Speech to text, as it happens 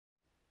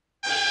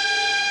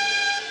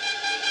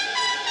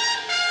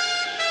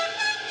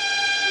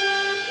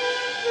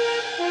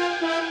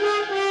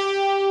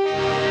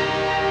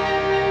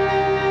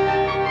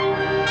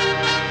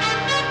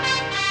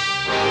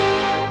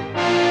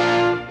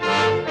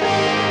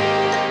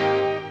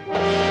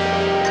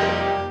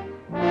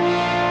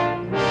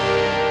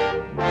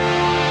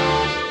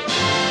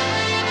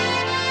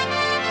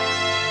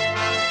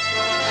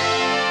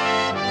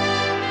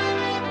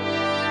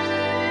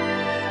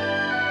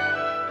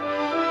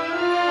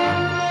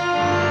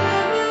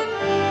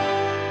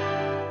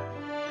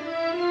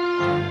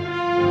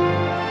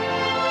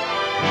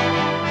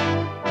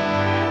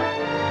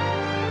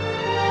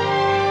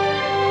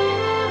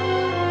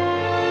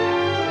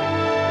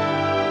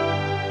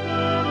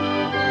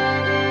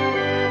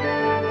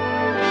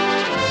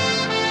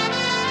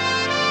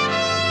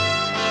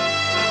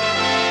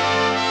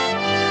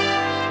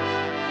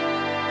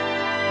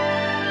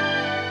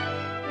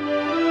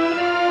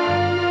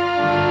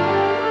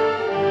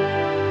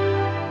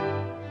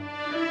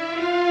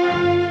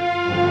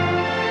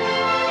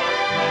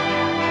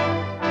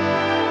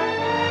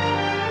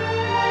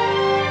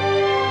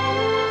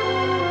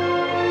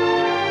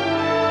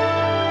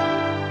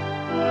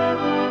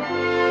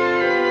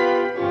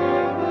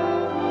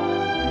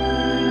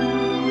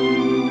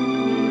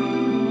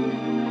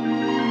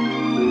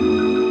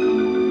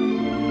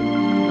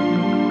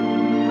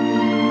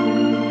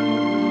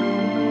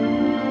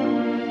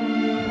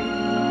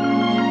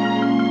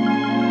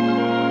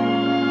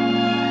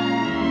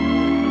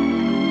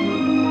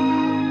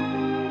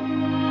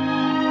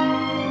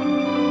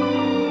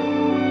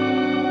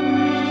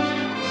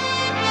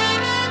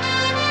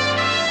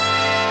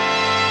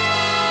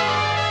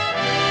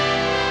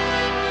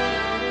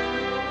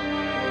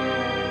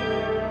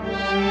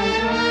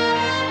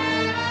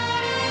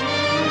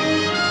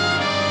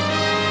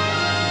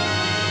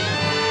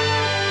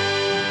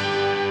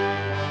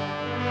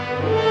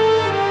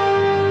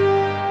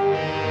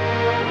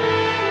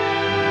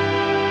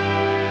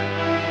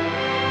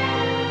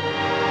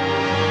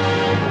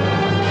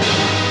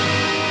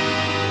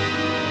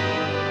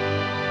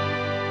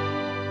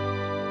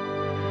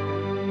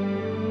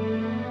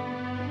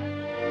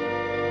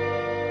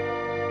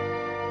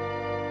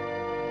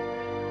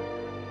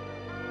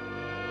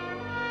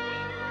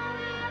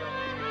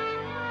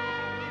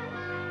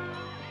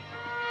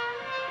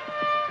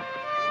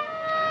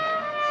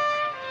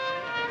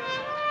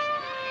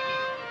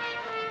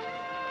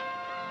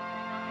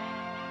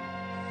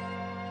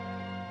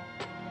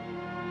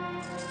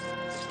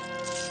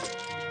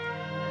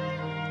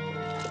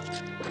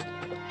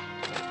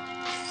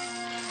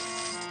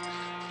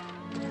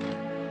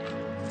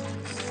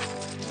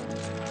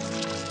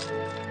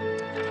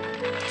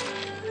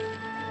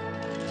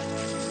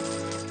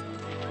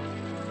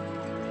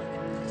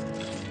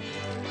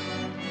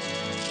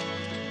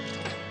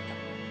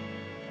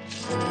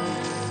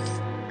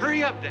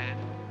Hurry up, Dad.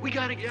 We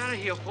gotta get out of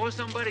here before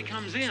somebody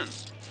comes in.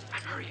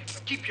 I'm hurrying.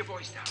 Keep your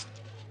voice down.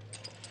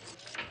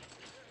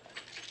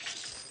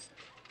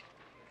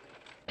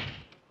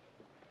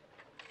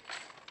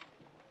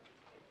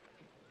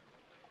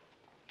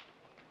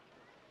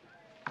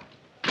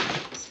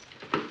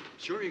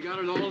 Sure you got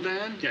it all,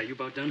 Dan? Yeah, you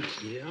about done?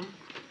 Yeah.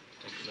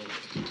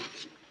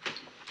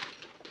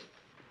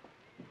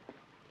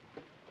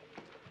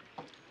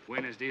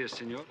 Buenos dias,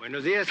 senor.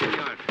 Buenos dias,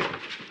 senor.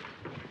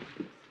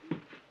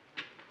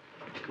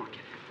 Come on,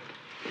 kid.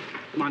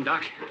 Come on,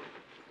 Doc.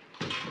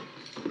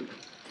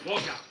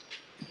 Walk out.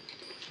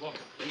 Walk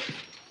out.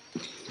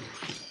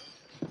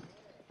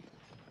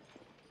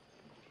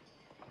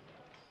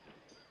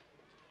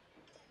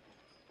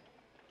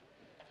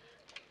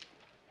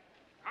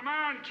 Come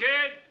on,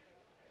 kid.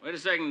 Wait a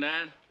second,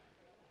 Dad.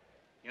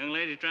 Young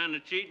lady trying to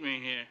cheat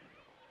me here.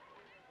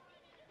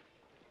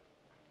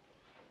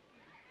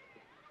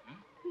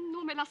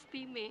 No me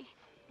lastime.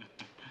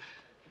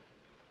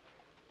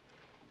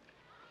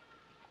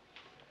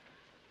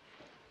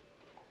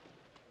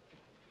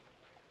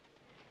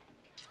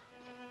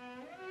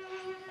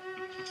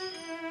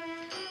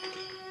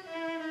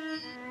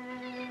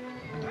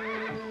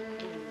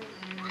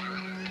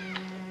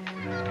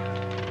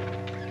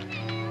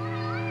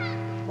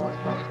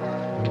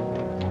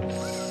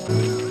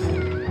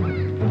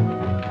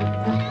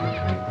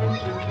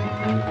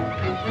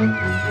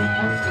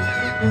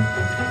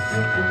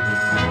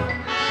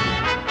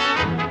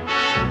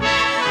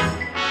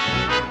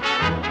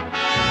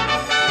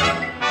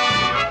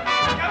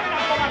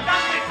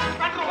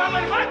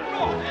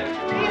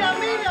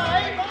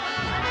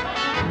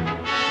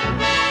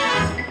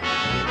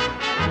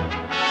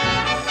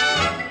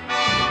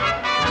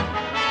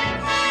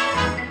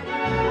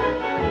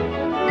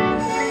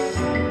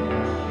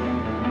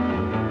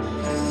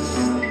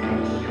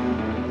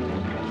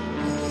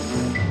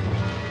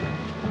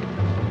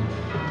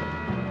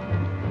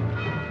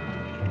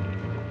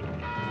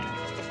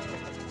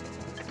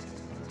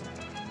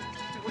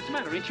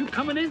 Ain't you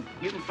coming in?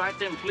 You can fight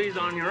them fleas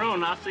on your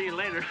own. I'll see you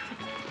later.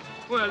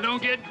 Well,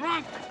 don't get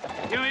drunk.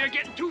 You know, you're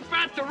getting too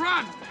fat to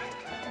run.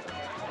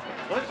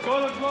 Let's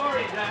go to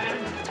glory, Dad.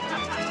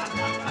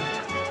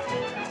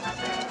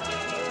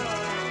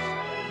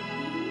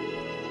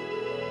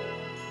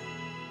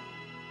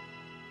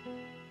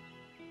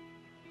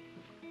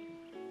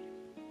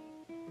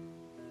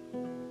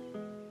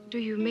 Do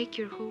you make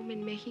your home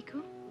in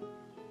Mexico?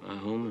 My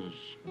home is...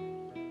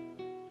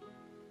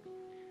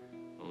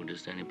 Oh,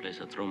 just any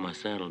place I throw my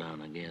saddle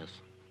down, I guess.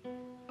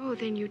 Oh,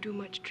 then you do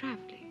much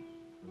traveling.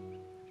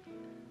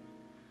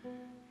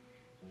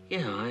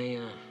 Yeah, I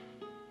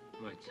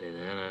might say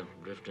that. I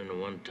drift into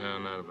one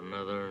town out of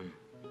another,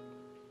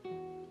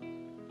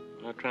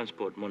 and I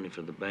transport money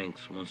for the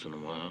banks once in a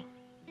while.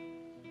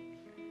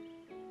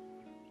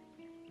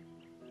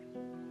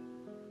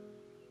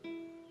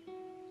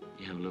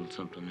 You have a little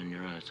something in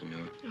your eye,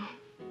 senor. Oh.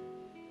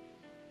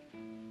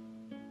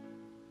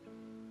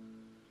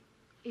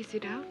 Is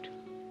it out?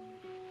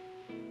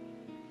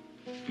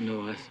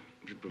 No, if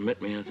you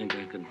permit me, I think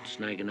I could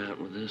snag it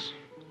out with this.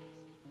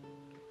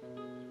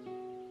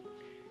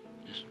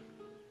 Just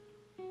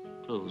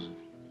close it.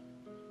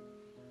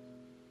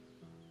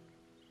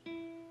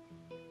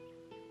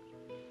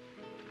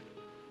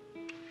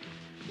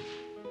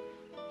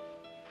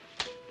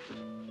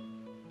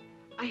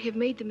 I have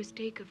made the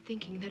mistake of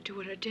thinking that you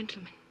were a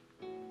gentleman.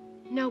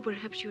 Now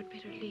perhaps you had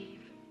better leave.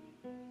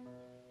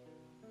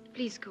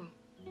 Please go.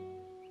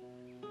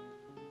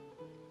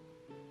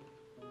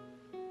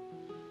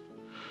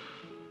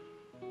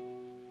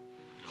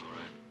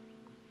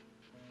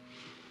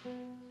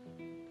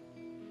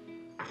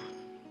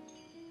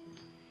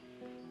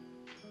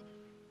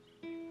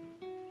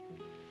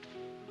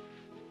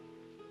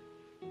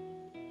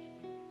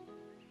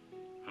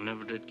 I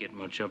never did get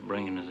much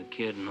upbringing as a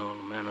kid, and all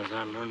the manners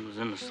I learned was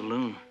in the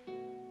saloon. I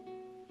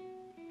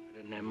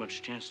didn't have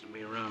much chance to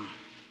be around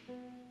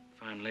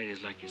fine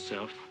ladies like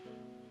yourself.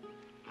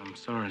 I'm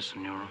sorry,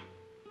 Senora.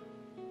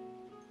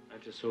 I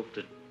just hope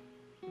that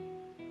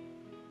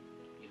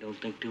you don't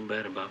think too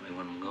bad about me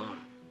when I'm gone.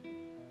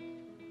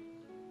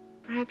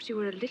 Perhaps you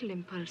were a little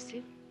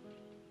impulsive.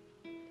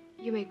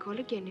 You may call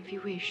again if you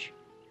wish.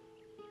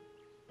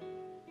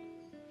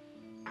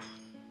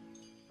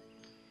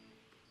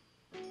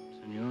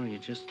 Senora, you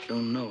just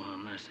don't know how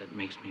nice that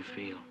makes me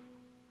feel.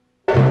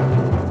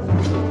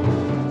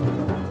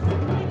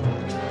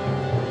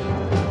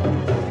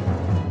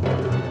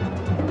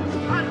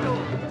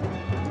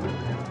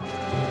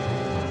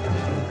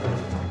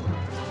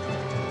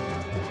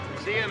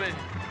 Sígueme.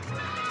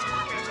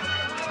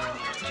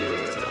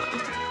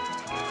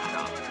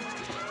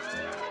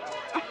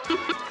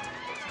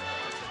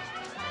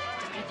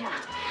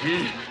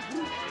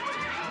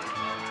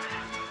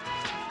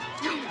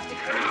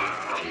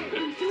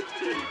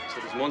 Se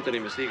desmonten y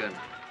me sigan.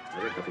 A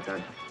ver,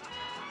 capitán.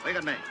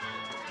 Óiganme.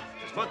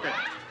 Desmonten.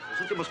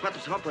 Los últimos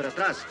 4 se van por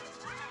atrás.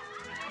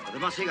 Los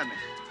demás síganme.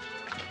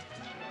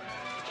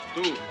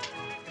 Tú,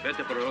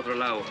 vete por el otro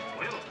lado.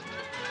 Bueno.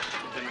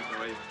 Tenme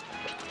por ahí.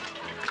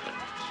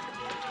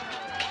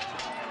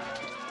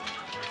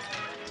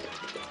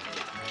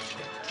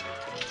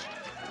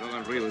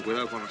 hagan ruido y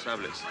cuidado con los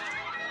sables.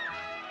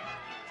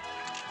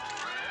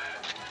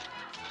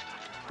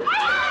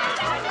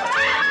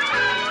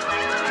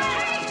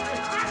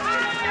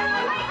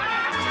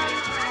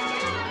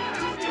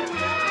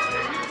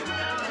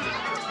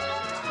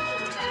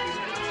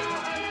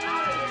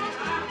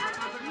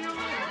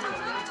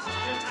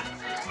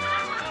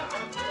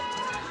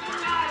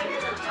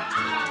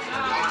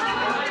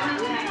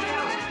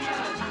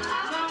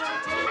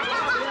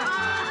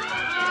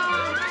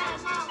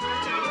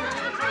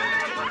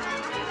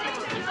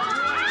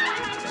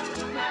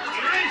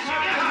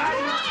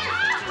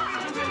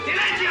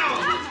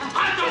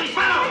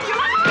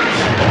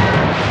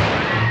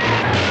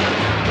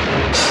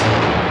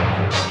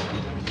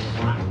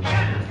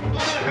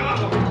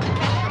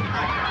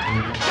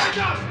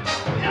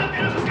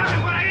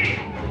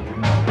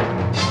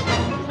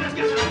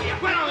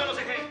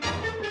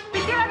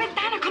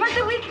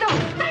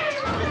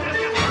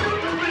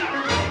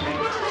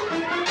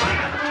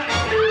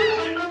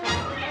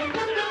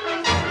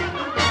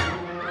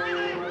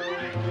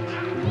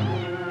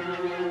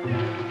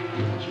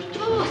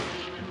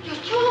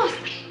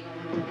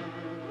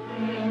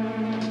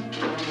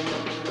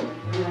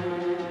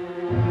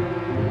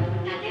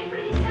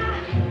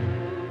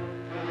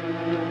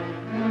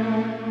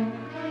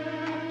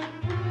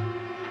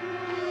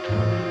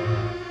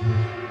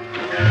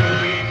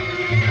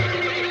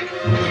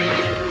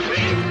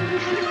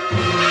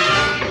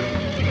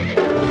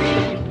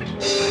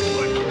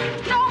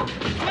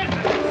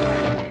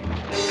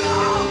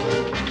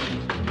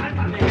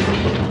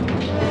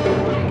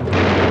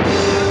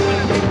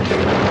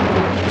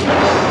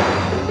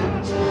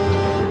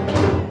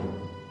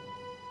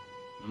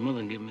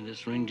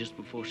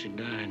 Before she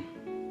died.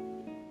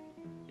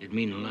 It'd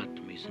mean a lot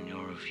to me,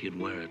 Senora, if you'd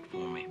wear it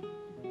for me.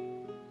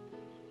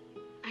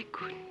 I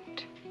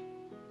couldn't.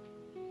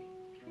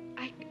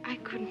 I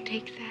couldn't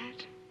take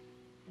that.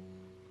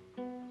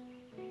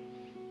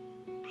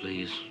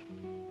 Please.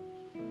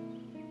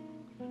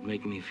 It'd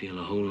make me feel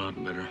a whole lot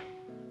better.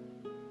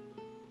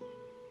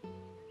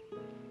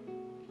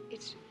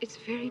 It's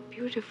very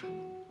beautiful.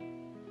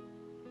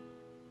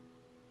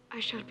 I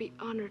shall be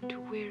honored to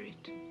wear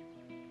it.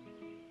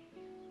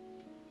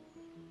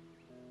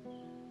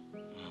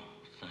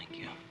 Thank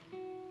you.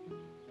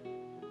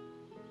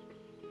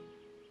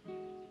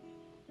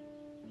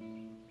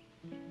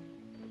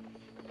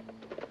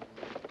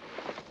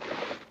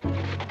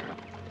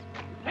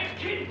 Hey,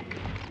 kid!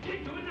 Kid,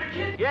 you in there,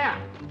 kid? Yeah.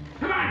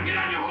 Come on, get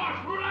on your horse.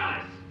 We're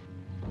Alice.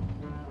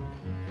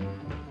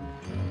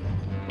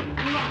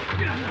 Come on,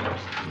 get on the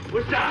horse.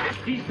 What's that?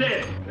 He's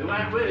dead. They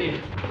went with you.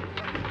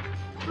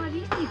 What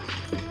is it?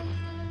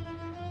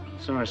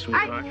 Sorry,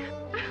 sweetheart.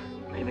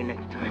 Maybe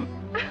next time.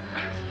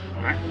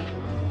 All right.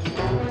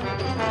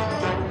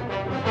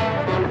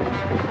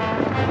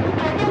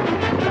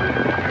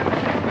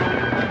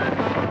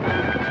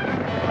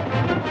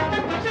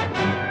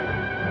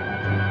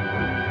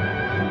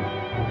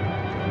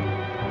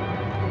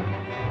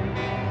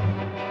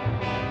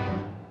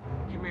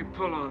 Give me a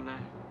pull on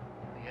that.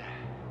 Yeah.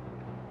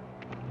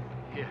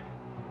 Here.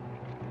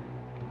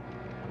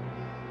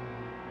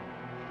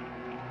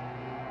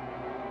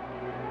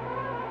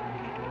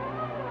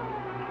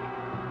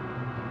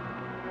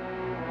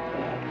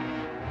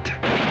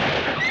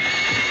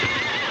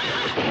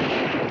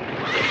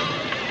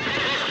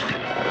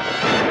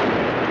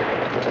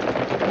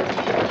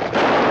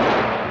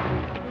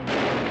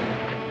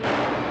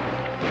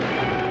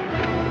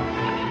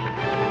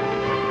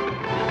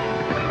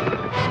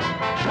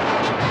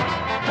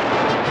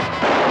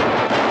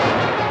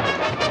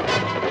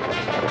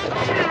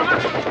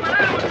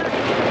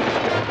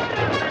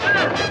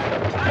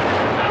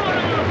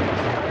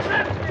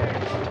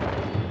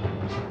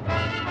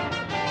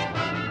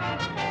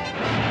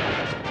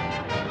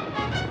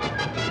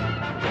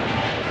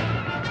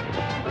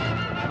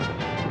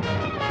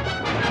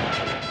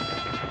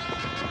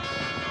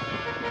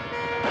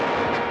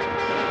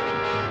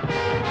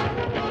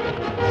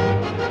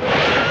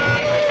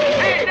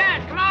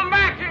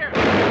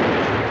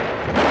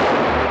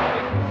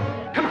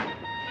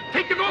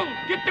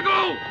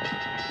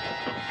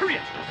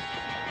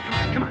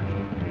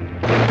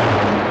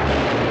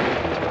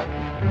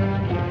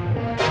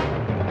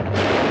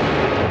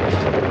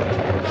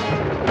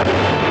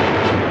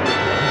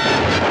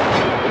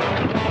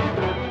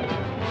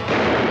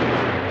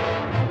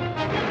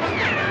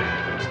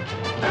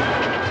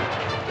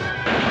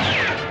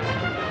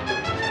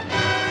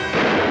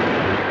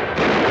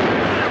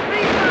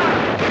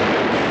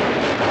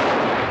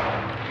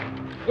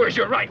 Where's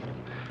your right?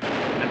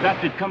 And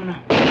that did come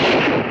now.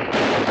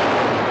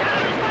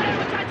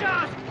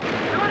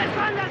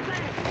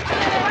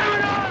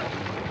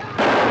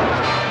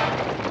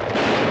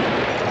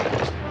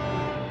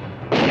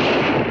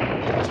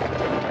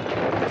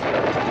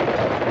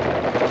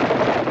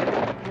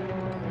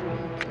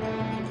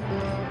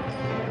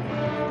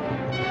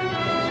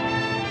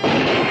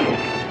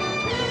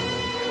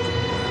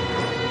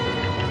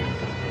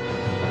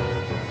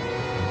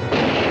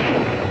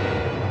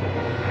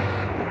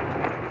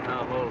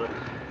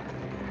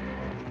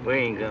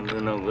 gonna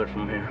do no good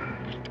from here.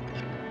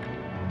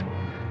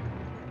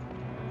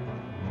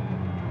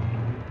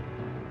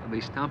 I'll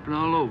be stomping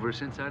all over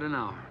since inside an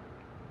hour.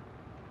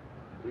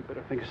 We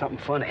better think of something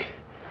funny.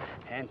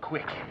 And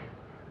quick.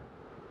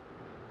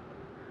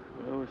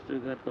 Well, we still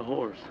got the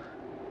horse.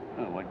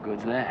 Oh, what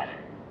good's that?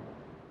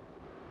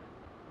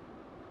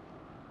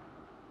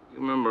 You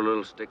remember a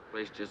little stick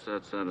place just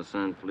outside of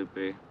San Felipe?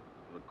 The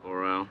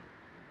corral?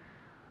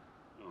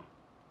 No.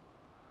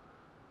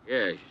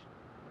 Yeah.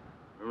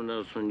 Remember that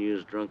was when you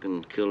was drunk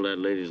and killed that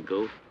lady's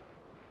goat?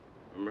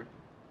 Remember?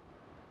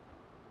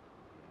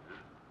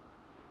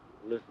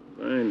 Listen,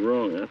 if I ain't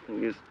wrong, I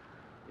think it's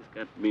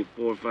got to be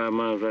 4 or 5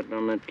 miles right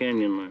down that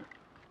canyon there.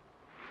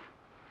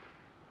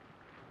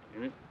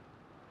 Ain't it?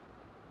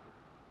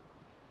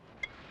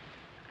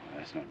 Well,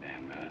 that's not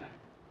damn good.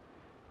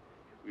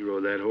 If we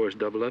rode that horse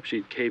double up,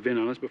 she'd cave in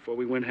on us before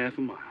we went half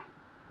a mile.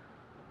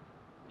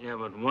 Yeah,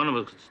 but one of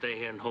us could stay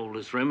here and hold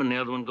this rim, and the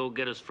other one go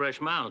get us fresh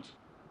mounts.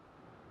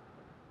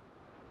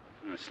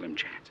 Not a slim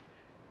chance.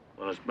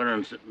 Well, it's better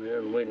than sitting there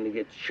and waiting to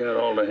get shot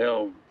all to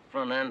hell,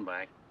 front and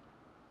back.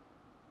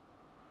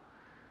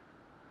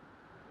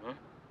 Huh?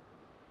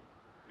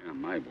 Yeah,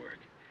 my work.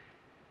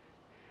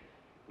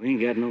 We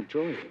ain't got no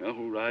choice. Well,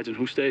 who rides and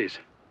who stays?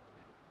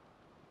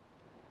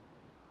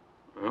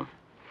 Well,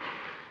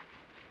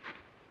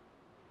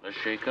 let's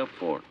shake up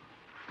for it.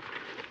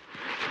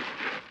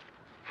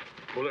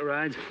 Bullet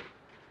rides?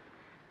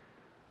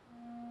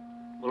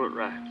 Bullet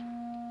rides.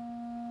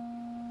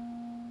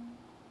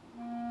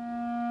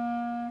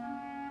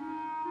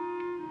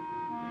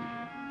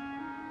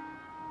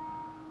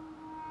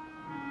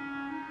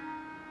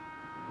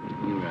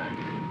 You ride.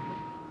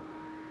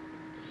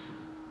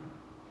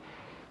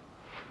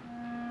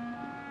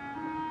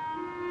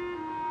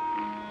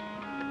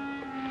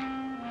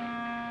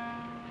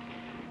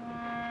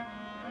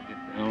 I'll get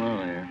the hell out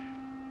of here.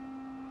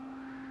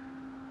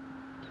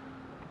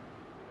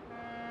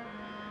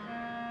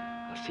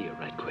 I'll see you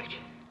right quick.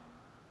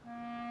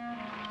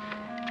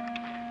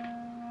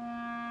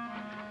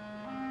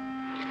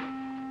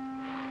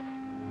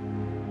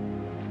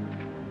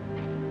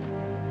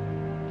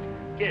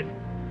 Kid.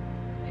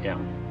 Yeah.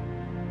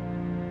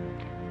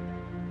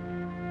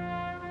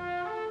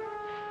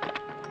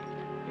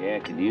 Yeah, I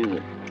could use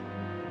it.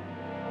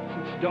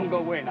 Don't go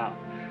away now.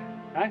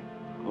 Huh? I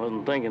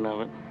wasn't thinking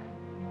of it.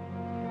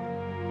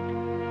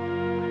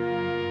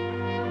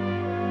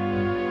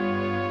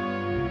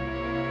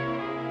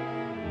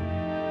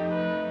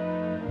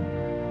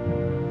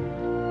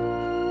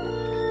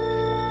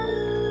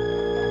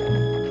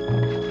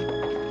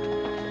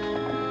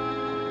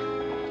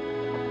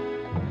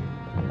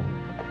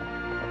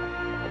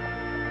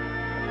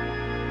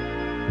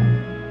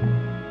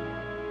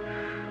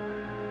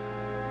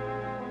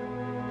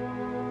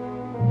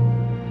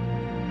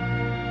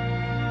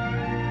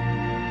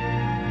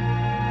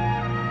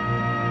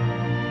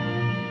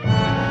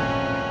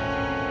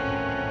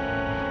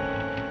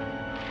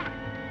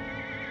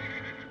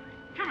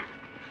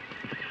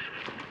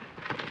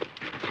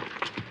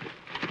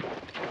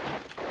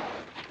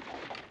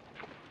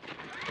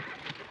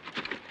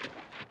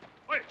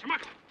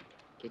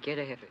 ¿Qué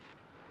quiere, jefe?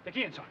 ¿De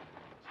quién son?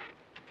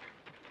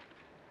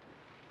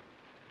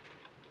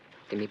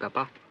 De mi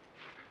papá.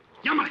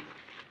 ¡Llámale!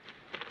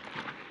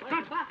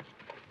 Papá.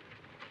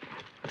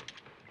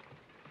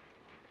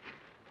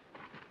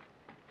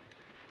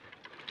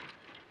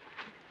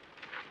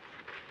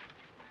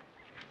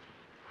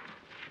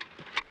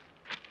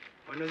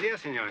 Buenos días,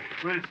 señor.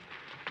 Bueno.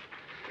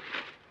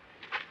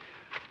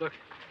 Look.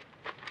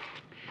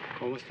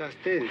 ¿Cómo está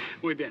usted?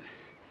 Muy bien.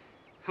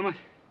 How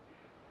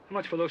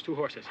much for those 2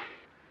 horses?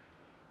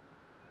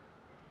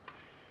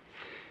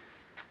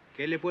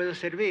 ¿Qué le puedo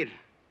servir?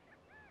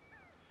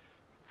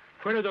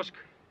 Fueron 2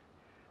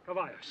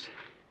 caballos.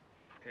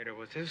 Pero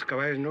pues esos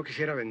caballos no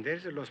quisiera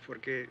vendérselos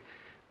porque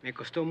me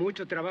costó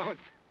mucho trabajo.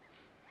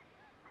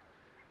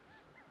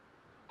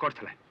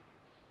 Córtale.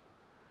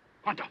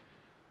 ¿Cuánto?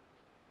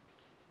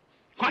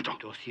 ¿Cuánto?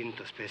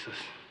 200 pesos.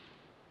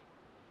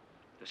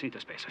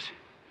 200 pesos.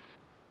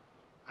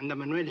 Anda,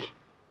 Manuel.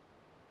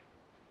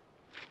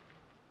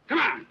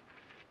 Come on!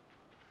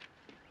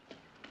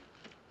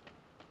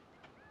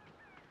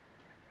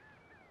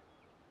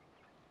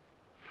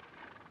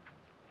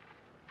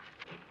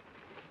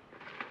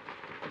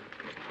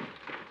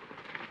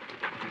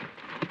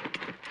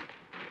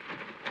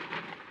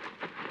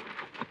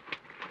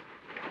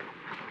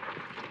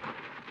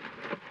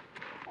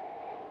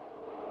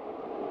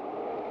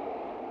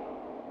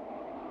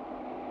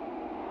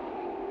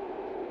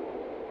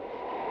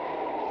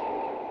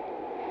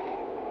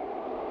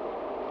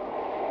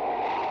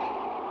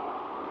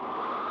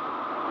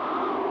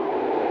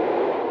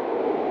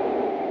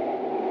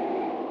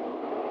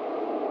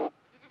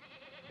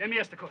 Deme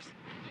esta cosa.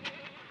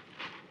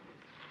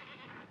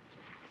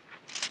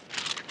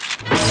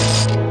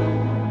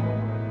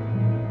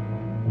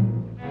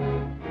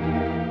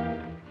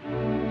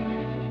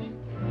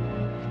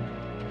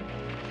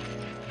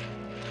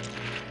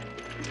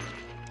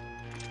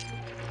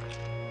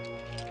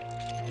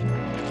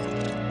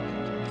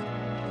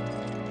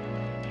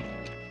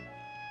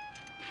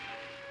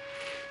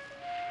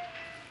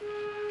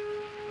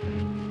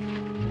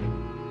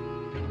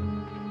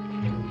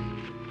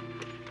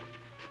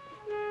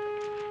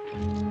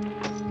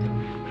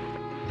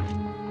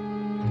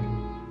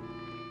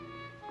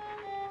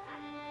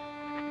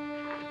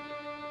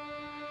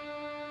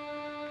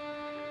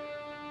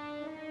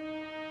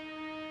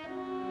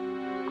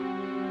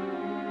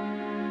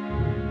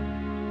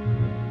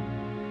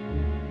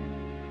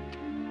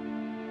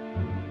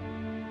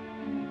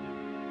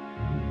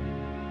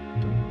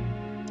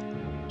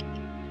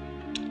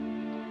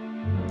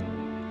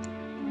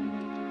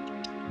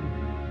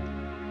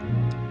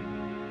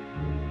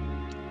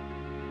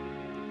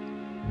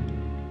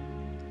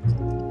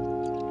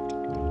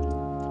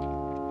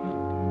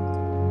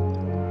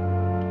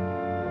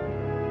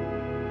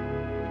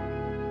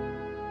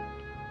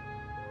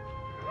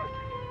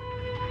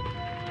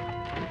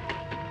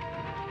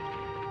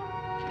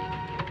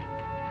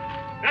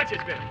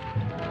 Gracias, Ben.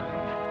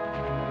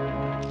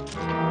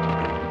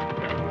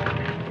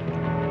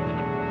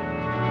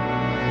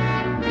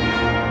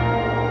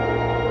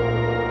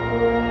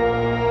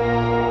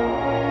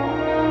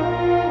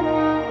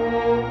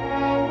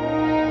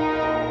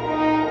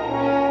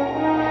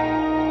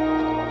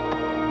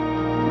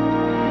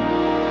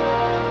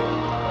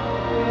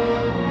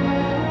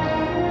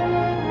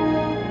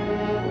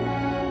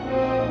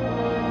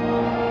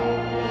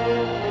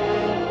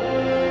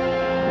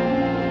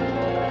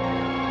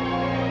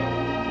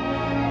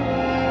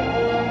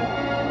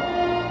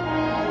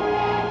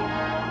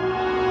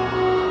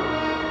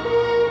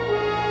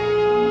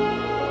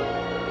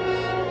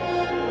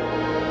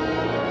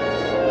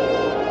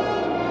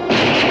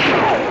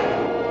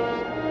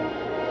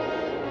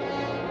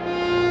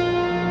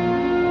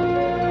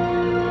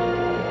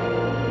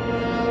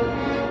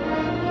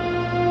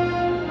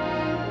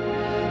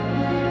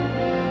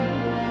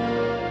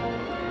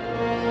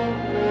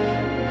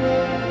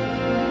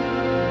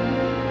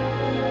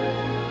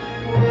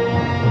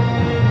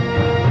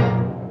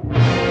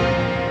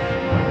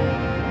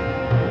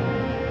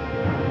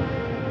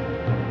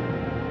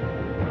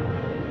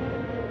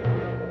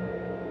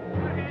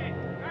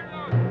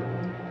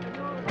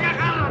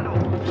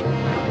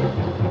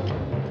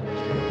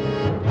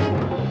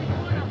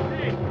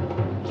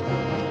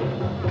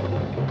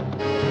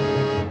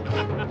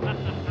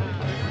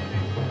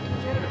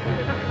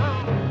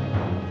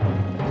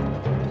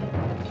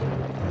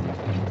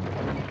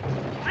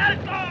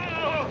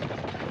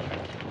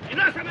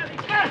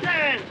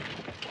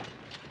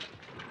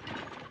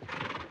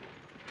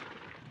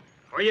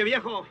 Oye,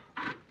 viejo,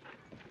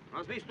 ¿no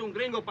has visto un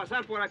gringo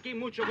pasar por aquí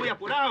mucho, muy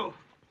apurado?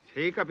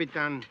 Sí,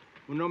 capitán.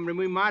 Un hombre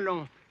muy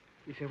malo.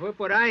 Y se fue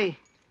por ahí.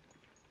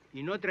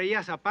 Y no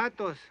traía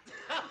zapatos.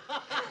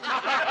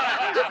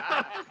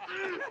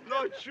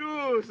 No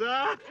chus,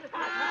 ¿ah?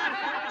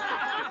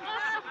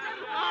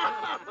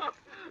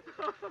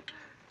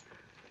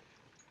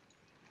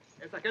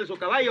 ¿Es aquel su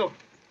caballo?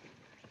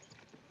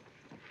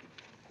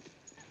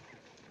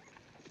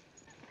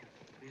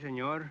 Sí,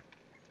 señor.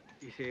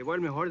 Y se llevó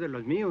el mejor de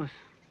los míos.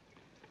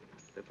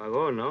 Te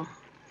pagó, ¿no?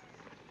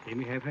 Sí,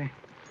 mi jefe.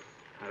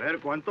 A ver,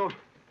 ¿cuánto?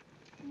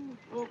 Un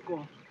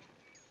poco.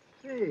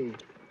 Hey,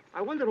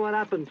 I wonder what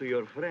happened to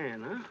your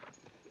friend, huh?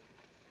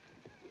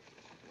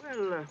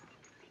 Well,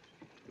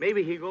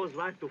 maybe he goes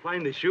back to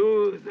find the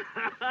shoes.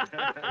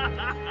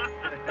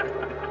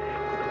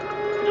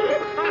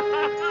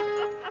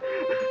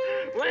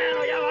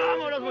 Bueno, ya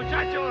vámonos,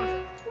 muchachos.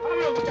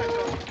 Vámonos,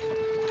 muchachos.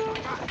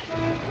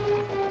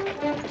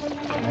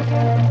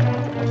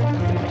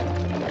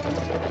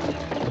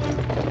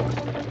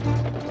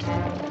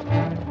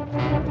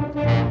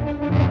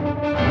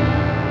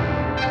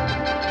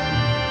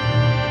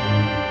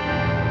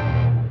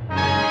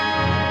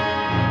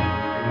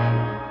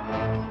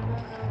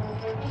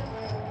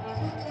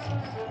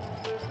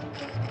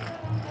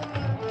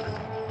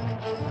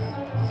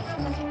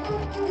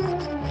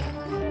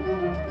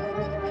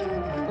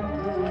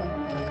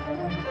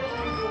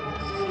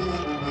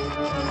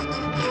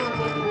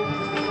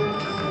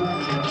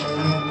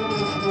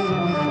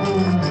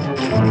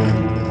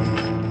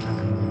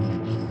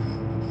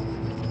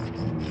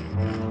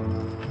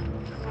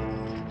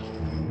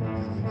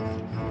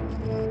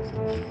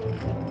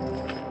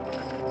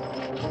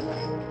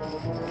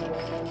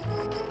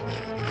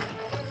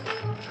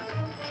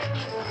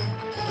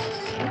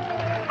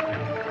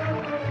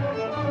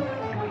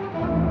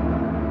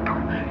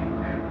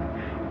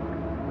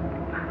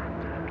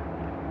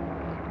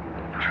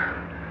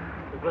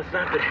 Let's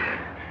stop it.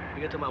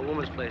 We get to my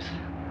woman's place.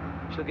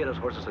 She'll get us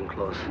horses and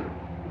clothes.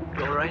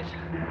 You all right?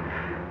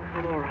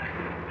 I'm all right.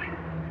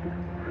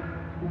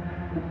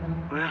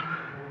 Well,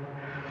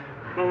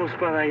 vamos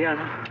para allá,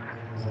 ¿no?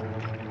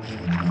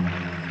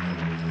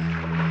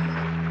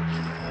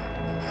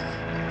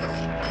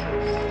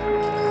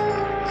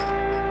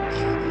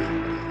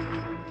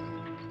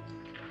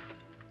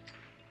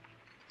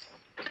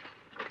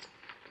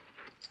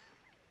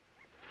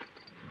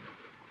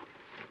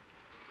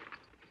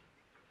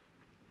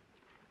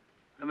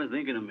 I've been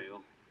thinking,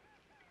 amigo,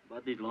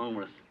 about these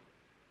Longworths.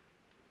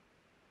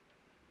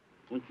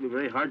 It's going to be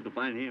very hard to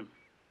find him.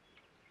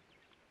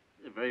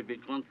 It's a very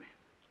big country.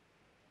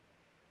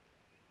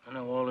 I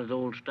know all his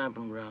old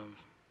stamping grounds.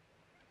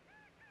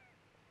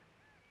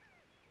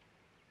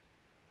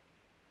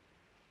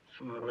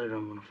 Sooner or later,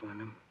 I'm gonna find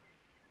him.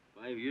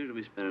 5 years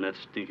we spent in that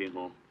stinking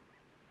hole.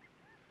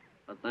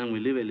 By the time we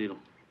live a little.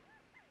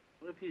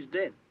 What if he's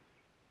dead?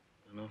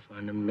 Then I'll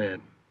find him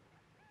dead.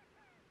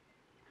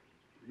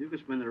 You could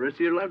spend the rest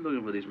of your life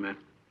looking for these men.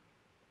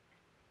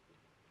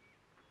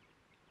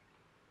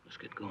 Let's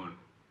get going.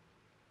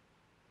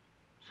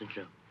 Sit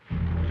down.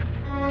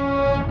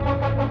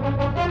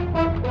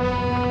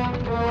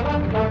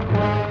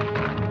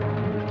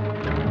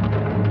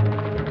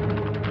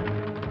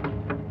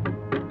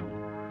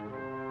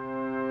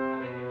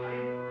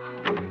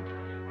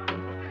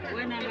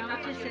 Buenas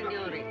noches,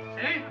 señores.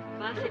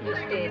 Pasen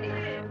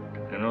ustedes.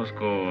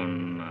 Conozco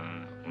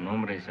un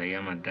hombre que se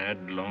llama Dad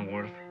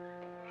Longworth.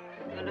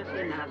 Yo no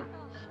sé nada.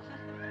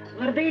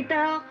 Gordito.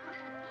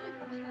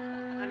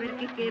 A ver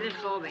qué quiere el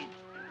joven.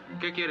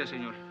 ¿Qué quiere,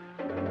 señor?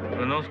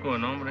 Conozco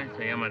un hombre que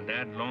se llama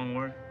Dad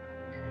Longworth.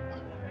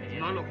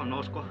 No lo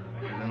conozco.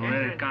 Es un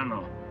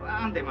americano.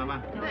 Ande,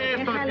 mamá.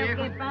 Estos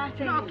viejos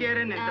no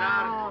quieren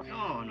entrar.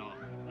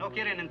 No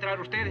quieren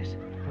entrar ustedes.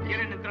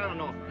 ¿Quieren entrar o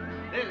no?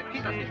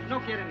 Quítate, no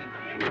quieren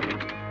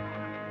entrar.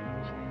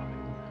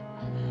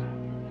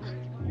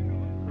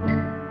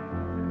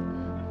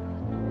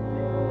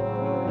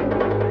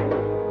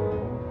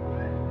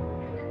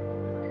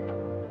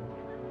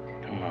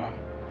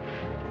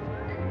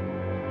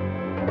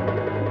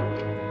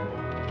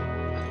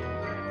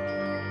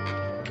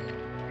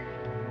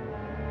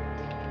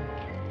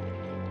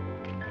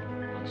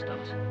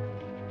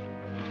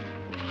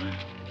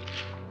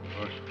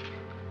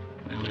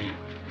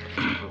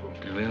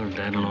 ¿Te veo el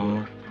Dad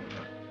Longworth?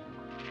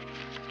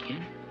 ¿Quién?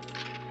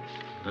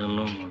 Dad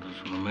Longworth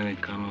es un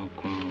americano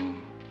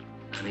con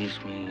nariz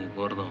muy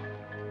gordo.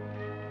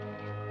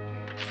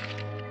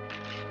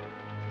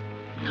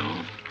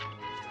 No.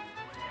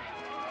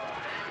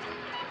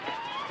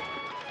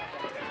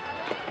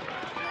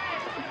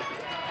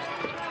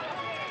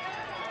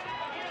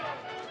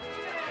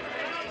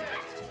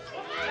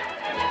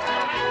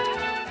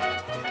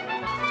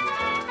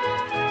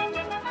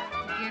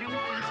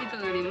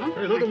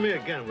 Hey, look at me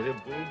again, will you,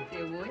 boob?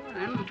 Te voy a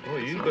dar un Oh,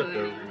 you pedacito got de the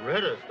limón.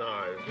 reddest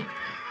eyes.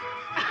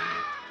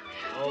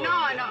 No,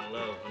 no.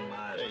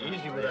 Hey,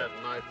 easy with that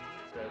knife.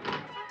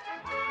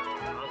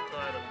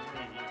 Outside of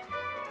me.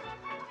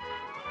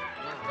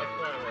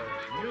 Outside of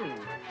you.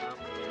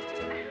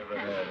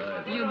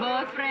 You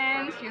both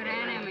friends, you're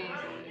enemies.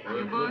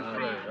 You both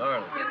friends.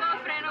 You're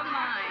both friend of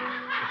mine.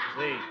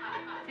 See.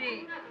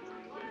 See.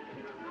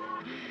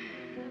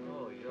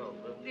 Oh, yo,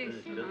 This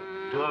this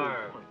man.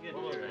 door. Get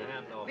your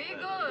hand off Be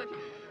that. good.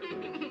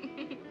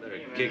 Better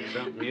kick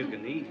something you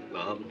can eat,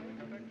 Bob.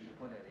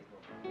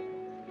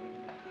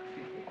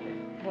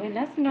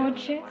 Buenas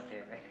noches.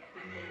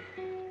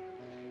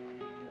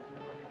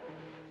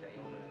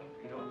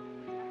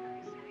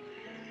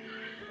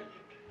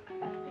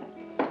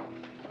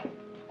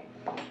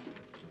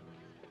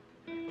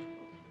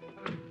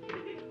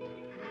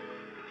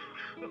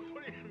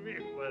 What do you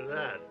mean by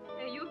that?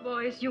 Hey, you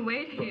boys, you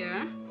wait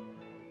here.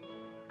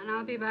 And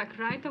I'll be back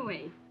right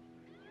away.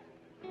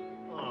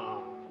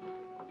 Oh.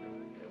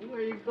 Where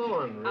are you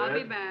going, Red? I'll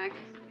be back.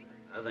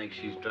 I think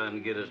she's trying to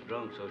get us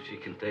drunk so she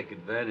can take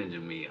advantage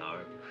of me,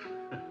 Hart.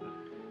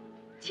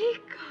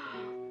 Chico.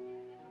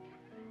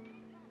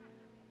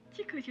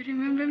 Chico, you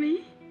remember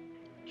me?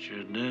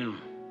 Sure do.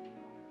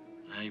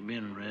 How you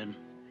been, Red?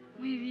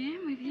 Muy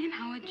bien, muy bien.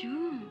 How are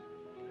you?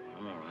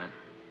 I'm all right.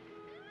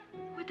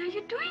 What are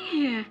you doing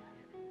here?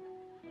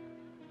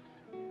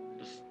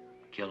 Just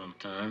killing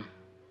time.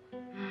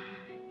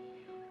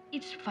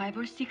 It's 5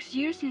 or 6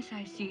 years since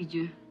I see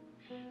you.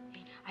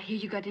 Hey, I hear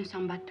you got in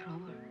some bad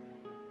trouble.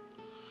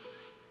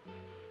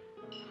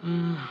 A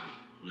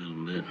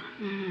little bit.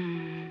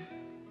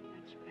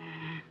 That's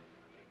bad.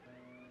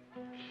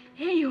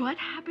 Hey, what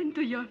happened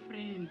to your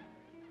friend?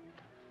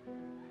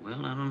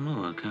 Well, I don't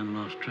know. I kind of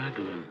lost track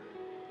of him.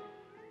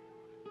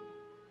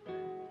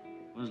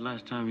 When's the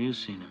last time you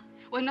seen him?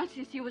 Well, not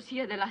since he was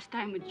here the last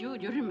time with you.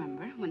 You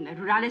remember when the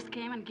rurales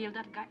came and killed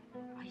that guy?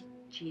 Ay,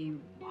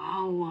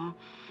 Chihuahua.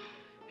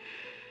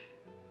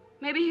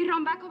 Maybe he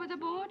ran back over the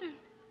border.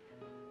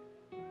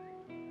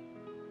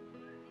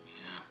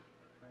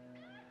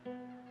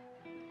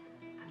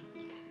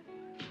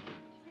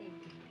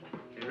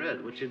 Hey,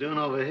 Red, what you doing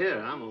over here?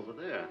 I'm over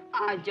there.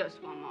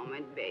 Just one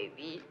moment,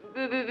 baby.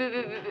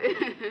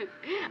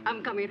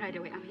 I'm coming right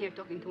away. I'm here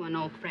talking to an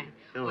old friend.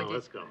 Come on,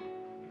 let's go.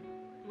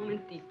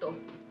 Momentito.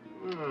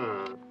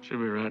 She'll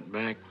be right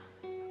back.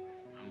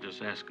 I'm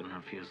just asking her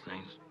a few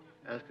things.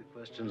 Ask her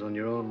questions on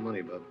your own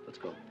money, bub. Let's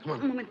go. Come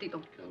on.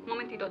 Momentito.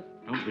 Momentito.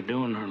 Don't be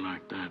doing her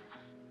like that.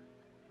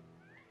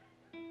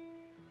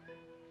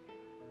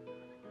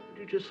 What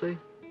did you just say?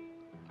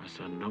 I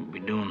said, don't be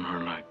doing her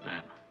like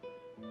that.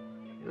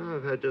 You know,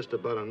 I've had just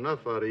about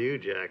enough out of you,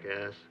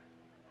 jackass.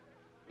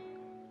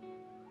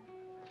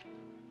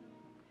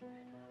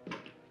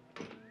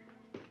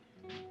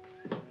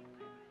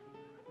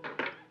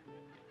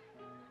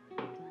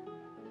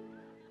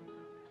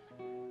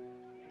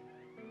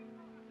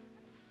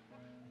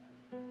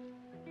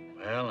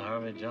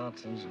 Harvey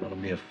Johnson's gonna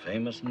be a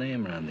famous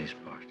name around these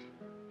parts.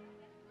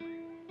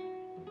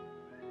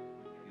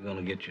 You're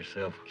gonna get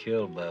yourself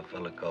killed by a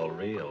fella called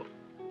Rio.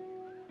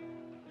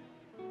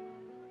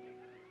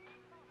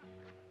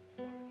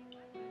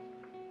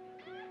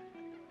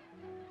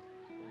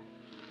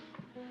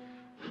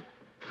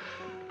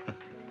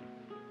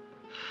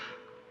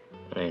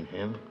 That ain't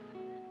him.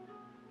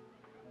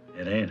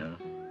 It ain't, huh?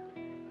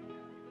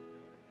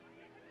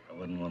 I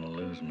wouldn't want to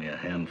lose me a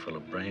handful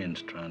of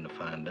brains trying to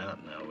find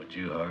out now, would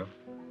you, Harv?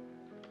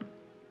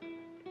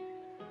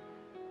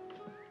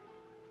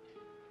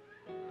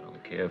 I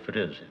don't care if it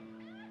is him.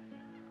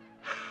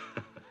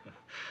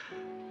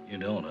 You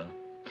don't, huh?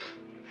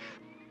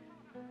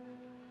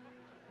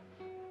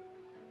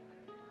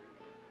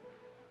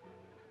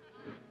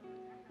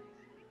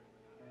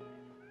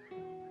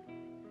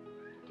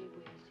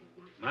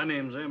 My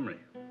name's Emery.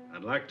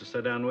 I'd like to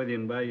sit down with you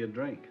and buy you a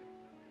drink.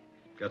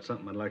 Got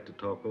something I'd like to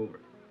talk over.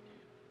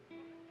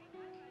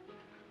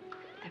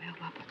 Te veo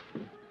guapo.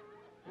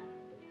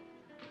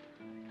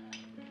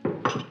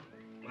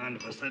 Mind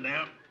if I sit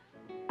down?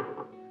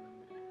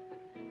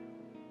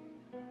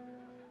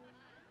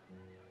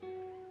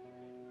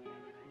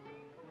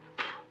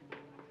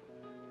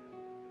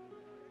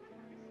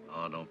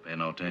 Oh, don't pay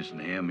no attention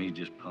to him. He's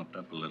just pumped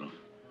up a little.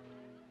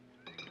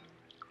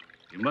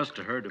 You must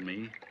have heard of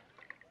me,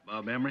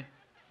 Bob Emery?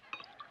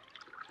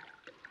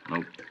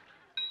 Nope.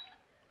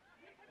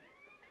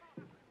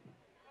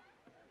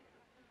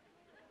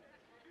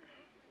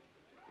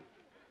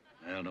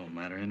 Well, don't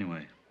matter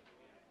anyway.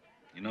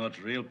 You know, it's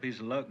a real piece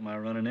of luck my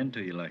running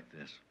into you like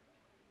this.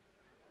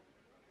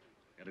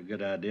 Got a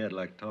good idea I'd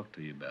like to talk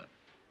to you about.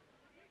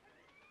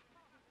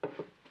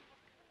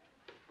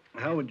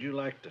 How would you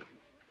like to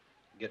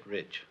get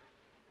rich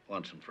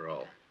once and for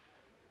all?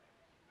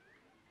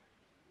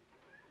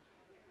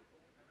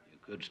 You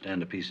could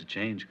stand a piece of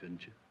change,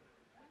 couldn't you?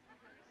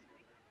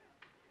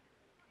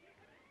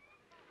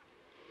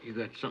 You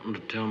got something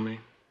to tell me?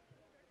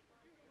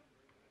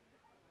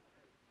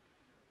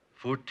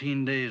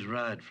 14 days'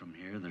 ride from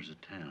here, there's a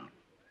town.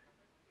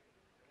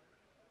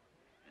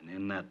 And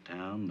in that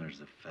town, there's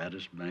the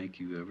fattest bank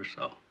you ever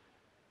saw.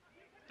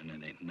 And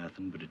it ain't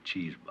nothing but a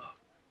cheese box.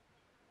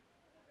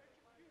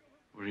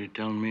 What are you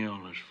telling me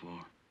all this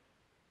for?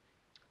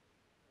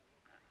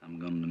 I'm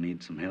going to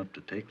need some help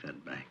to take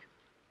that bank.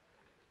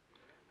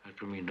 How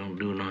come you don't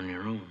do it on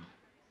your own?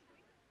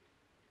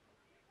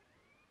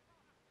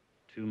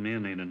 2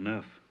 men ain't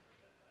enough.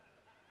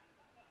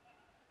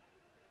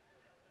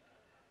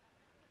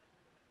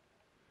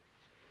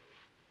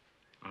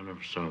 I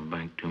never saw a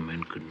bank 2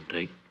 men couldn't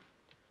take.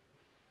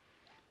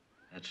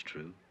 That's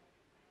true.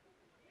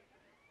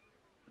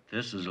 But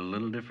this is a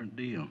little different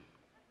deal.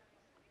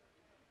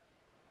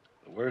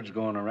 The word's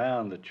going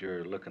around that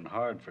you're looking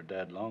hard for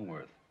Dad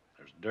Longworth.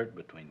 There's dirt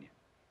between you.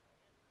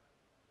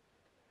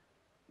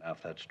 Now,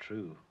 if that's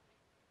true,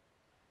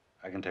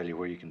 I can tell you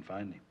where you can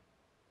find him.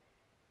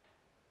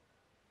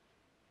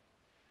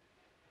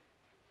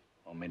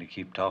 Want me to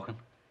keep talking?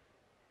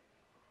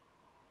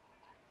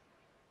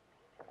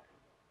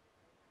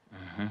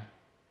 Mm-hmm.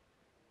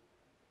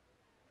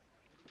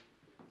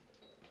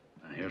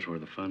 Now, here's where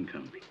the fun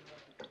comes.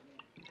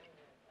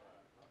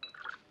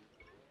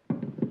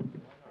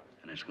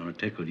 And it's going to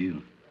tickle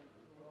you.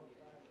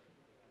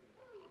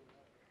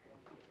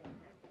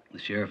 The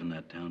sheriff in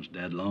that town's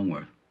Dad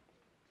Longworth.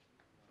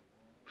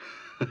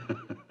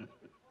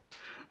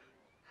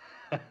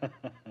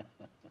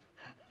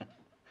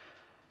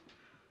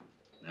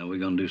 Now we're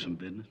going to do some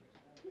business?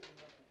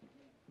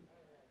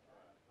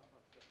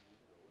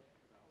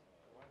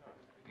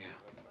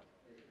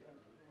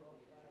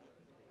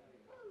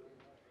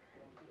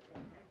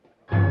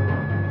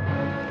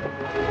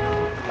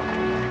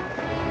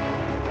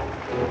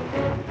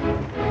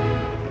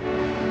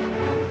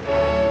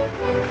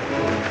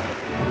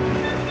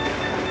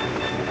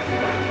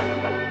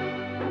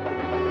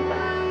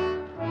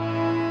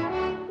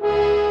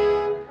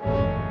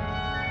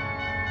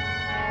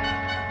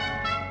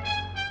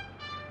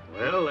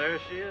 Well, there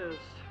she is.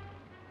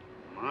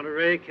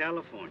 Monterey,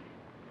 California.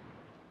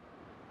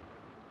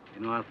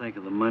 You know, I think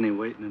of the money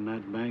waiting in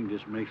that bank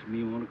just makes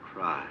me want to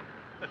cry.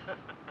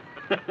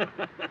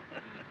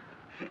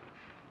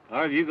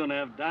 Harv, you're gonna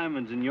have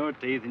diamonds in your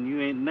teeth and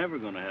you ain't never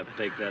gonna have to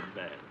take that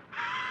bad.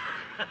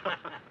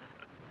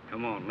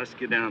 Come on, let's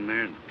get down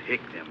there and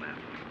pick them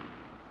apples.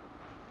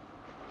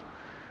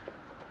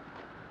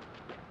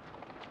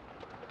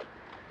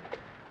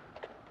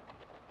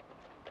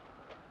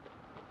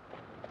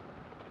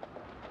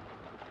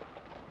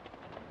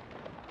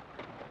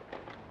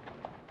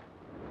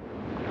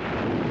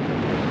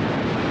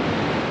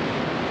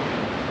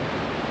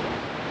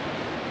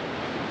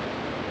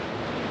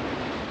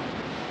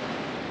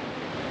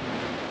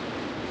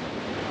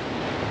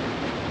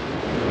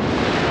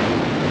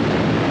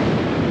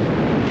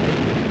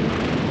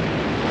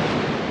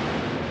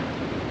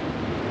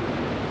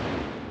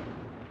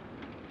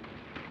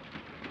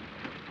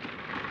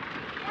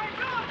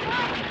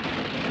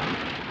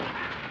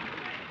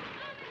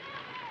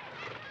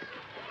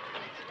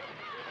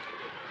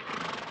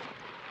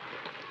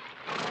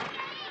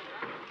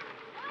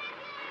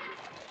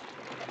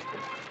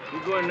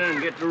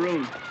 and get the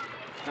room.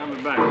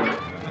 Coming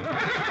back.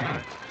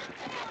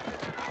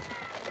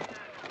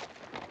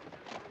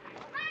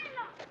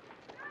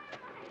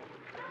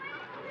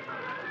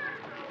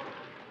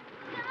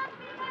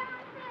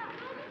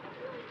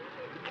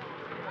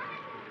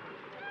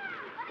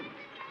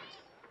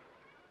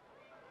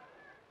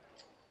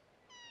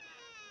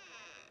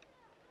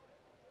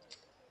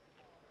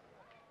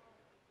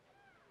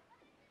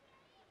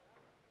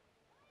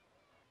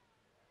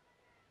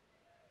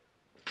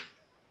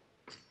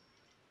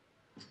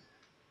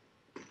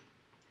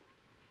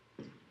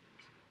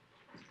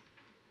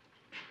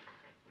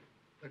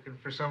 Looking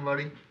for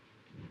somebody?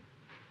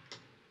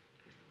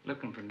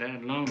 Looking for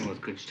Dad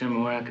Longworth. Could you tell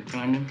me where I could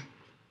find him?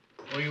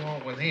 What do you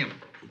want with him?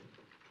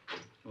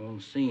 I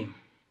want to see him.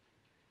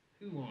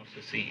 Who wants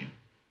to see him?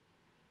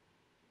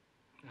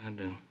 I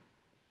do.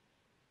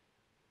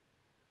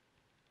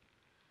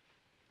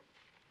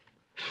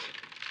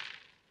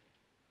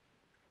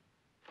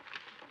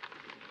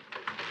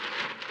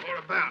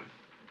 What about?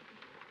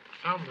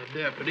 I'm the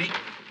deputy.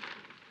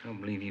 I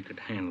don't believe you could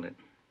handle it.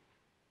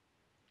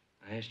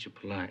 I asked you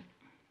polite.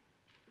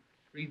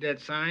 Read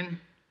that sign?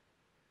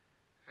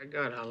 I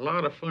got a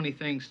lot of funny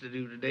things to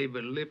do today,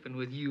 but lipping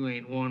with you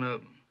ain't one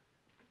of them.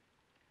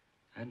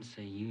 I'd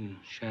say you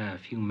shy a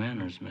few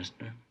manners,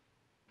 mister.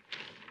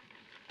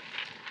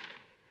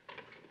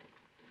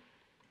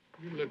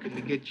 You're looking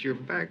to get your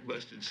back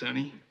busted,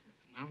 Sonny.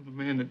 I'm the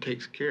man that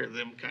takes care of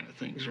them kind of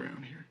things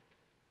around here.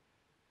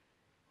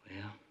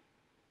 Well,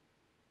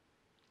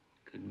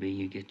 could be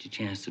you get your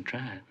chance to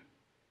try it.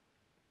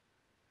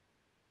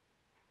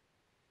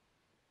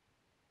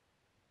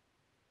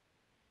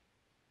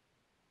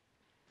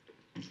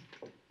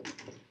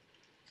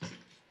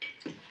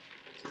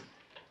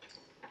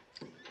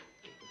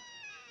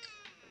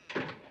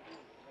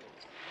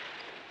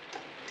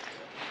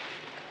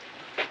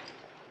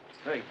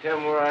 Hey, tell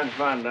me where I can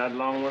find Dad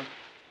Longworth.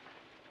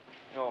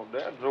 Oh,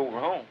 Dad's over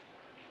home.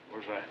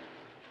 Where's that?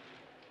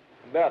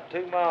 About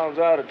 2 miles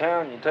out of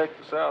town, you take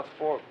the South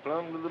Fork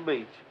plumb to the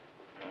beach.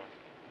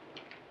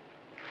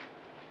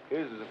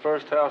 His is the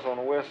first house on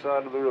the west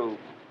side of the road.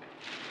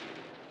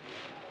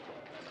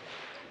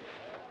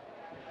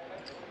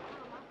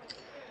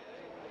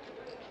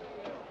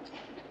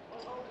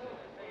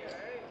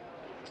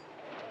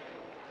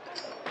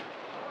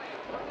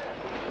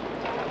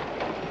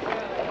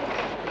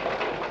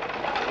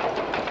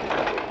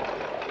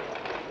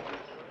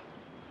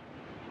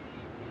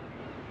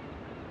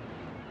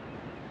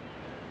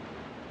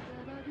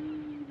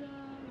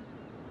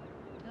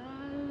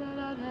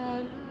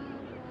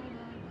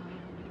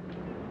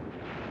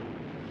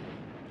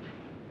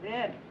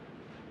 Dad,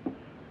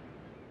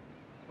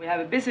 we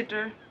have a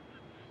visitor.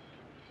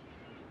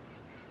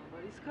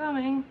 Somebody's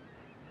coming.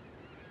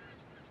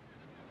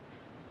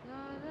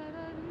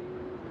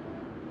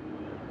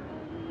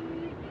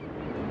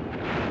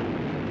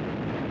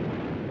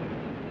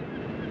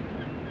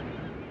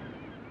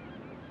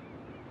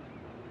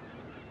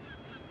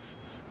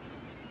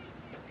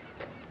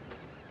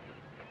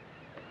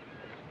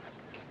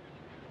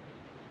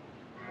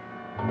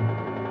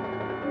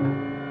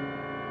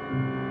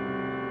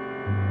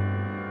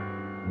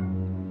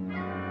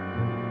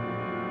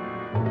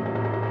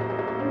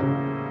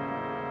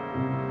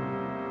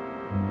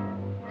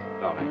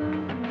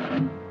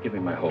 Give me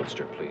my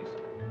holster, please.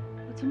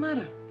 What's the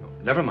matter? No,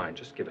 never mind.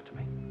 Just give it to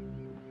me.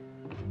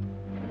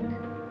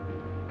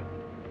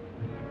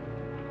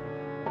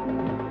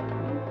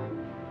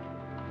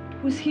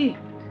 Who's he?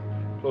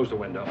 Close the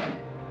window.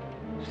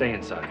 Stay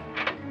inside.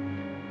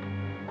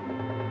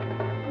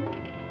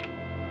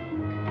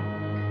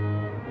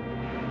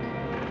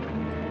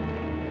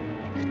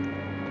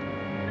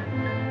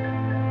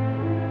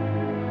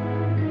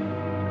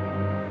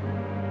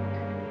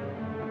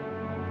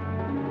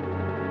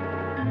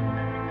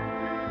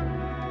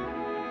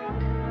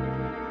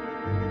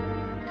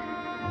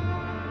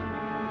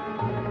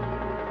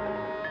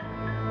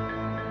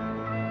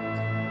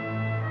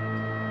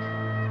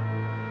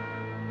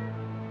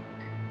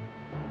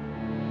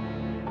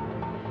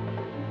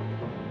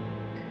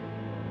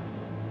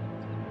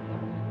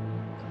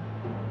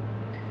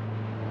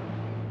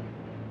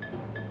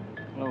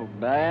 Hello,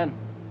 Dad.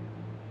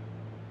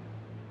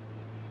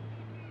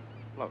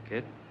 Hello,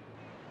 kid.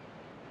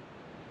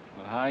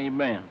 Well, how you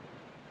been?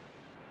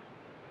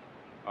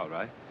 All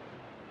right.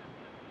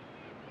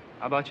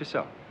 How about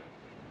yourself?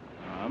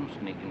 I'm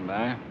sneaking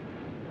by.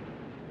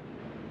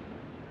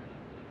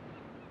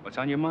 What's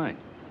on your mind?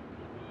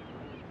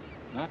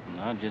 Nothing.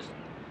 I just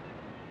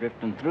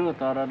drifting through. I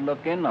thought I'd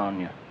look in on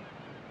you.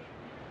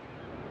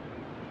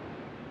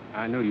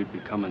 I knew you'd be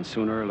coming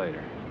sooner or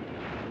later.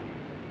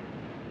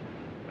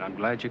 But I'm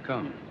glad you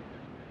come.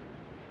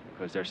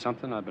 Because there's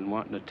something I've been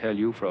wanting to tell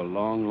you for a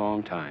long,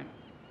 long time.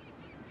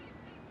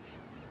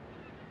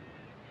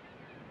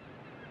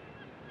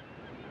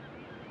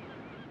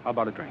 How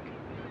about a drink?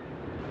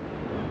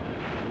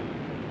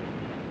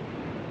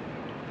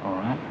 All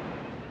right.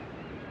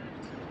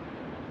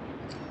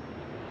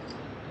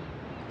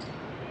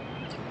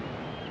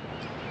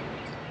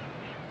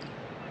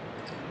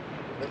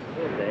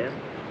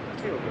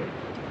 Real good.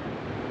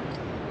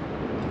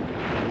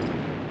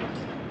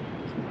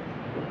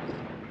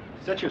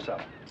 Sit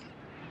yourself.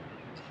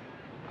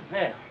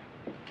 Yeah.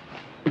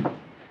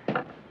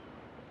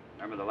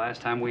 Remember the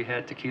last time we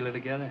had tequila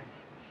together?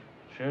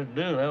 Sure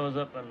do. That was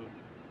up on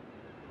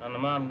the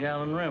Mount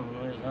Gallon Rim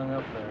when we was hung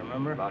up there,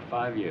 remember? About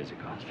 5 years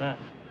ago. That's right.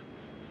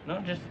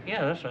 No,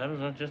 yeah, that's right. It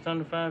was just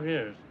under 5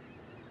 years.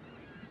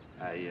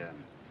 I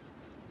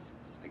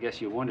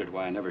guess you wondered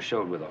why I never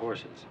showed with the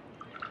horses.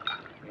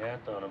 Yeah, I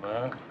thought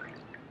about it.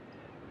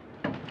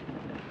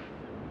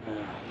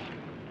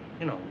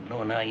 You know,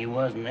 knowing how you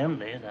was in them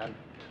days, I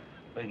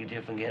figured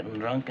you for getting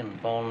drunk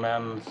and falling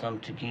down in some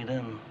chiquita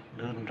and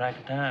losing track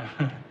of time.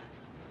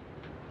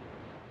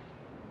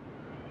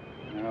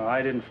 No,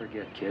 I didn't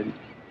forget, kid.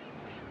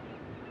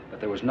 But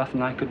there was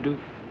nothing I could do.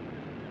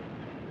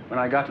 When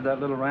I got to that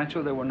little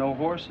rancho, there were no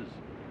horses.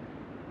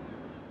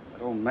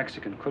 That old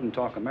Mexican couldn't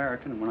talk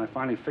American, and when I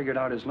finally figured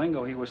out his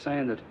lingo, he was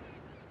saying that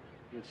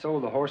he had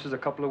sold the horses a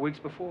couple of weeks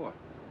before.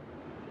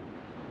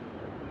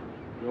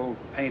 The old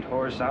paint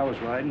horse I was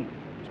riding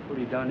was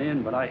pretty done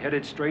in, but I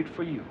headed straight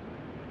for you.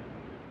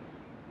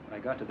 When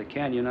I got to the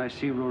canyon, I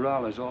see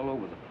rurales all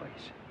over the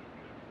place.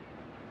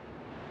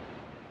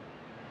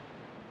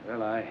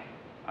 Well, I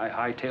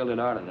hightailed it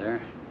out of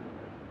there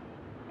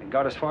and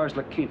got as far as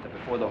La Quinta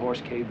before the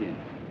horse caved in.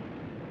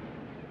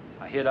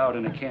 I hid out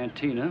in a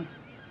cantina,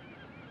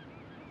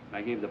 and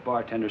I gave the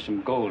bartender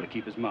some gold to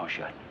keep his mouth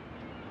shut.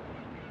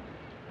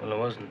 Well, there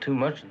wasn't too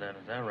much of that,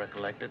 as I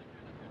recollect it.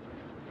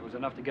 It was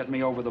enough to get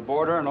me over the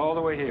border and all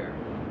the way here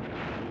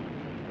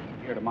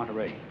to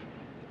Monterey.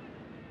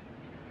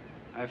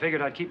 I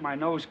figured I'd keep my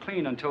nose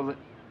clean until that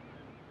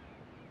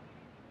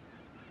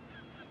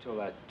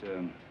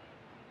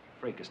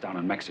fracas down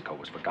in Mexico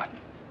was forgotten.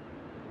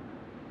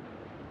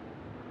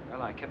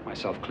 Well, I kept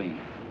myself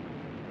clean.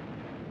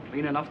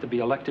 Clean enough to be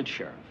elected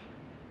sheriff.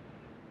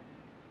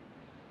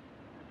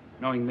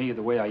 Knowing me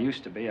the way I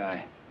used to be,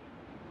 I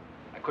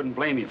couldn't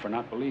blame you for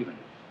not believing.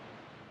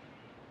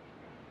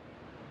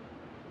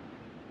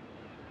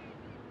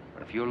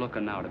 But if you're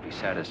looking now to be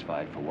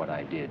satisfied for what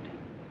I did,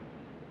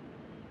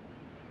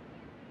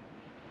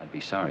 I'd be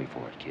sorry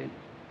for it, kid.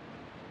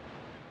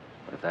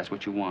 But if that's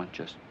what you want,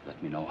 just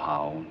let me know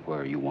how and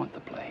where you want the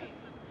play.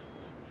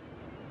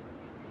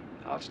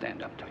 I'll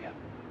stand up to you.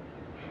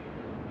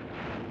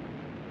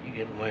 You're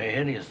getting way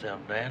ahead of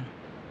yourself, Dad.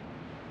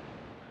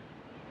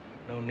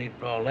 No need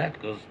for all that,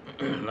 because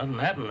nothing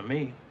happened to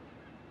me.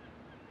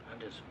 I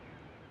just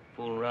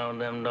fooled around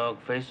them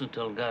dog faces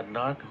till it got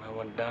dark, and I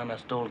went down and I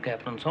stole the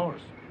captain's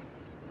horse.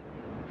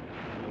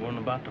 They weren't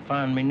about to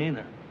find me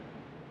neither.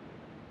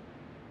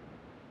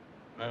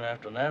 And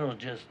after that, it was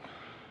just,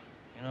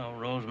 you know,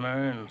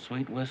 rosemary and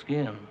sweet whiskey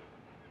and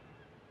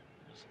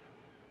just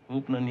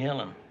whooping and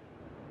yelling.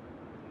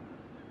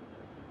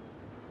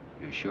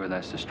 You sure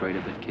that's the straight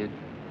of it, kid?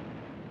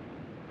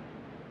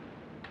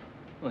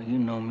 Well, you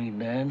know me,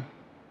 Dad.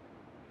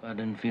 If I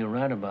didn't feel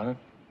right about it,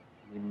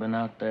 we'd been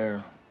out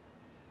there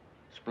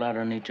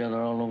splattering each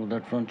other all over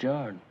that front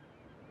yard.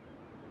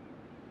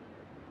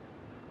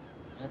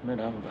 I admit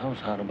I was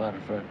hot about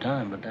it for a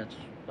time, but that's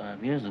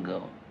 5 years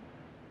ago.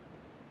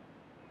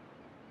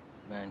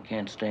 Man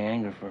can't stay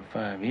angry for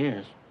 5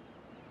 years.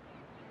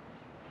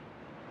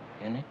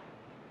 Can he?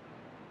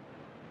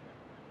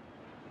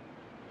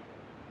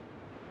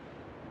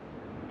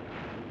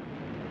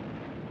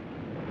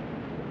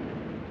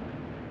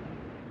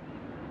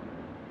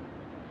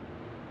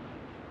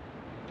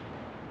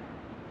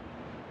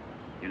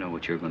 You know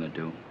what you're gonna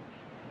do?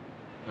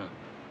 Huh.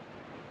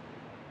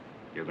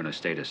 You're gonna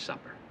stay to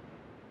supper.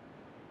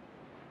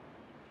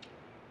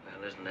 Now,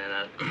 listen,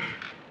 Dad,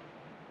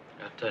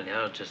 I'll tell you,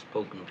 I was just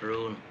poking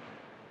through and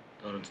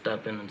thought I'd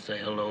stop in and say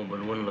hello, but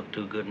it wouldn't look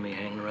too good me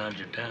hanging around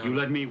your town. You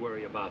let me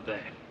worry about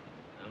that.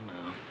 Well,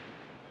 now,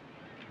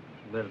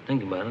 you better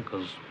think about it,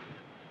 because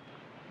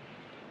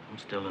I'm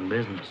still in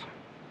business.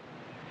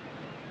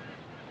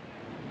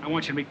 I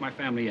want you to meet my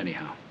family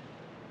anyhow.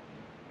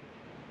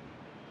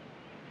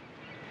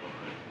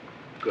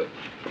 Good.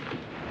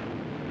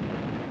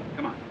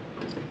 Come on.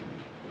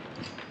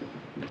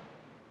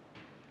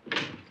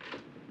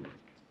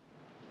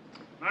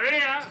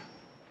 Maria!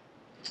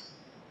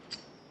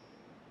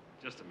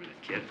 Just a minute,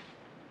 kid.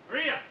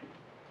 Maria!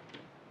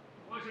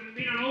 I want you to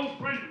meet an old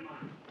friend of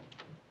mine.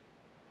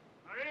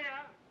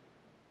 Maria!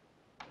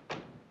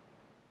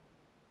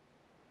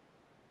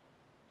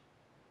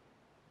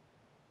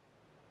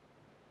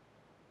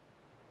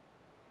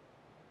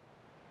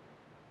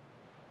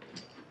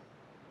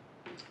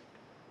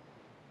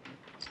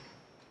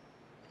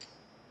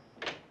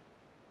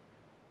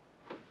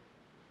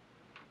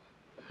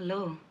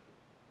 Hello.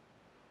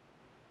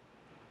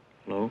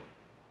 Hello?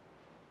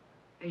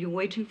 Are you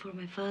waiting for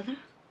my father?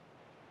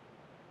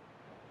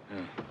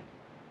 Yeah.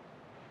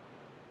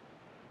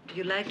 Do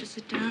you like to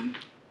sit down?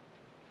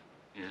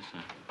 Yes,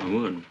 I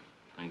would.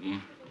 Thank you.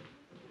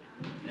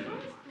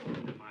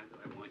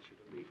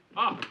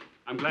 Oh,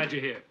 I'm glad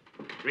you're here.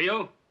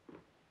 Rio,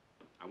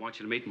 I want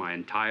you to meet my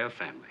entire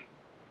family.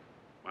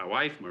 My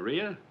wife,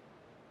 Maria.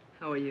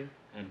 How are you?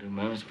 I do,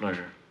 ma'am. It's a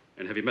pleasure.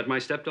 And have you met my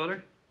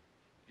stepdaughter?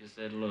 Just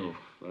said hello.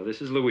 Well,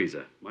 this is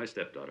Louisa, my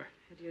stepdaughter.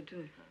 How do you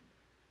do?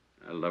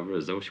 I love her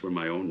as though she were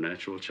my own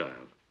natural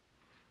child.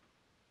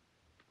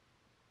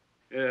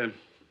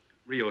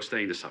 Rio's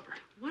staying to supper.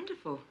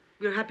 Wonderful.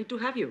 We're happy to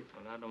have you.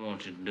 Well, I don't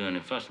want you to do any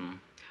fussing.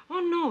 Oh,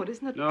 no, it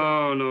is not.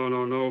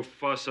 No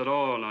fuss at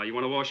all. Now, you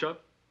want to wash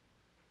up?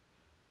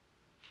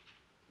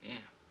 Yeah.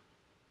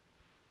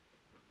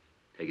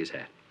 Take his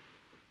hat.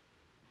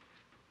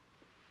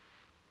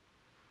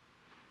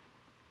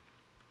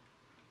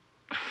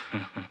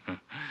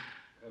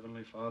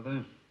 Heavenly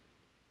Father,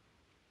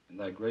 in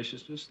thy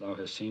graciousness, thou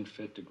hast seen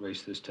fit to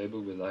grace this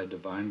table with thy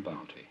divine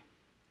bounty.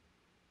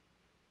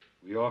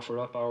 We offer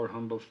up our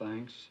humble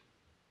thanks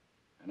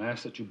and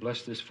ask that you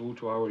bless this food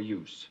to our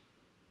use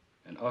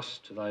and us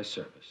to thy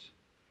service.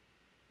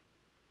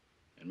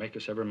 And make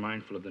us ever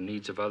mindful of the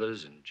needs of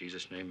others. In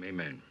Jesus' name,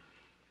 amen.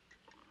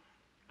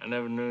 I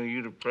never knew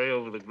you to pray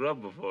over the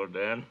grub before,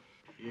 Dad.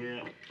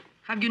 Yeah.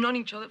 Have you known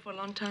each other for a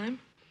long time?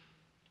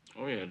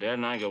 Oh, yeah, Dad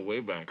and I go way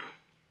back.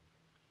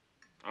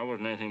 I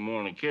wasn't anything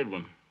more than a kid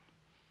when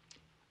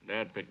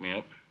Dad picked me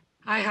up.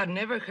 I had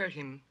never heard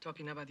him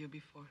talking about you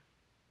before.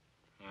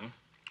 Huh?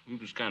 He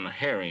was kind of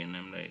hairy in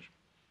them days.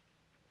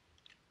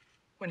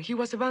 When he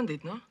was a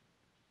bandit, no?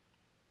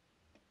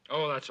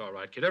 Oh, that's all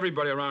right, kid.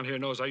 Everybody around here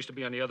knows I used to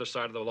be on the other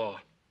side of the law.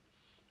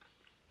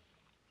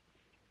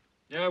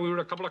 Yeah, we were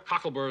a couple of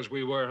cockleburs,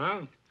 we were,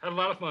 huh? Had a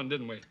lot of fun,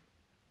 didn't we?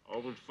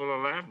 Always full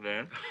of laugh,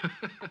 Dad.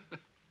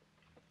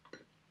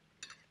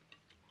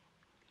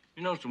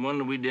 You know, it's a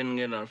wonder we didn't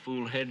get our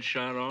fool head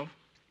shot off.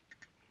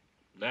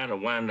 That'd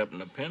have wound up in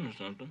a pen or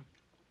something.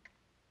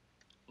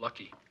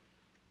 Lucky.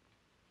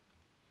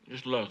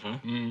 Just luck, huh?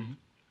 Mm-hmm.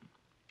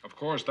 Of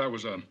course, that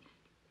was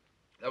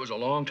a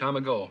long time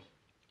ago.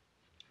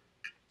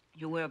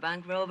 You were a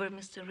bank robber,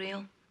 Mr.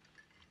 Rio?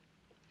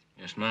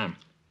 Yes, ma'am.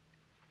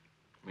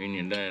 Me and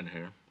your dad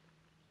here.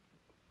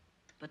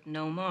 But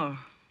no more.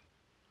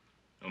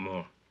 No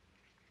more.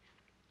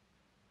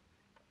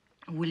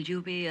 Will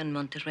you be in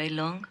Monterrey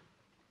long?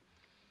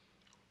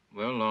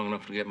 Well, long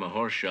enough to get my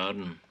horse shod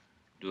and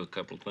do a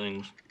couple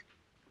things.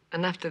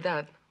 And after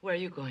that, where are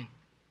you going?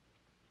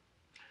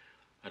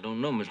 I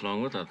don't know, Miss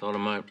Longworth. I thought I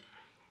might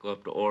go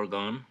up to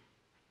Oregon.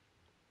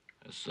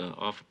 It's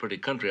awful pretty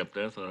country up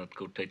there. I thought I'd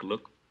go take a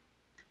look.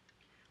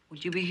 Will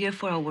you be here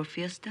for our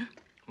fiesta?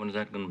 When is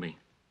that going to be?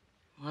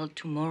 Well,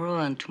 tomorrow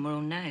and tomorrow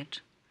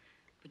night.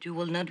 But you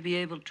will not be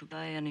able to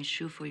buy any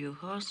shoe for your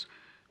horse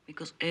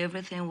because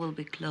everything will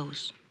be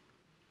closed.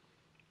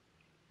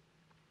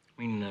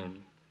 I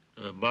mean,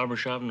 the barber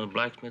shop and the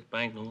blacksmith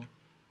bank, no?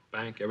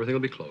 Bank, everything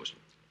will be closed.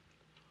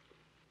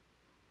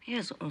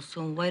 Yes,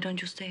 so why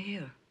don't you stay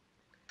here?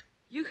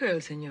 You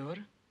heard, senor.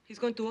 He's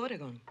going to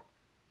Oregon.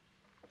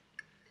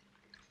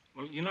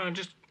 Well, you know,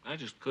 I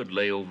just could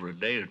lay over a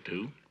day or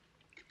two.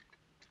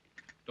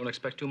 Don't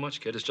expect too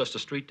much, kid. It's just a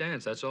street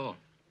dance, that's all.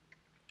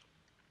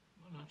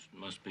 Well, that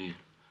must be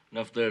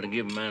enough there to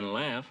give a man a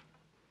laugh.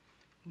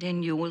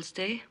 Then you will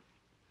stay?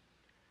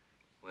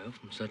 Well,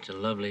 from such a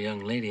lovely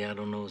young lady, I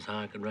don't know as how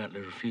I could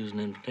rightly refuse an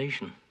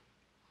invitation.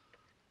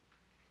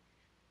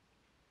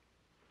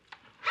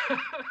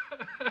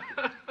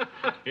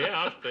 Yeah,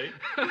 I'll stay.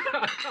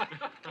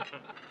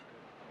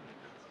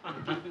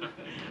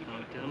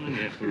 I'm telling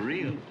you, for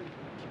real.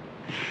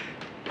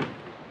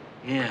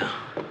 Yeah.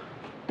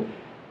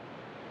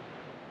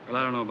 Well,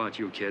 I don't know about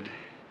you, kid,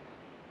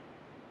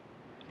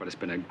 but it's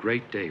been a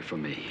great day for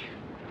me.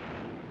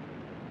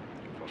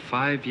 For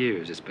 5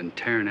 years, it's been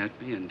tearing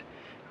at me, and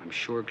I'm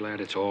sure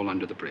glad it's all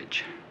under the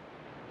bridge.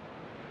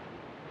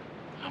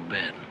 I'll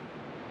bet.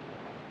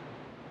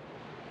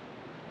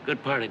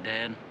 Good party,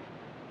 Dad.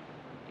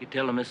 You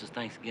tell the missus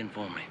thanks again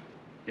for me.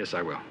 Yes,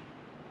 I will.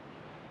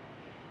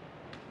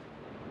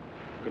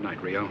 Good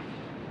night, Rio.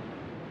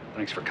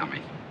 Thanks for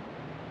coming.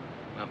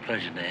 My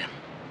pleasure, Dad.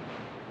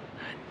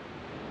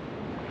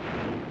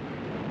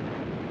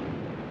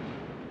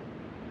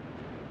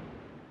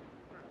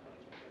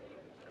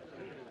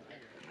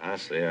 I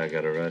say I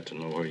got a right to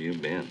know where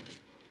you've been.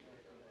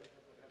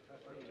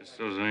 Just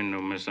so there ain't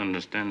no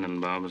misunderstanding,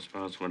 Bob, as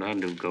far as what I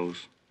do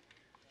goes.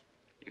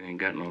 You ain't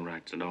got no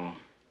rights at all.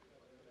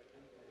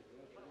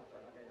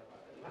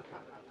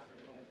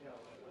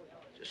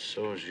 Just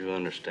so as you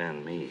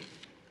understand me.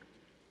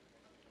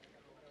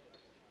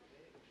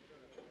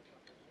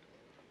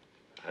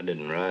 I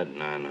didn't ride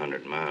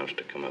 900 miles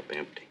to come up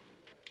empty.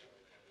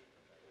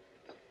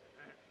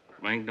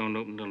 Bank don't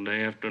open till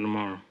day after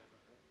tomorrow.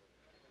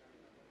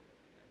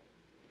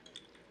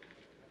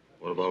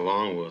 What about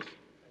Longworth?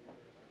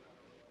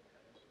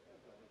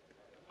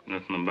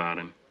 Nothing about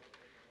him.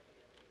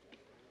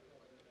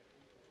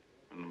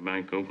 When the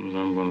bank opens,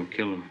 I'm gonna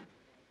kill him.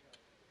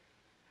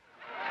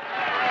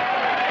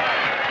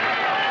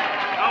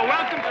 Now,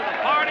 welcome to the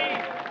party,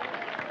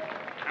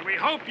 and we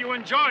hope you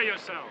enjoy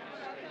yourselves.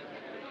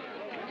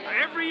 Now,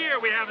 every year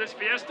we have this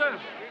fiesta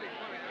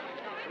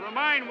to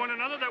remind one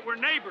another that we're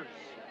neighbors,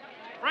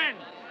 friends.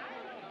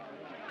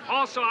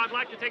 Also, I'd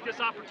like to take this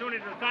opportunity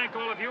to thank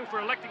all of you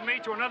for electing me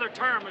to another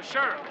term as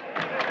sheriff.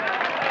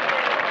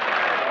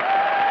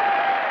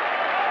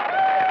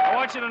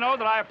 want you to know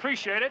that I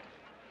appreciate it,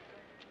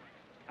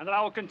 and that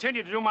I will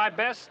continue to do my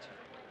best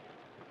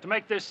to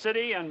make this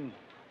city and,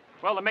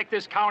 well, to make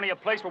this county a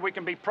place where we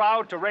can be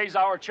proud to raise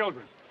our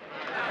children.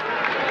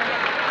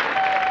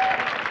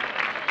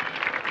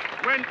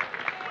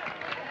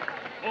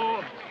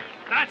 Oh,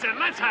 that's it.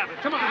 Let's have it.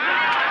 Come on.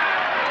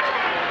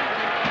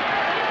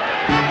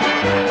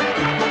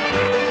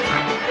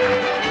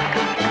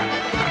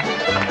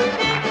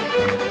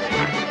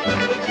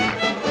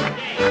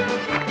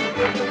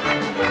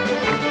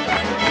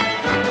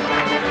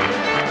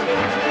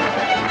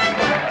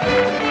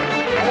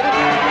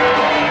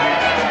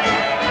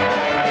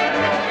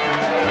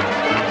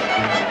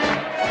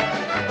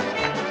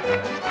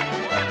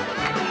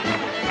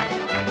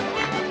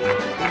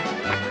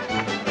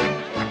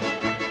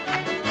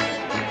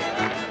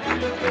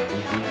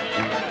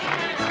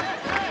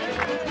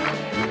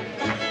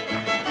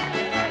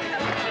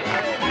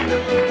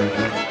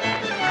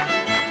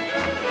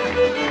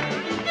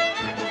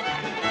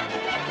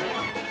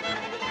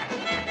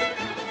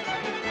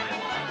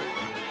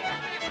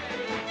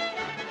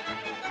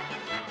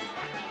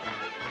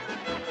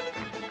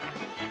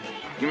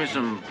 Give me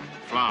some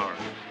flowers.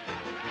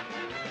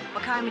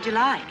 What kind would you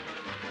like?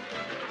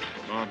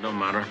 Oh, it don't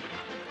matter.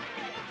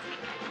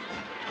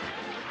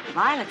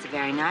 Violets are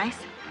very nice.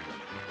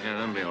 Yeah,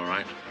 that'll be all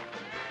right.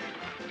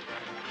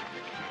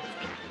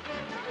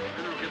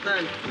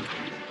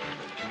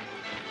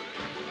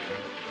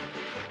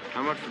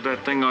 How much for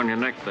that thing on your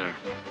neck there?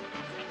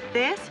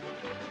 This?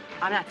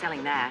 I'm not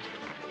selling that.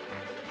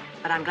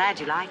 But I'm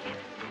glad you like it.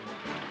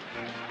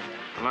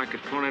 I like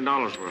it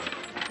 $20 worth.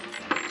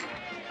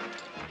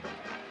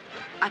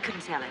 I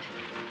couldn't sell it.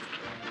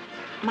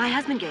 My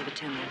husband gave it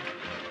to me.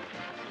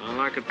 I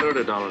like it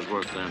 $30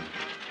 worth then.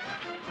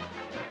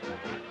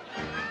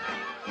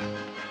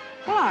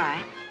 Well, all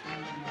right.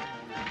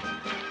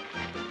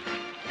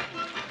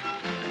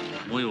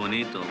 Muy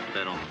bonito,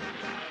 pero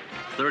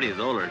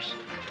 $30.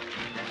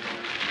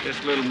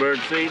 This little bird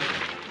seed?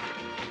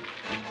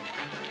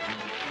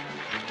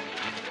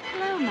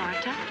 Hello,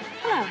 Marta.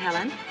 Hello,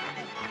 Helen.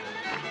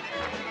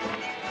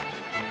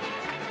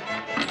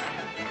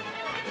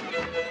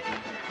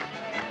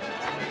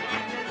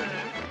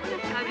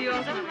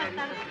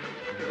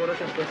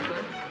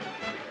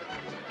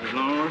 Miss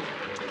Longworth?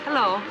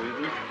 Hello.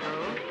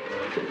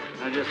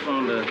 I just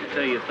wanted to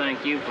tell you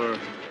thank you for a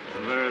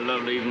very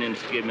lovely evening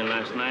to give me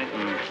last night,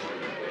 and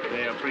I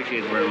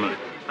appreciate it very much.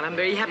 And I'm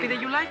very happy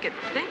that you like it.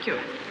 Thank you.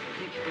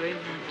 Thank you very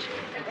much.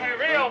 Hey,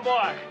 Rio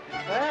boy.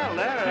 Well,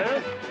 there it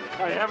is.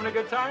 Are you having a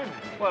good time?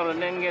 Well, it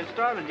didn't get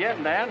started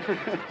yet, Dad.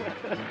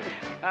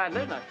 I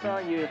saw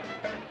you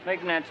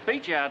making that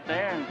speech out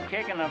there and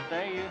kicking up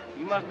there.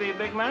 You must be a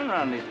big man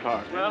around these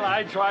parts. Well,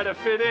 I try to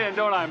fit in,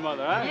 don't I,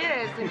 Mother, huh?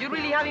 Yes, and you're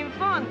really having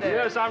fun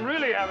there. Yes, I'm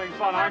really having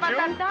fun, aren't you?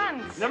 What about that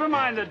dance? Never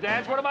mind the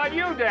dance. What about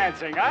you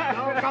dancing, huh?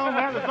 No,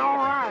 Conrad, it's all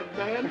right,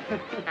 Dad.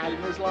 Howdy,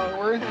 Miss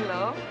Longworth.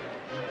 Hello.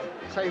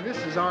 Say, this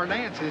is our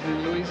dance, isn't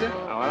it, Louisa?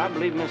 Oh, well, I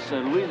believe Miss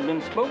Louisa's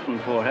been spoken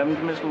for, haven't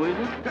you, Miss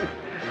Louisa?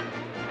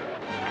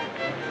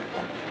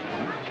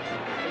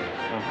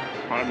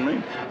 Pardon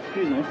me?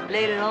 Excuse me.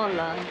 Later on,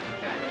 love.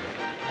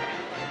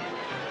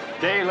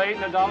 Day late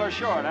and $1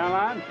 short, huh,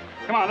 Lon?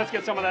 Come on, let's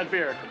get some of that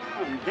beer.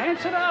 Come on,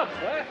 dance it up,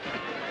 huh?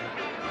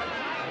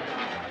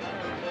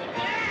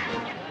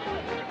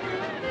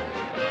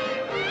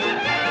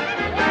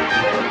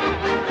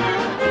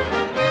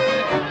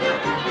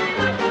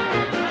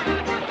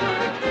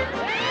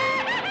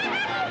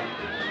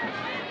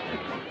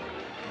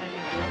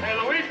 Hey,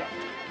 Louisa.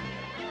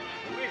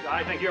 Louisa,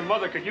 I think your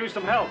mother could use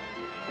some help.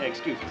 Hey,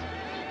 excuse us.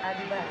 I'll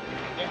be back.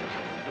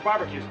 The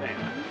barbecue stand.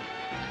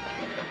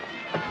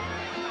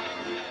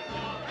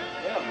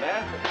 Yeah,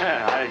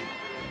 Dad.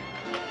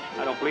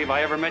 I don't believe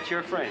I ever met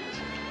your friends.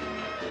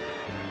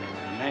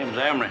 My name's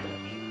Emery.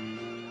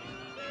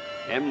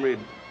 Emery,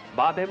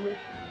 Bob Emery?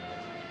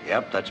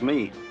 Yep, that's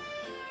me.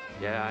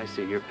 Yeah, I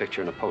see your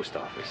picture in the post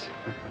office.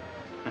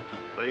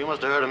 Well, you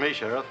must have heard of me,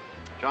 Sheriff.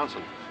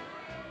 Johnson.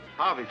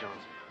 Harvey Johnson.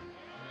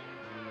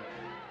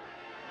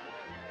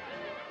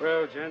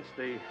 Well, gents,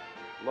 the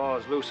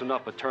law's loosened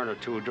up a turn or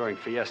two during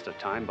fiesta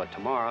time, but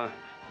tomorrow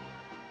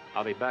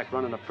I'll be back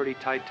running a pretty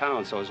tight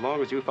town, so as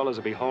long as you fellas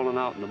will be holding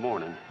out in the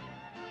morning,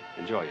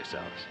 enjoy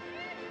yourselves.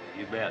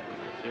 You bet.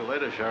 See you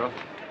later, Sheriff.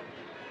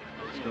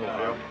 See you,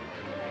 Sheriff.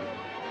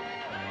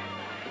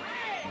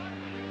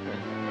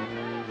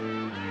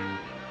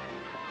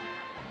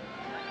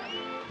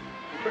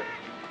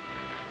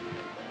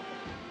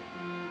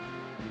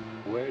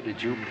 Where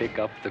did you pick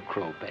up the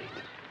crow bait?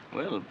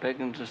 Well,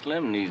 Pickens are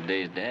slim these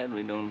days, Dad.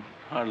 We don't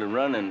hardly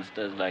run into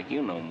studs like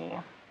you no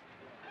more.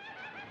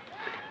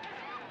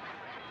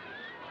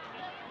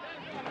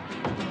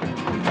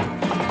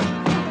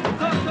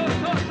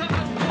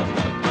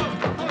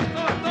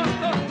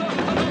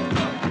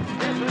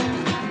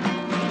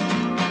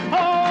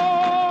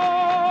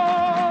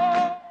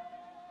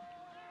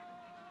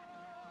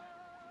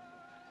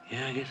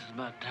 Yeah, I guess it's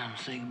about time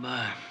to say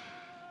goodbye.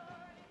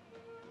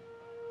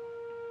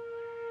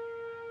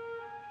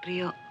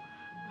 Rio,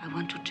 I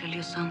want to tell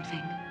you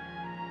something.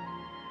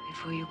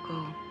 before you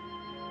go.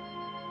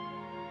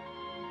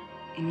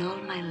 In all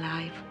my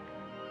life,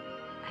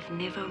 I've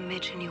never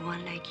met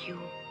anyone like you.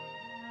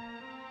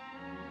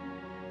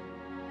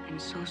 I'm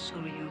so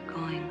sorry you're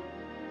going,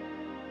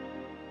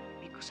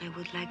 because I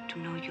would like to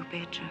know you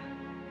better.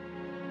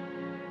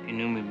 If you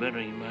knew me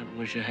better, you might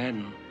wish I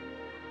hadn't.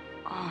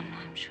 Oh, no,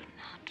 I'm sure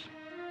not.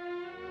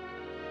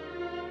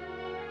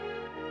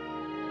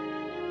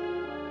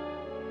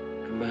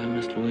 Goodbye,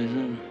 Miss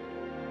Louisa.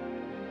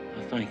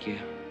 I thank you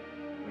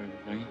for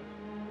everything.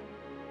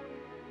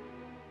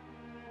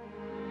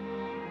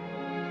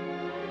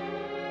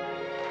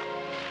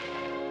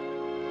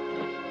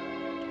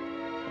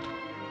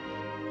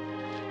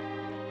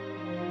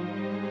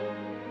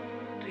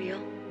 Rio?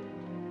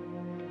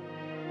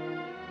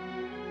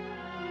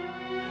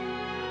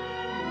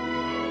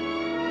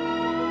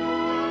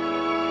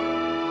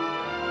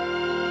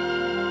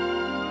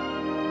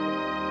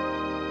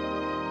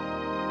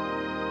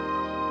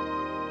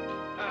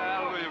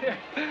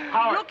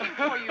 Howard. Looking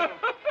for you.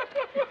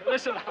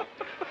 Listen,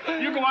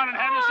 you go on and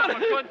have yourself a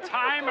good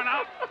time, and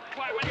I'll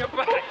fly when you're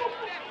back.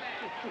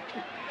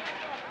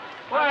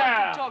 I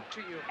want to talk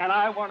to you. And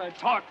I want to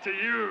talk to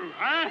you,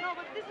 huh? No,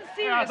 but this is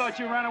serious. Yeah, I thought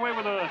you ran away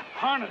with a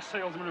harness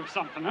salesman or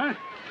something, huh?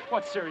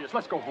 What's serious?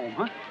 Let's go home,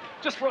 huh?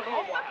 Just for a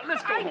little while.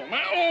 Let's go home,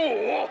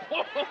 huh?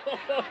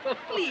 Oh!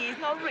 Please,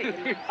 no,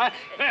 really.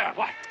 There,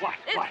 what?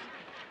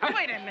 Huh?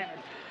 Wait a minute.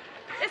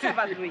 It's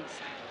about Louisa.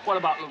 What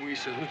about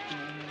Louisa?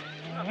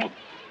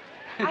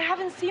 I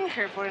haven't seen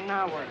her for an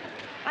hour.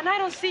 And I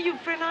don't see your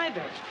friend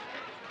either.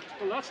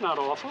 Well, that's not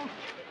awful.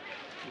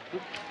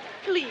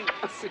 Please,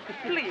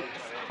 please.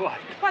 What?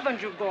 Why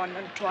don't you go and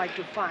try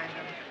to find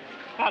them?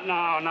 Not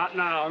now,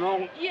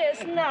 no.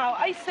 Yes, now.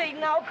 I say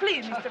now.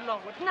 Please, Mr.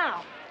 Longworth,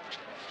 now.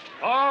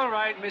 All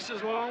right,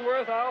 Mrs.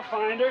 Longworth, I'll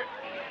find her.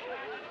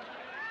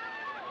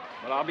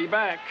 But I'll be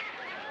back.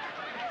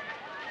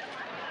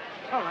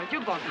 All right, you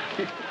go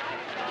now.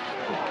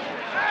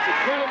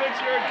 Kulovitz,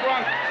 you're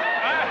drunk.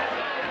 Huh?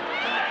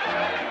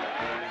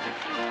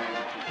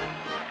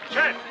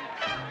 Chet!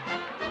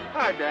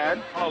 Hi,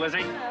 Dad. Hello,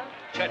 Lizzie.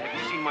 Chet, have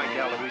you seen my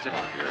gal, Louisa?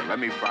 Here, let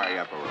me fry you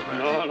up a little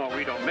bit. No,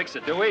 we don't mix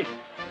it, do we?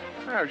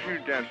 Oh, she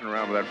was dancing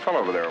around with that fellow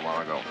over there a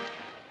while ago.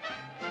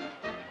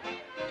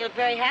 You look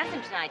very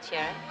handsome tonight,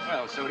 Sheriff.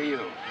 Well, so do you.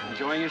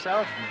 Enjoying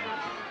yourself?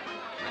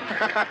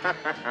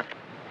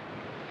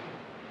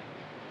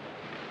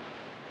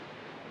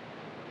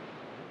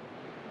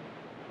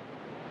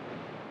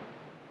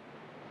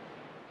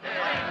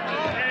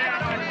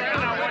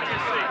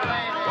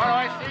 What do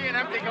I see? An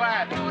empty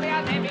glass.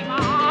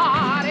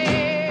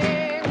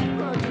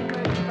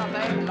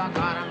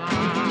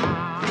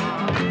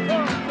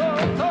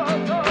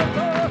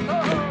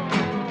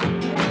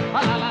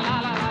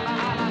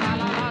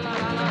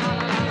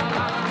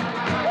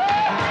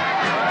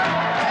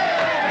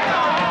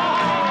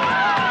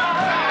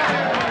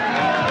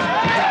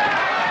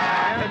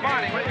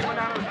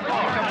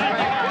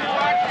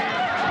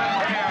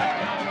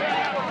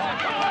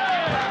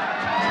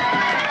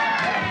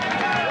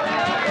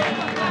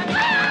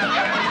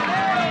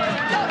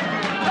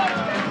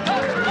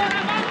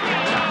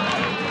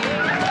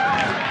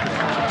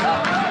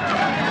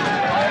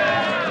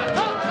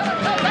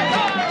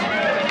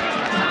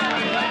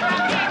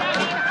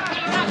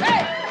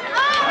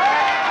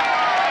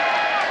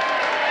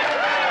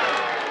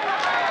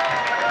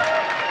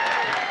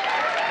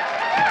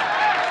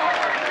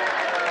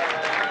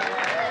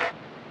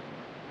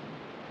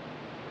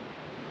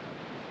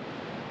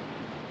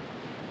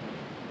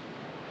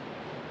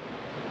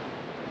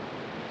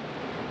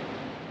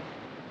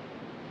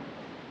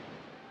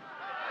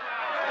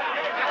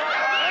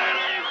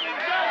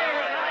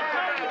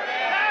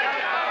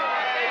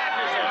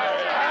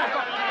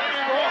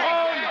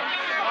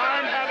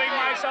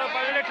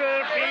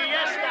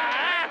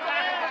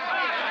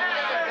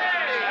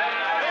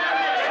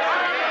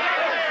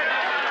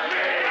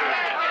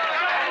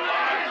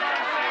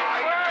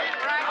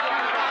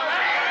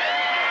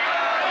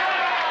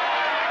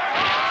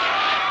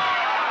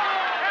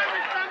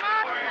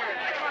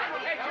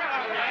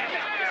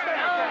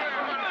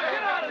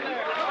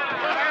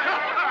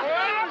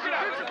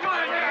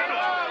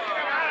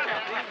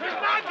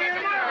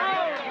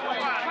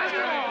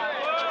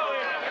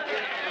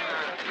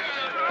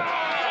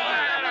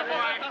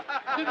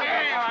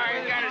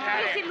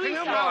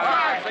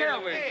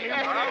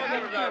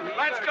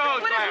 Let's go,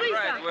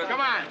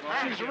 come on.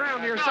 She's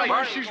around here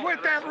somewhere. She's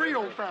with that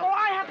real fella. Oh,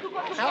 I have to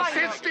go to Now find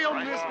sit her. still,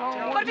 Miss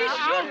Longworth. But be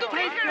sure to take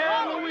take her care of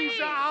home, Louisa.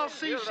 please. I'll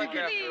see if she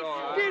gets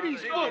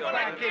Diddy's foot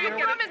back in You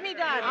here. promised me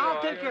that.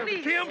 I'll take care of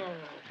Please. it. Tim,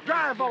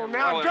 drive on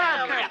now.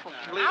 Drive careful.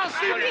 I'll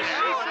see if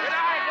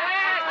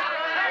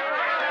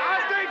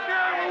I'll take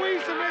care of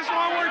Louisa, Miss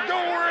Longworth.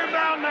 Don't worry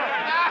about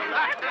nothing.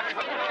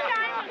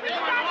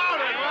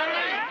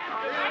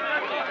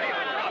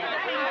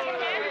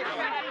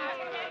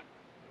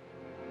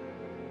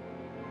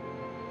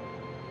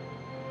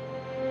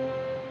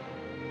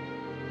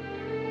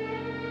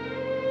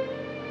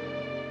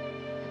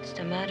 What's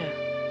the matter?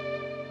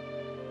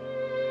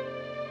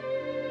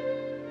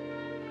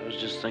 was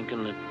just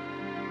thinking that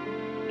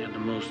you're the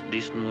most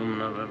decent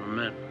woman I've ever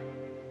met.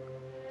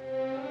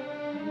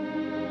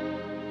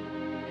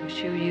 I'm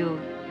sure you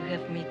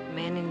have met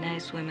many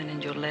nice women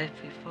in your life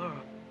before.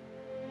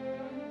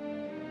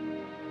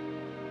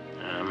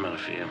 I met a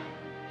few.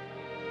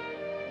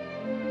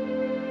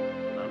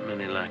 Not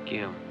many like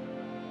you.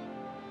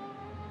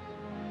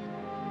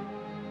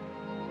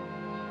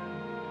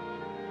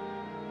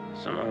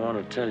 Something I want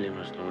to tell you,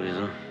 Miss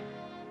Louisa.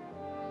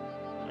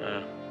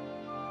 I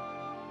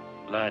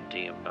lied to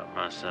you about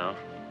myself.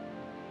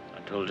 I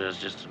told you I was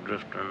just a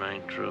drifter, and that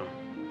ain't true.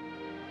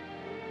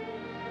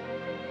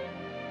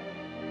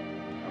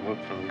 I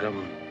work for the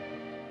government.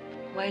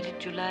 Why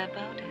did you lie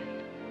about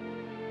it?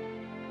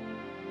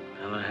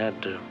 Well, I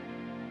had to.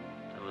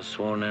 I was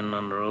sworn in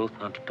under oath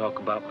not to talk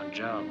about my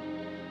job.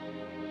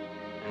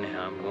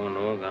 Anyhow, I'm going to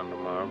Oregon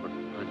tomorrow, but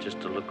not just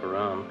to look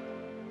around.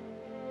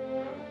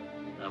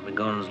 I'll be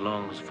gone as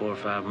long as 4 or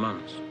 5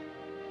 months.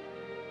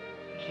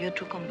 You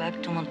to come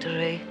back to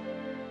Monterrey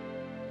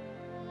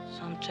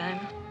sometime?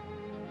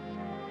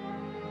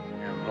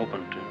 Yeah, I'm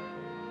hoping to.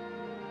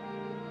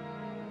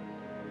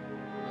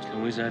 Miss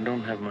Louisa, I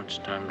don't have much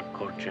time to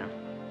court you.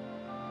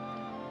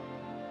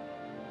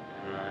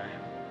 And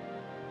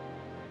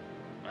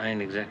I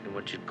ain't exactly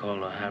what you'd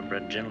call a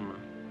high-bred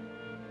gentleman.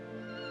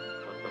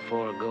 But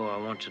before I go, I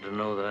want you to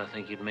know that I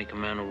think you'd make a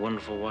man a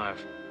wonderful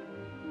wife.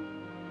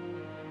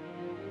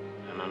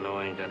 And I know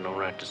I ain't got no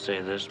right to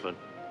say this, but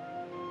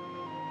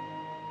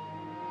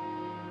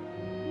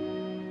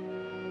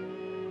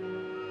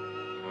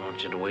I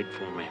want you to wait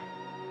for me.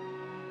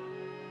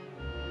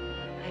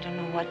 I don't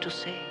know what to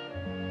say.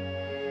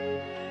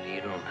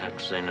 You don't have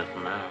to say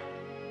nothing now.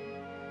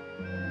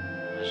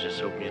 I was just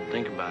hoping you'd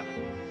think about it.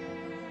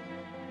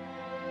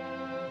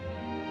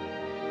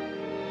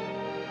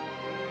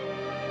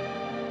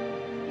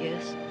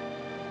 Yes,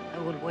 I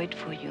will wait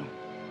for you.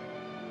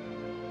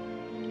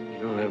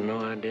 You don't have no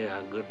idea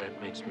how good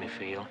that makes me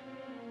feel.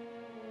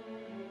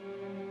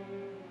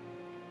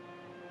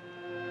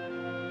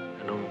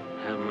 I don't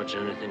have much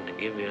anything to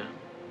give you.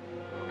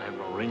 I don't have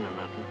no ring or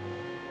nothing.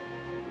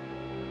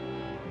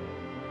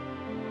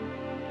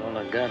 All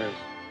I got is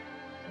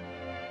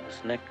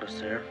this necklace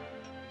here.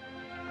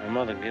 My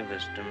mother gave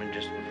this to me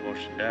just before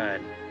she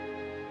died.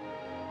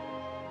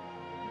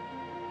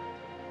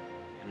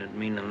 And it'd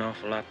mean an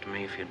awful lot to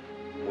me if you'd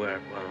wear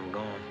it while I'm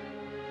gone.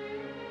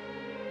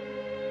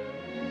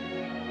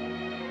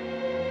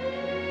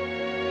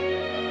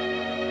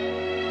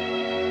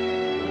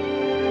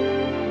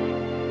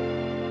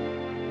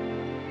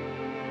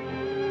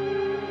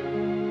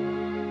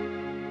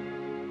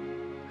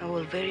 I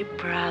was very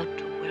proud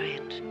to wear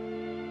it.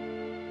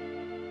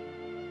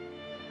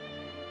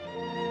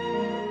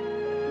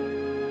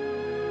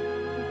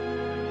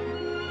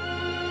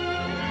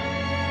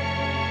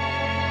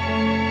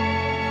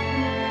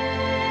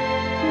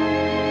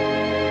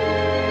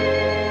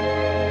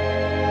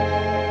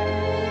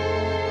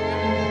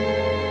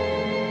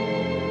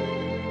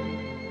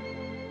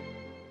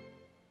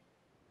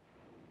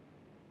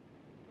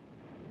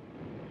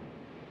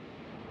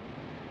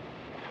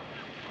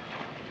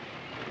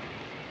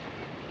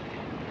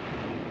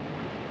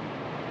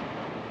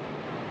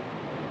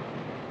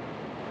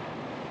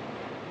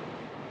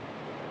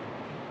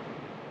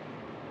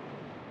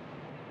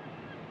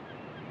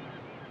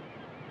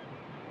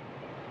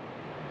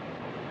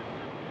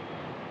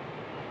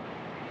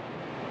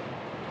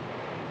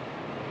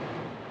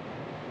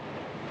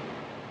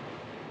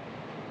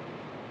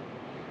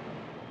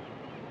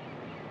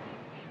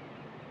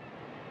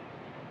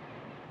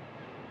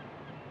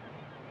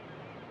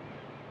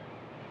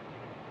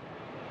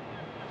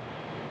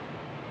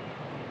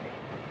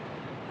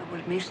 I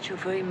will miss you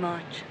very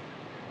much,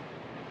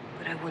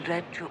 but I will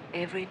write you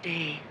every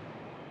day.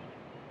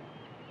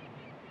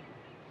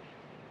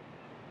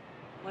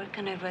 Where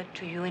can I write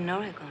to you in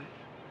Oregon?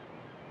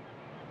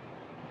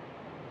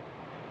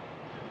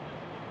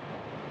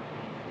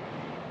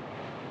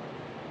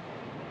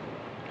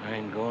 I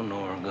ain't going to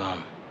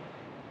Oregon.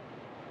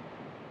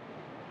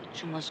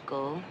 But you must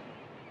go.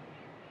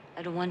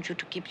 I don't want you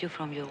to keep you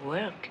from your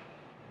work.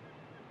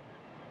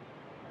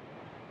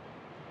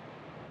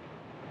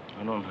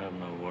 I don't have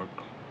no work.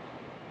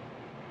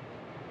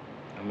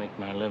 I make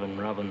my living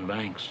robbing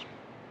banks.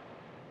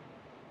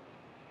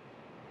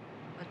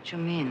 What you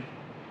mean?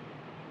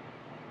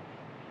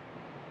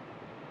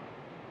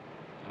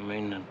 I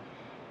mean that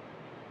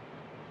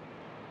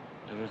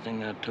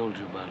everything I told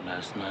you about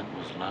last night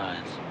was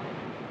lies.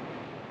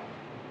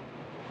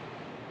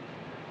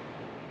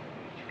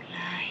 You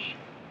lie.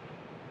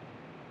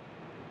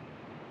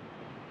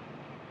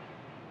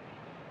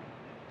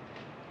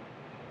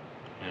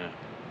 Yeah.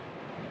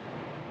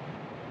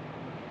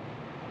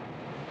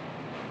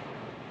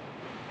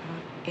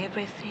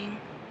 Everything?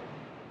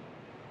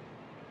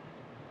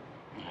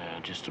 Yeah,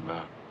 just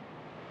about.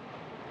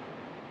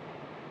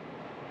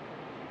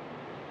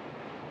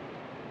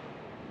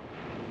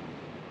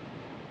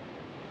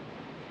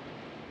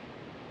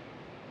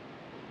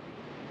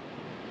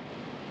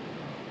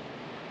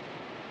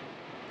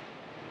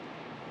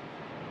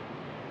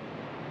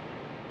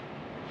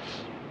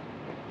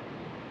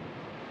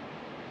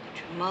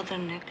 mother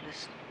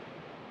necklace.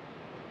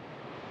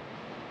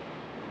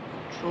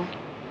 True?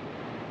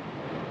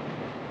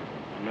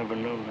 I never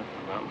knew nothing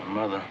about my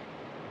mother.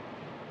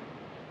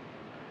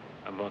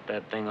 I bought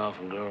that thing off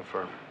a girl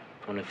for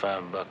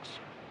 25 bucks.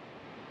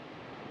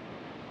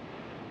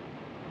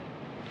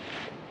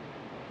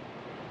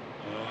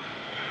 Well,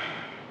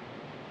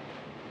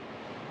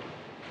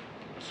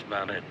 that's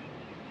about it.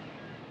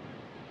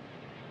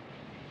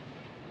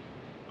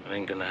 It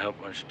ain't gonna help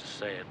much to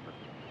say it, but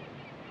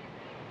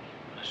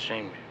I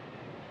shamed you.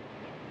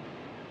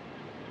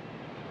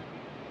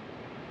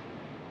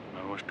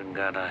 I wish to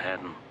God I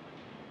hadn't.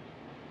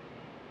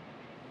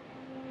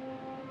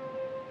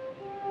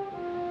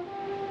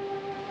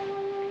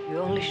 You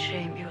only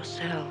shame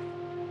yourself.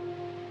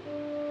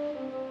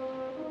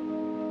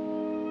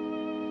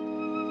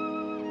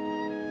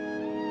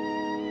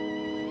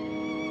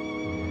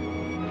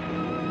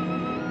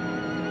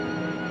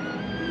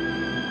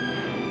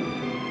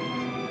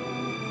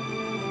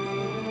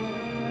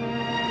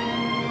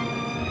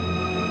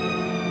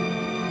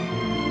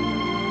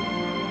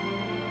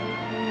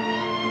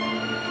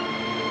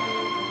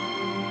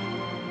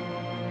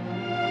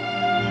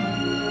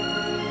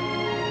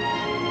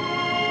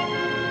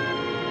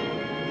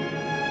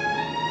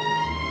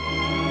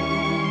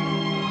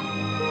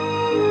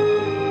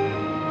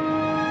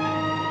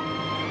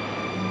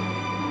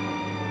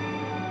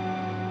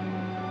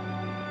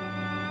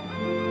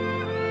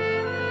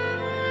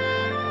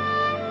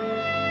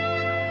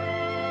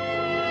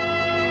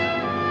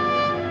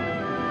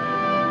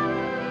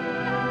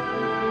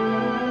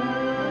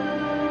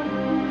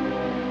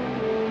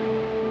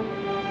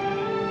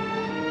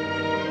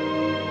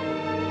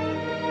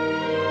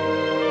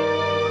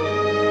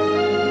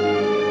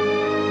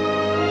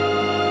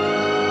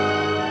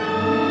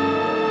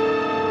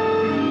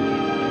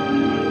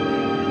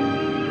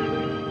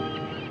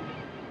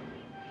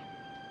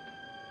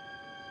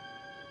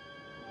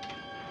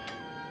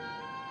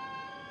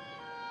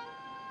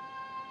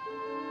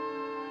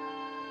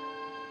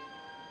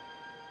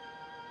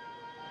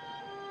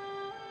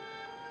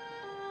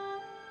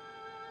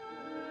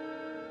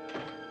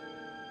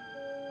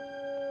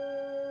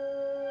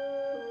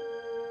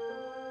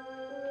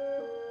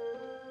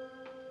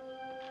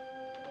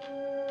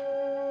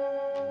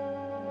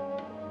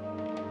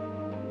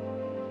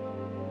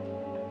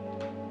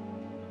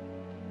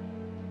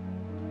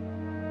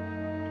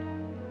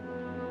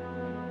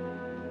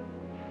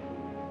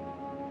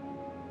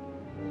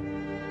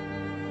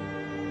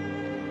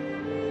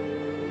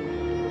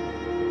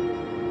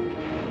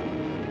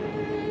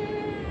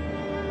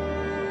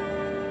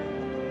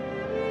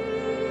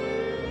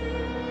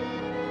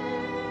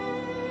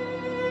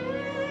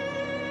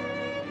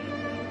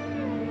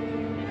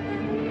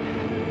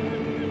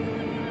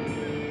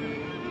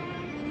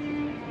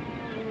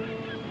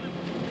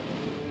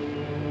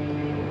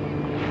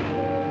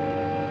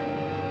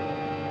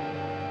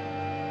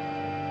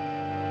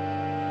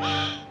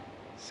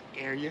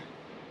 Scare you?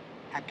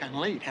 That kind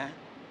of late, huh?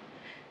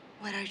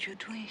 What are you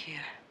doing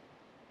here?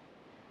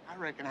 I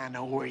reckon I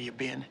know where you've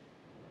been.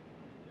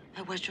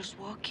 I was just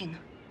walking.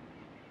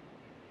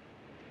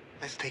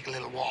 Let's take a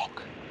little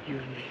walk, you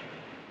and me.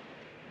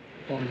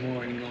 One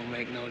more ain't gonna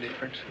make no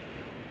difference.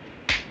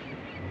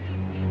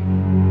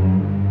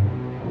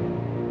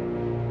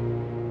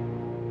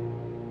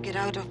 Get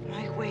out of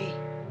my way.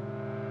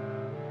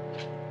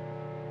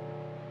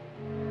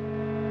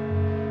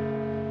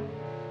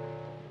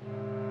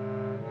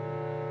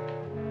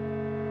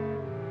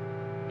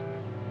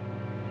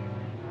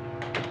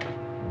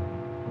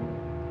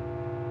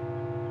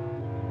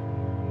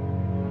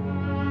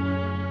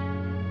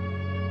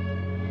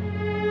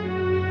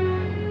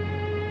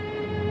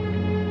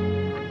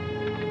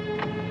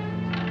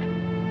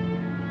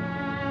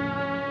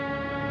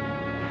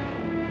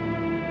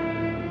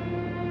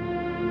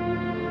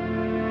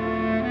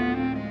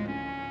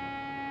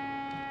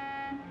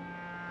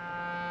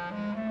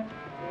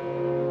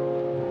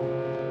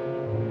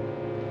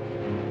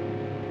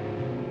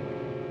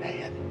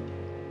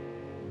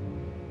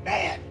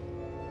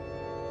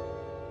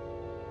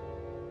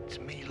 It's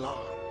me, Lon.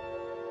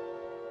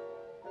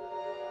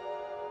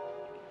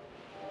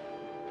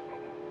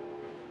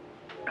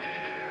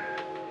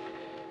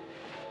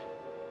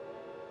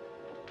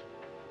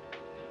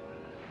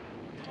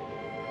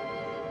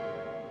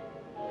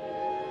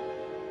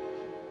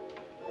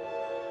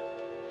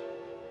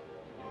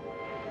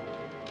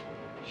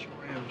 Sure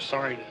am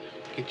sorry to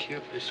get you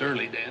up this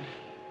early, Dad.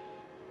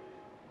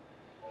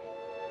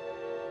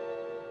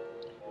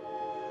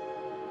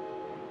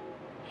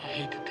 I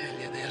hate to tell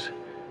you this.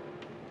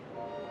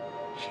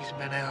 She's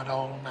been out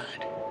all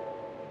night.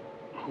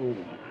 Who?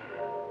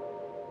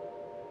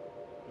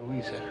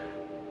 Louisa.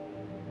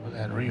 With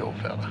that Rio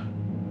fella.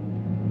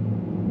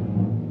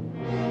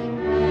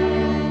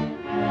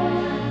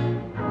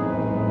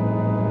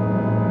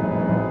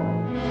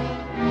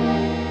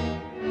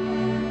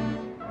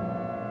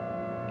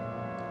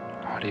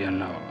 How do you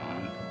know,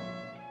 Lon?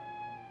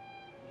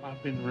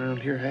 I've been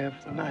around here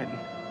half the night,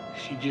 and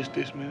she just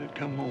this minute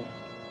come home.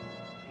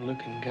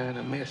 Looking kind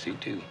of messy,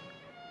 too.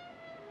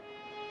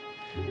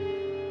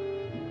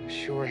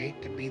 sure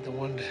hate to be the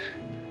one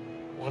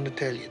to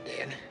tell you,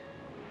 Dad.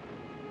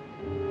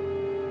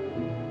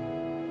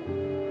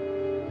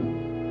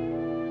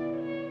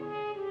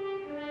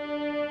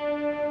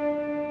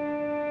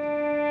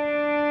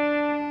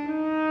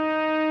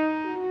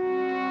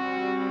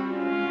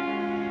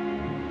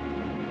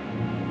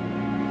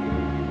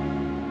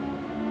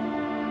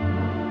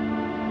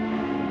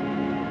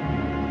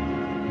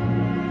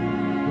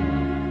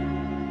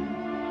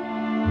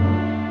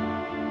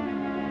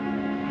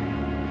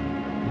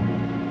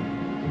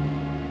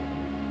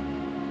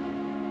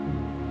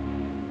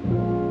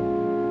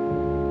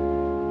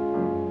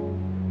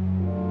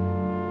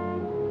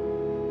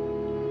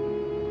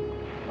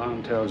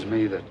 Tells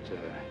me that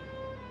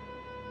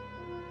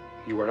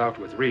you were out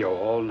with Rio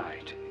all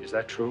night. Is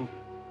that true?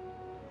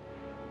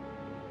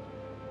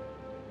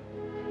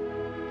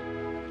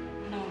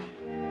 No.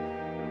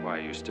 Why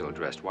are you still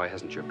dressed? Why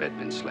hasn't your bed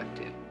been slept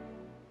in?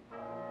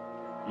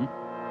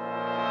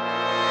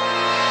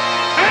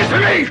 Answer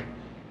me!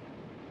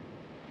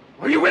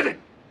 Were you with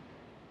him?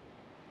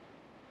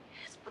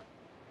 Yes,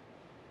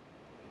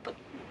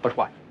 But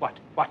what? What?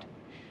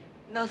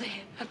 Nothing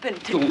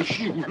happened to Don't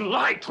you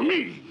lie to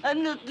me!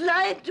 I'm not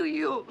lying to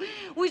you.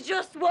 We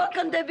just walk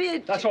on the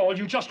beach. That's all?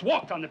 You just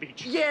walked on the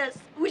beach? Yes,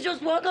 we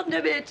just walk on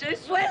the beach. I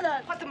swear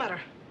that. What's the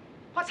matter?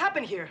 What's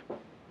happened here?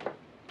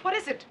 What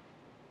is it?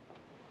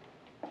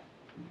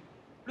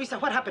 Luisa,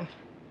 what happened?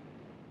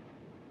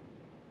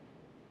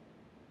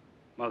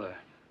 Mother,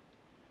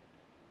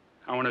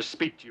 I want to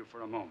speak to you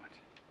for a moment.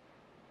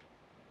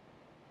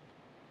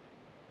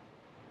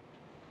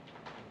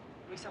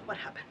 Luisa, what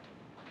happened?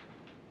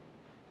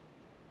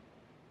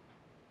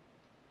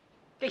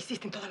 ¿Qué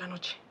hiciste en toda la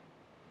noche?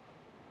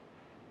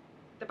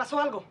 ¿Te pasó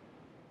algo?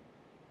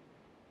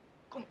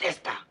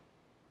 Contesta.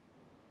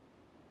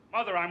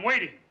 Mother, I'm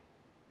waiting.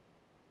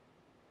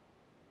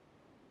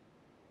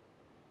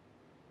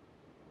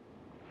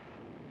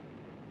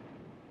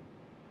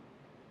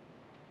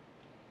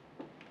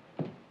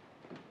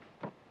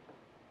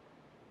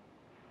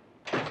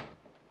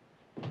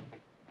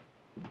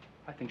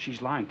 I think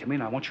she's lying to me,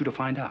 and I want you to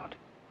find out.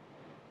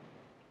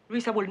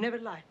 Luisa will never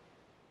lie.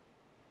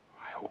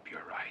 I hope you're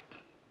right.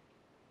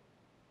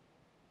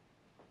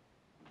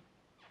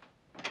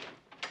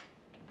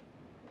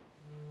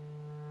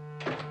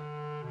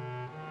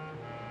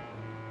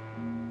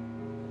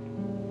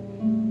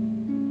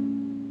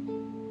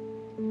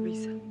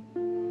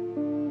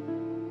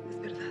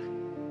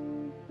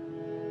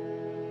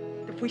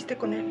 ¿Fuiste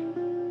con él?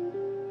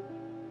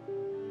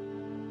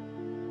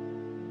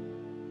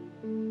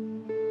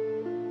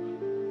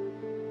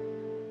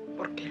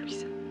 ¿Por qué,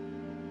 Luisa?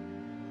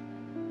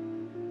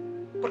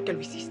 ¿Por qué lo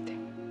hiciste?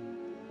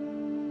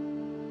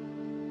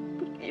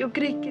 Porque yo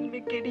creí que él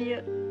me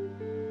quería.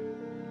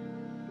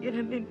 Y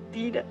era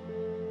mentira.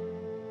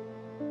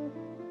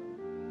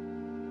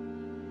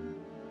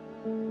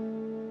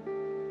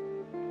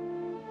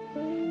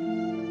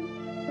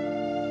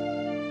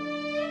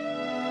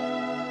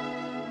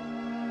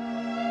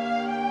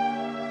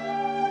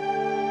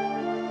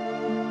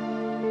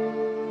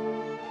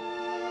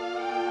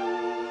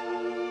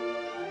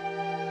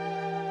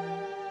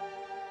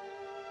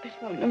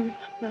 Perdóname,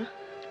 mamá.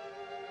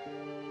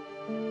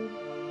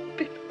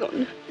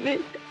 Perdóname.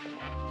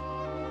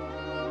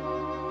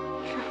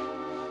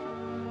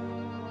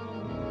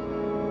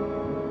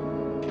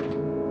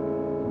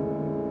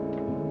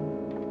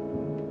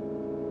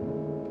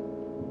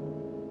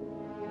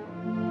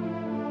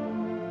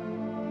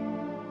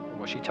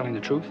 Was she telling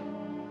the truth?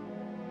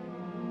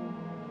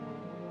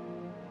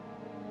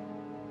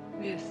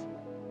 Yes.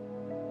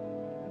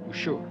 You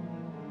sure?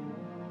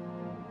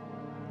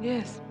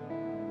 Yes.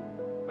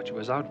 But you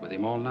was out with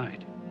him all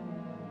night.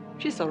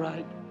 She's all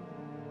right.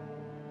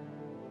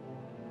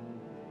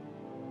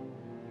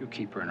 You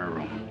keep her in her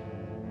room.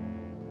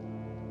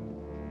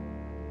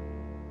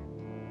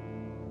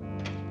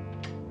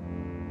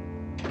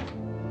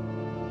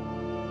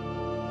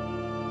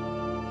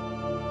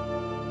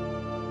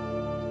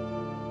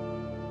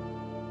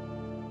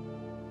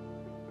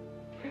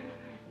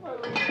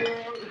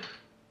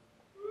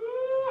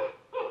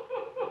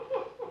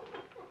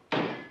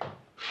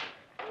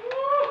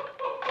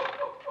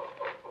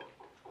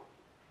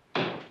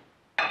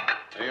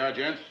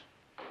 Gents.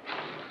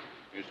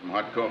 Here's some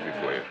hot coffee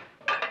for you.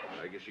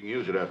 I guess you can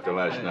use it after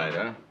last night,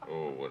 huh?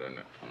 Oh, what a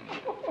night.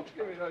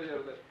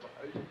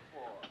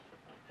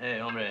 Hey,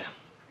 hombre.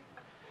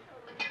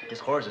 His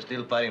horse is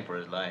still fighting for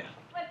his life.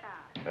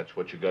 That's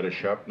what you got a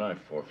sharp knife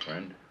for,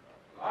 friend.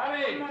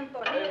 Barney!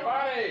 Hey,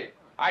 Barney!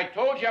 I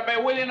told you I'll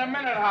be with you in a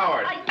minute,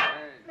 Howard.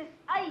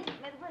 Ay, me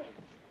duele.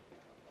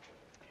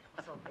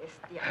 Pasó,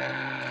 bestia.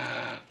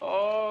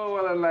 Oh,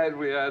 what a night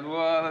we had.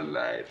 What a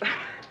night.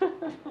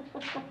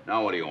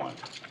 Now what do you want?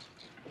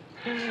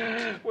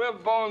 We're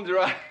bone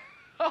dry.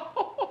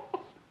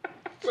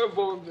 We're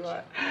bone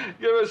dry.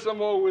 Give us some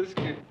more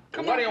whiskey.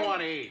 Come what do you want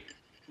to eat?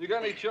 You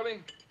got any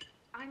chili?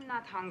 I'm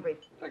not hungry.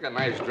 Take a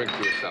nice drink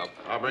to yourself.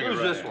 I'll bring Who's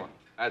it right this in. one?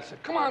 That's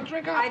it. Come on,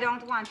 drink up. I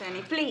don't want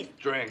any, please.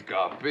 Drink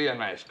up. Be a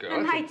nice girl.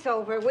 The night's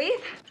over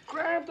with.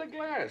 Grab the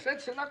glass.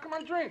 That's it. Now, come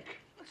on, drink.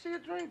 Let's see you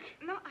drink.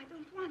 No, I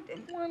don't want it.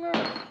 Why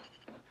not?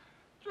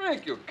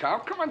 Drink, you cow.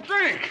 Come on,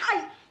 drink.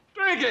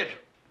 Drink it.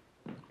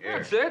 Here.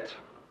 That's it.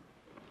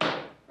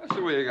 That's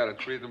the way you gotta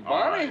treat them,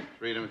 Barney. Right.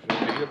 Treat them.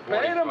 You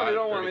paid them, but they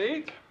don't want to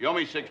eat. You owe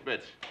me 6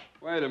 bits.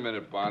 Wait a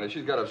minute, Barney.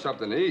 She's got to have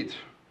something to eat.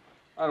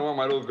 I don't want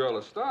my little girl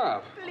to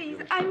starve. Please,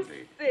 I'm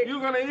sick. You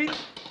gonna eat?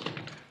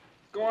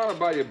 Go on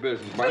about your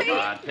business, Barney. Come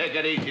on, take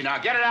it easy now.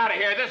 Get it out of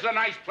here. This is a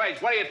nice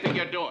place. What do you think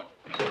you're doing?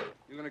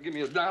 You're gonna give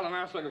me $1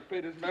 now so I can pay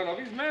this man off?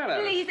 He's mad at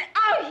us. Please,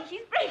 ow,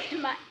 he's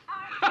breaking my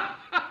arm.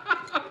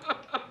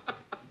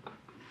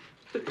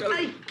 You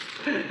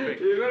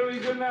gonna be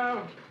good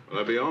now? Will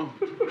I be on?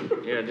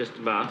 Yeah, just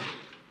about.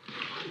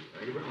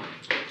 Thank you very much.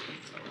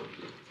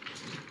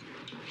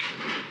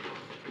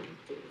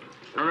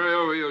 Hurry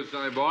over, you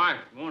sonny boy.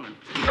 Morning.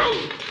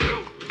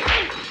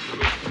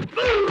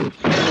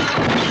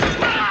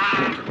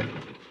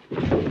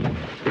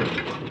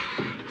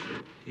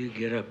 You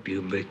get up,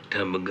 you big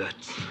tub of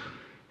guts.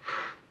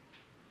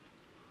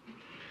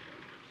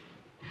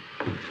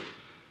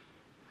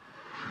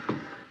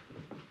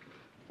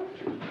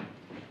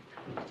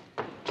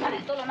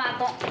 Esto lo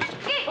mato.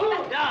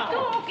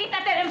 Tú,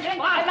 quítate de enfrente, te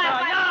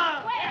mato.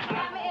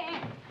 Suéltame.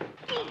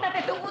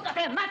 Quítate tú,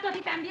 te mato a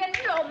ti también.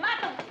 Lo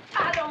mato.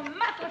 Lo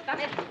mato esta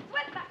vez.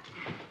 Suelta.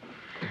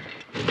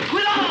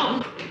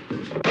 ¡Cuidado!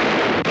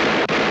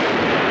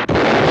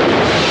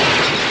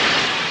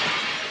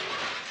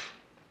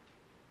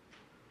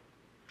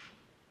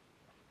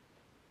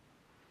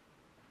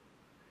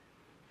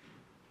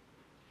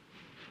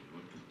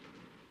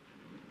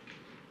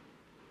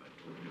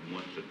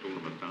 Once I told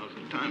him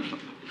 1,000 times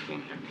something was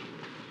going to happen.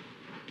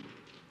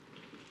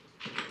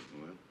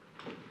 Well,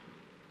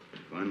 I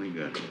finally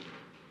got it.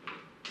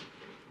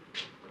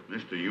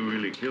 Mister, you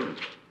really killed him.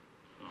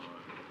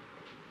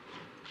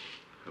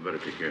 I better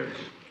take care of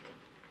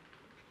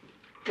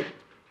this.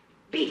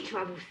 Bicho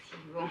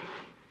abusivo.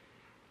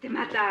 Te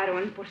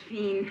mataron, por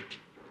fin.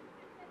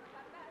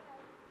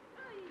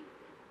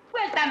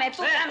 Suéltame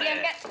tú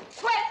también.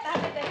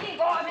 Suéltame, te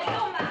digo, me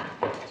toma.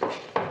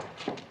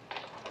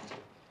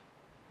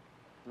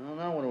 Well,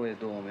 now what do we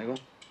do, amigo?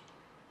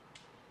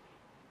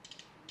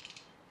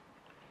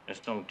 This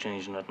don't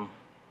change nothing.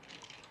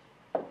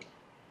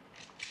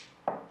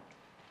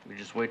 We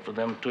just wait for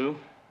them to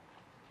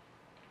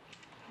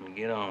and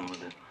get on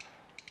with it.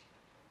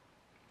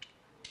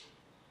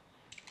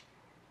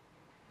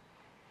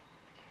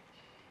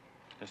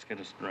 Let's get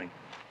us a drink.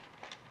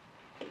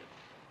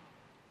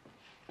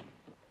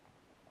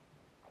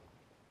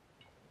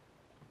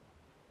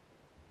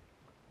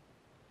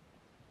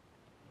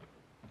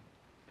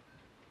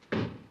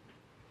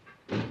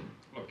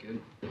 Look,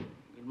 kid.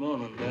 Good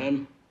morning,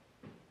 Dad.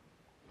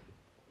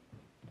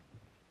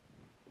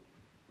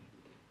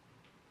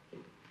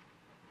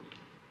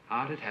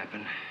 How'd it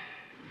happen?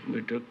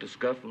 We took the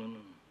scuffling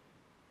and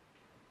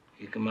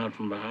he come out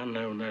from behind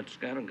there with that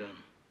scattergun.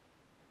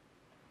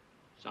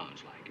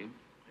 Sounds like him.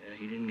 Yeah,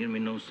 he didn't give me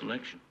no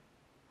selection.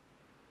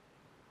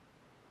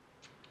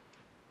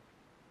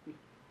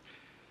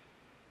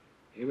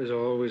 He was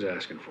always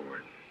asking for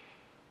it.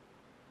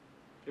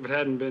 If it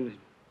hadn't been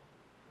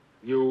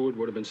you, it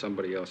would have been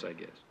somebody else, I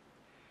guess.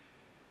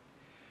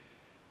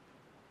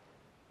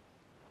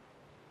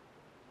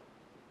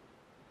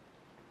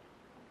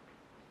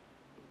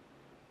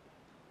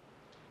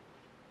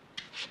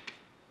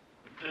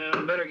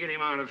 I better get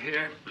him out of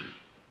here.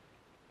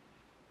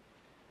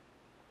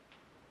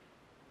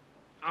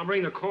 I'll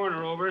bring the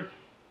coroner over.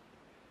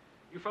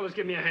 You fellas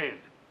give me a hand.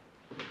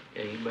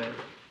 Yeah, you bet.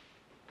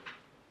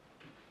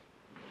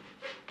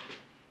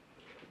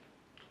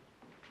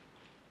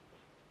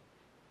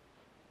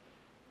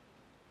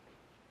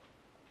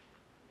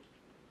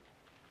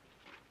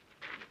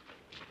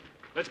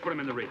 Let's put him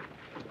in the ring.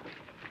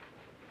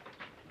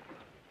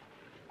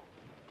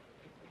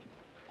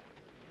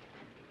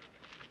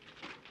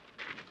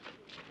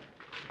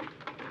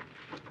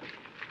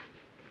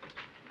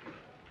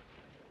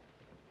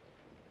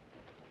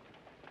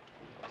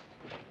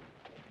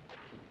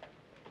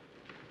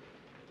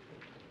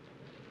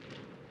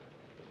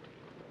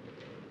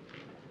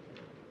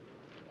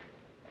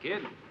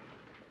 Kid,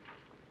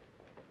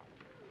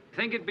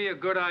 think it'd be a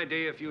good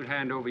idea if you'd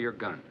hand over your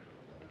gun?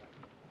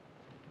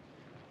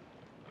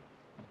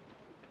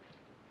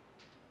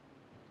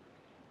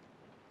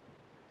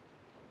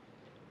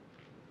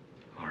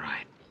 All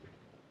right.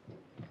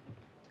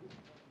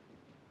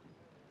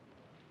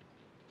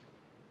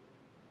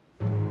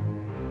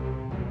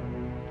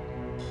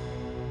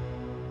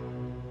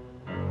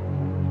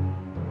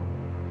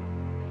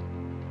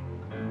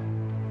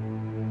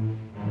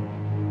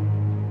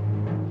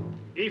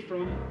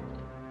 Ephraim.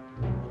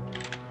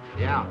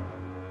 Yeah.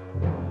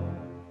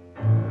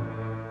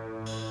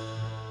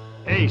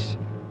 Ace.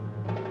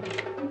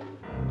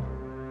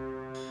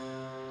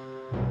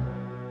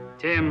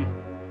 Tim.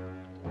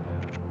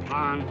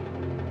 Lon.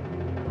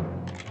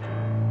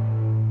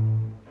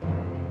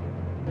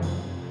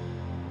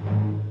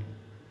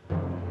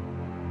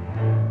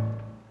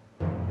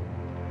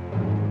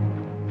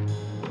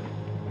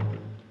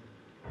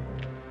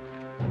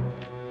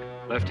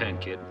 left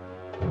hand, kid.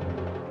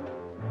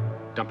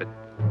 Dump it.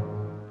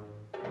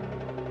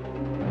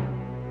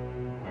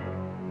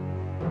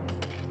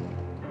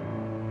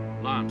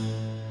 Lon.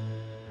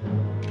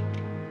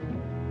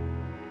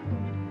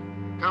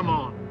 Come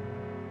on.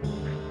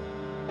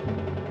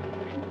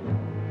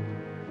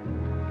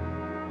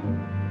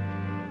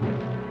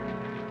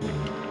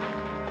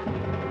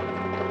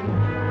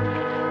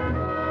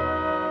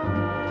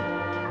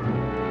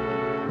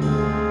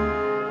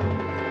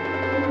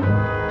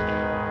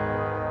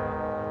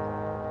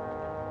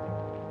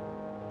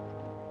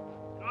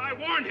 I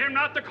warned him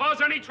not to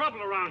cause any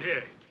trouble around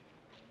here.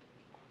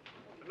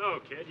 But no,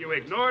 kid, you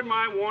ignored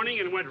my warning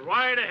and went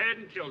right ahead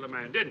and killed the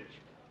man, didn't you?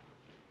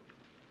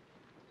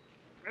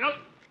 Well,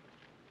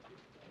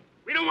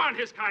 we don't want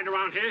his kind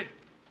around here.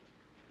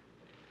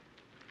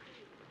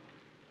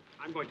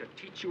 I'm going to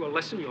teach you a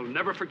lesson you'll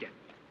never forget.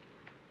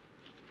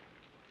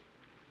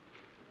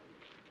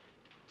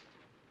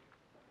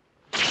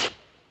 Now,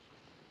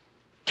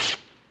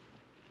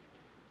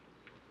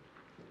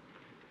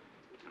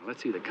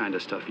 let's see the kind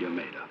of stuff you're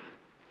made of.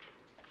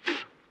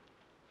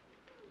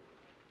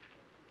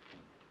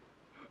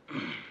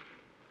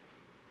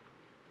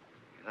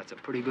 That's a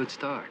pretty good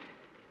start.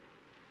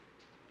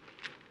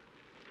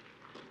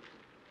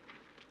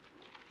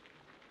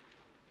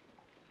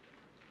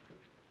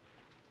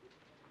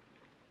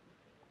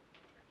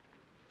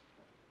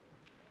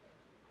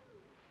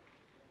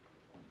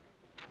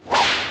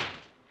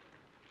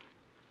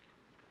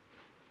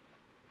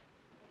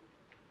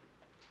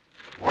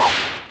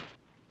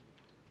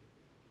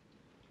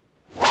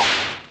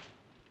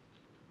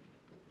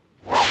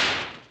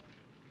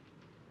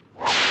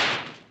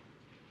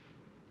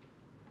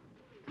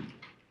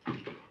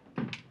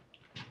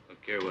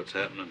 Care what's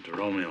happening to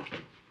Romeo.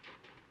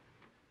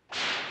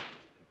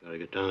 Gotta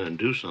get down and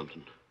do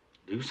something.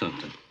 Do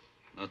something.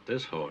 Not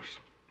this horse.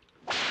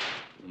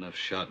 Enough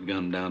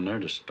shotgun down there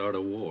to start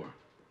a war.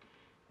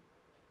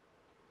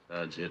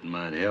 Besides, it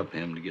might help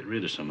him to get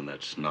rid of some of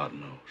that snot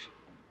nose.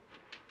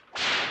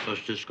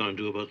 What's this gonna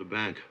do about the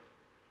bank?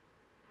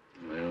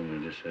 Well,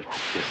 we just have to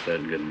kiss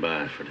that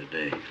goodbye for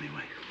today,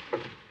 anyway.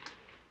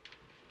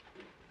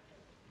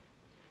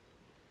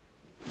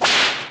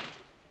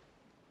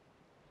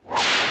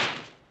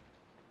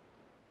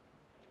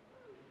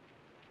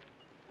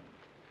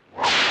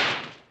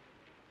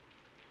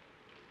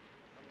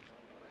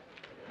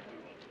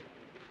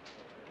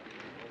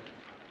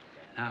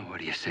 Now, what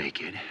do you say,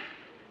 kid?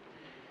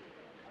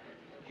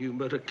 You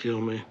better kill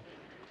me.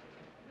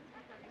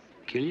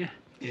 Kill you?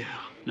 Yeah.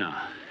 No.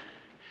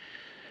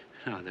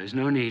 No, there's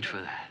no need for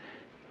that.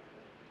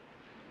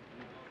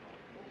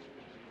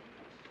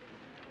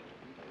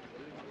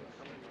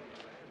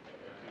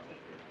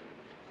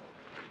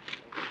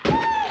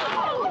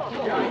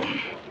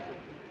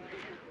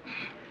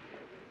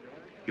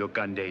 Your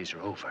gun days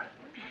are over.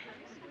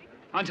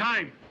 On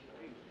time.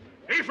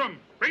 Ephraim,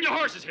 bring the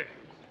horses here.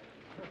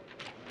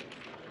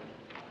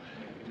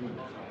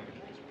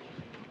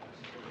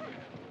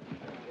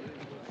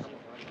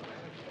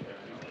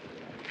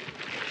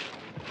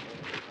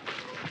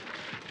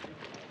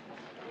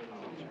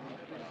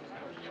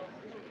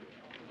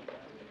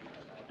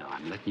 No,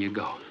 I'm letting you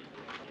go.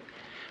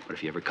 But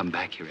if you ever come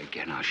back here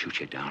again, I'll shoot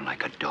you down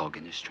like a dog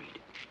in the street.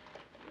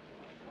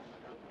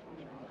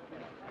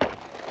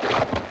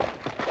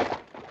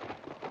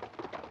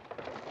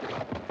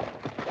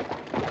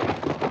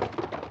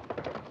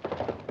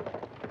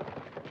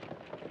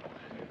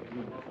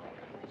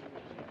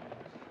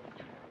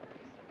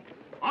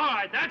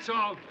 That's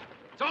all.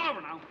 It's all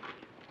over now.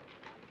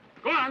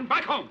 Go on,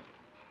 back home.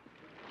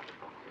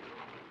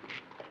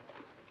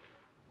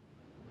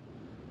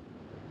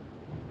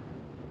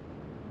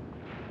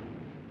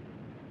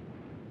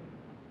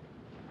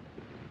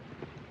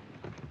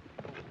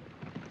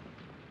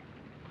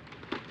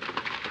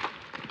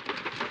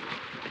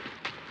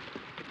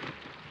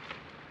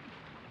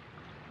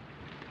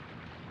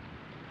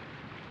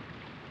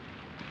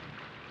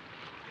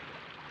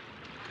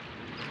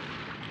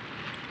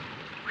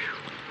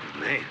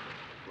 Man,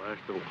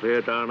 flashed them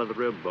clear down to the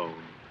rib bone.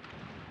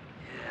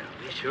 Yeah,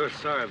 we sure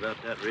sorry about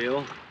that,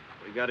 Rio.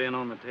 We got in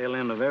on the tail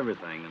end of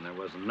everything, and there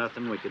wasn't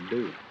nothing we could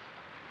do.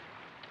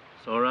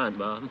 It's all right,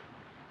 Bob. The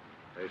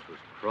place was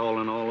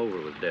crawling all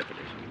over with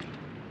deputies.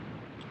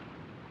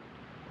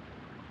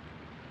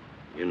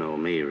 You know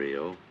me,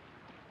 Rio. If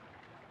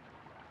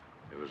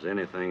there was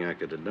anything I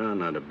could have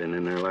done, I'd have been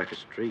in there like a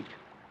streak.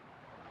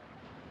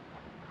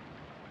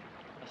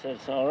 I said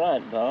it's all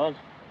right, Bob.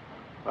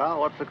 Well,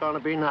 what's it gonna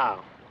be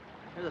now?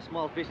 There's a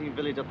small fishing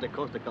village up the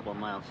coast a couple of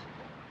miles.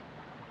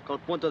 Called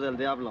Punta del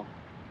Diablo.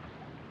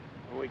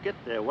 When we get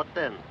there, what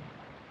then?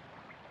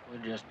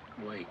 We'll just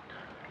wait.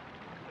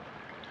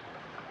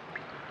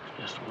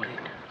 Just wait.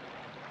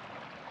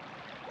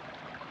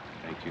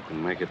 Think you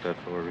can make it that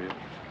far, Rio?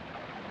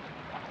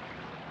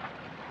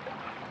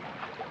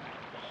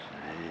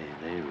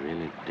 Say, they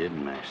really did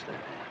mash that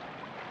hand.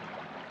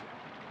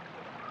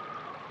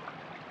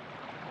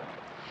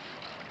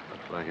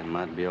 Looks like it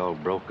might be all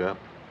broke up.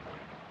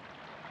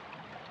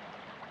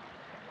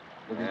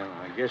 Well,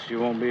 I I guess you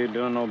won't be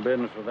doing no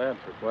business with that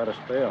for quite a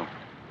spell.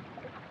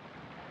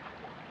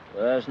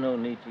 Well, there's no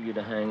need for you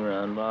to hang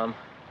around, Bob.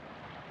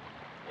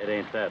 It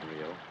ain't that,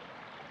 Rio.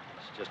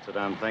 It's just that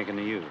I'm thinking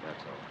of you,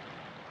 that's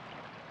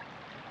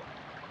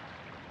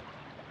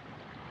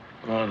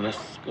all. All right,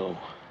 let's go.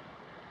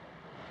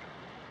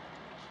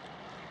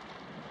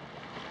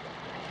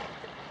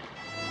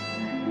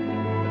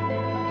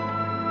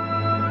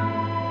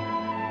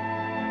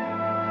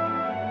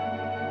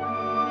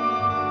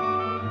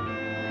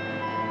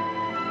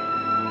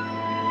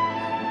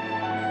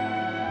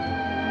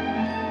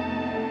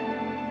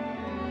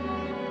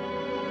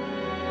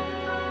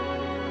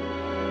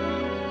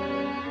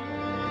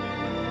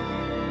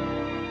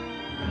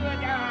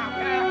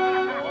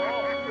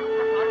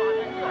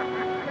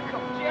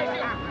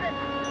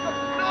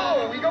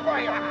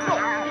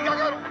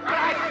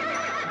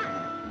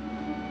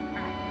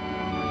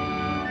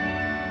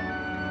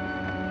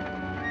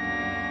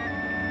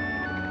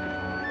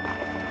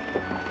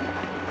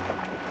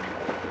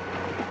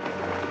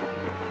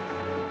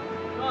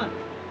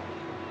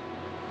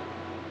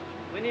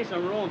 We need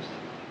some rooms.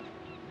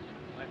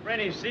 My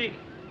friend is sick.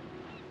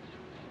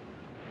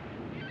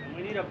 And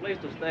we need a place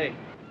to stay.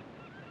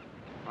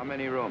 How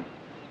many rooms?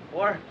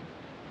 4.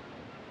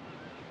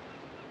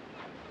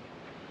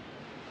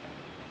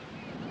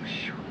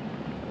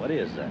 What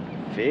is that?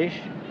 Fish?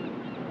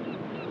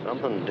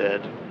 Something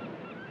dead.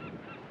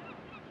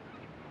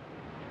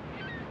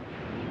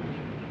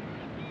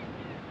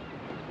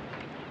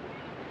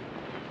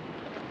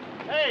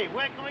 Hey,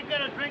 where can we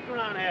get a drink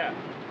around here?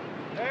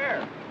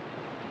 There.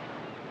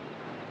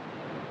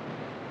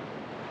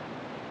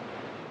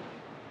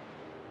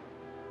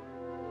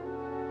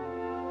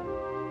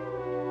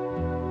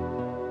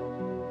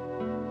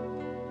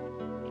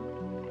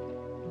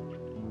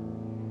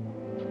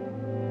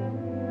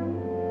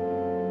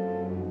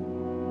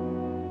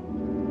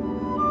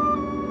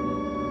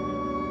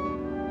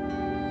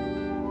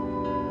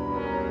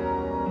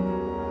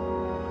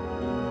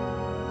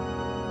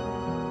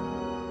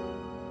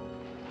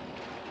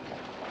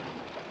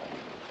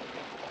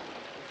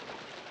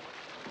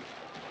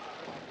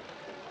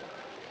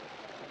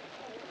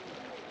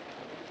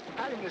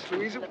 Hi, Miss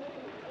Louisa.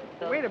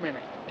 Wait a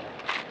minute.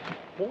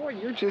 Boy,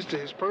 you're just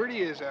as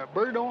pretty as a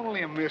bird on a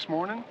limb this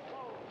morning.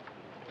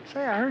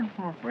 Say, I heard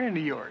from a friend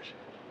of yours.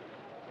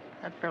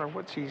 That fella,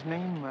 what's his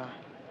name?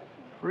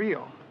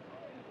 Rio.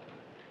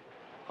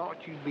 Thought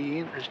you'd be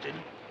interested.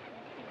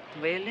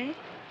 Really?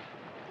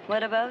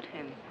 What about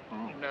him?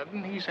 Oh,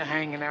 nothing. He's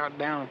hanging out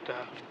down at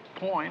the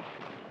point,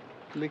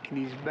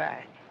 licking his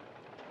back.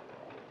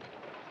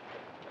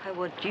 How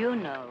would you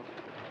know?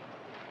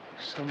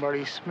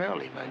 Somebody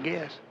smelled him, I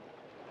guess.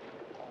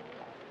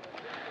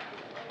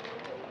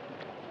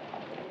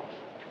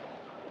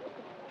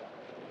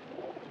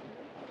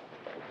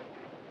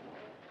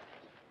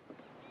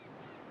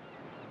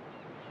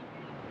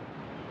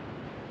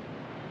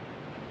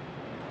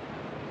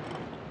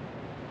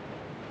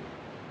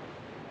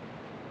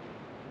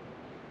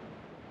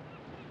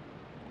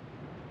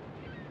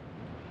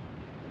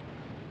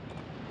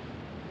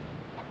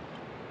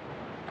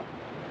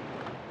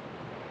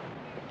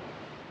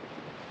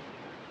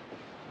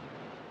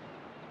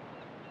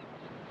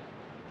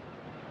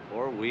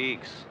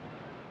 Weeks.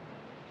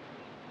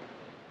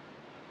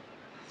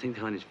 I think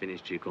the honey's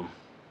finished, Chico.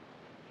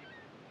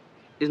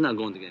 It's not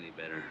going to get any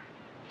better.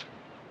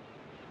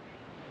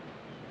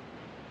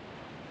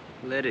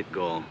 Let it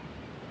go.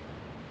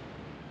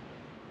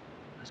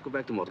 Let's go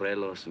back to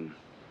Morelos and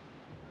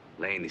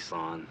lay in the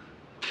sun.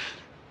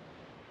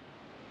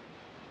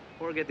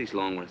 Or get these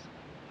Longworth.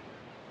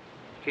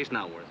 Case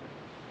not worth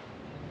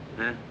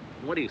it. Huh?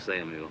 What do you say,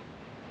 amigo?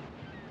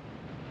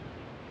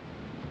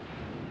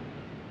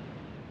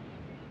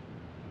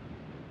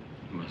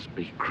 Must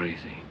be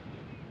crazy.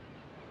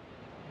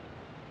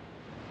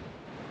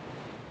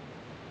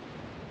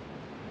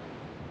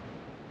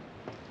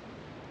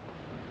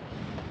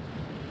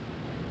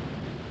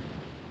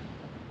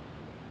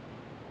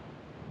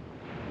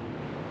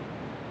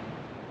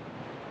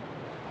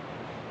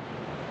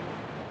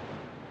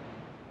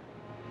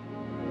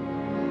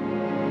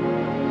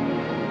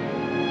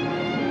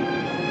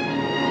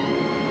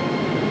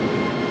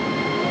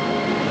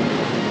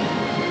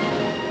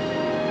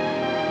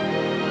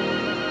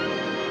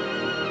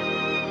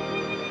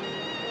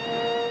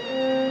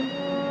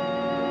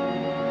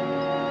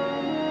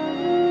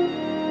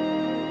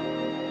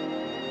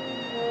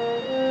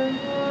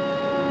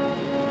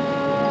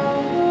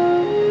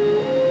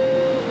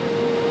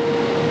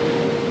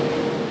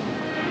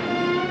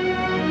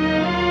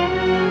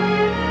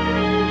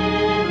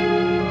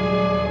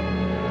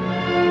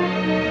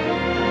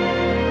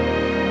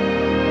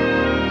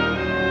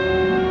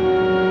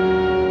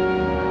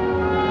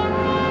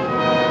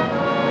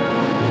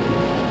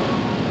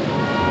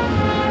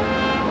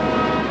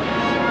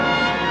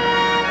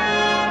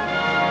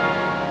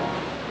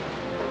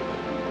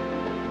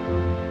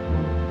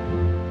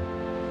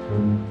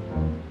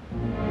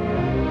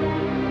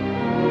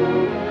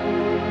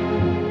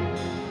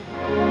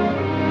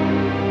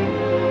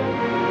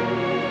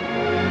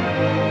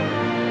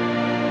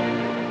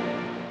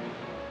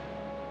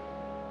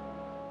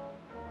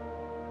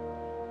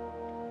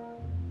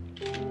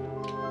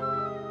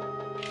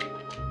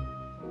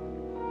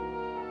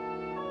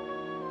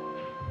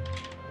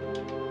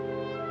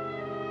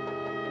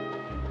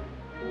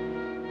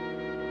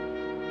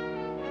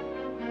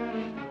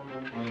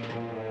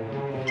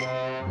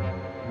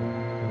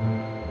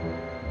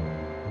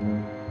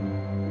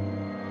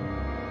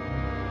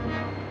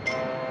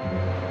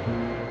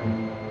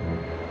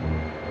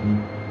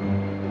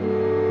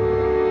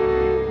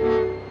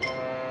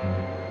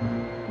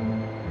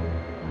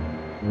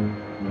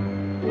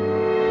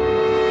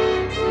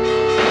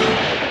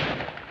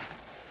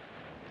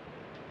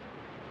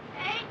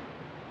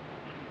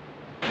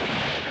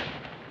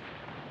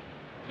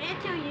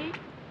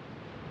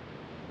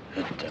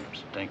 Get them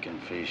stinking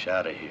fish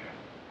out of here.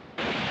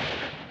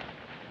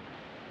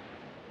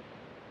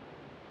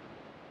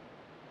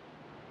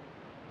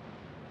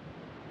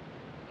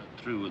 Not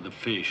through with the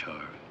fish,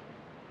 Harvey.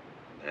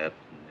 That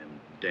and them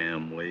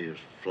damn waves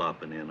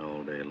flopping in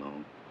all day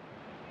long.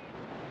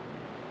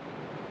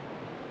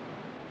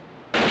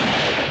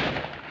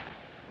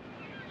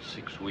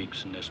 Six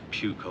weeks in this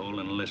puke hole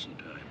and listen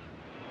to him.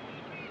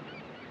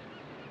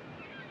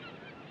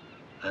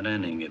 That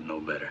end ain't getting no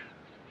better.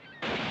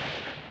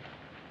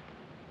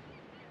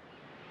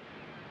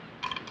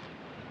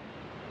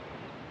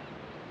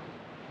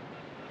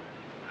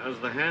 How's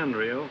the hand,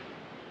 Rio?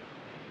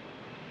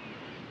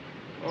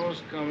 Oh,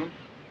 it's coming.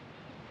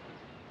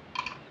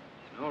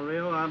 No,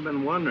 Rio, I've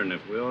been wondering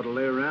if we ought to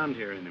lay around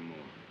here anymore.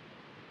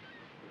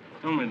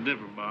 Tell me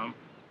different, Bob.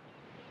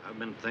 I've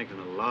been thinking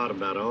a lot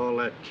about all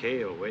that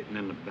kale waiting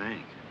in the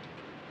bank.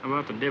 How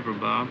about the dipper,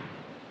 Bob?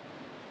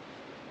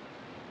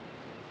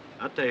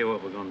 I'll tell you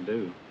what we're gonna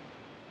do.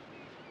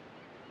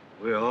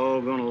 We're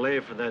all gonna lay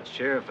for that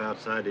sheriff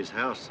outside his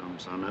house some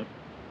sunup.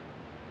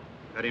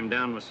 Cut him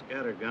down with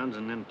scatter guns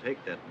and then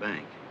take that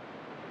bank.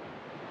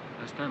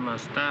 That's not my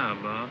style,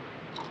 Bob.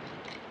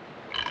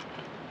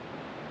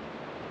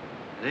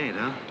 It ain't,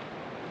 huh?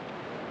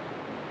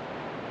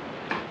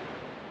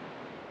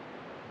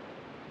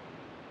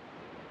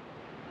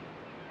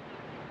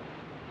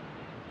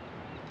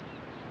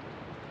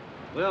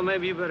 Well,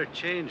 maybe you better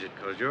change it,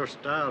 because your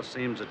style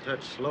seems a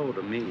touch slow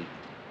to me.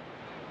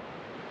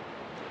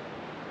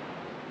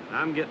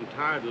 I'm getting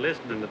tired of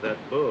listening to that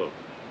bull.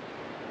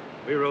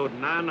 We rode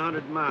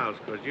 900 miles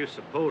because you're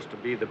supposed to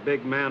be the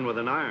big man with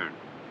an iron.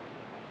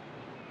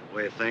 The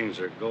way things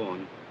are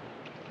going,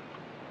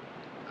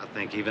 I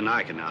think even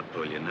I can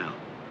outpull you now.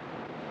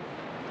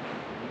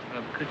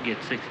 Bob could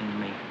get 6 into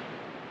me.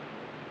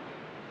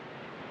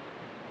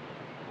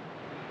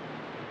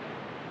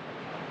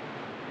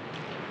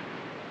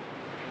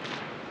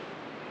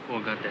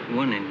 Boy, got that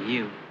one in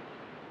you.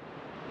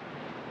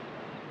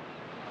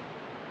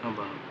 How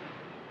about?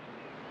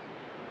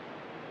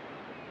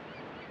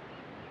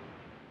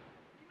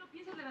 ¿No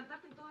piensas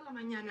levantarte en toda la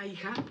mañana,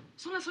 hija?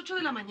 Son las 8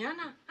 de la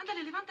mañana.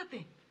 Ándale,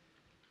 levántate.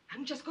 Hay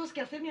muchas cosas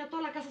que hacer. Mira,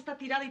 toda la casa está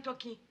tirada y tú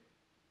aquí.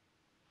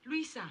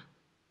 Luisa.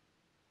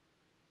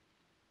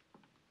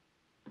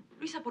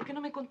 Luisa, ¿por qué no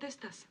me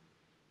contestas?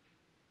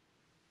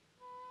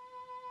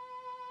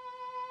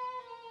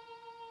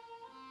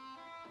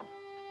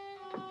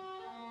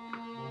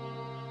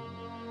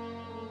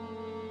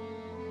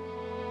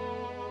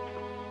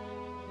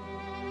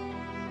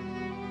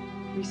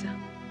 Luisa.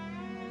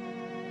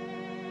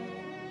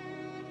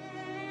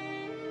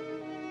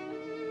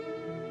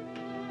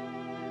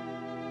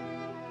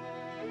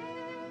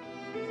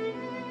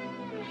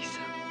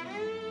 Luisa.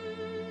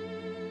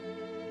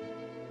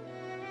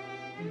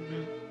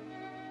 Mamá.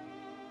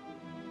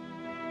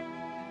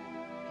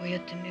 Voy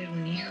a tener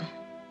un hijo.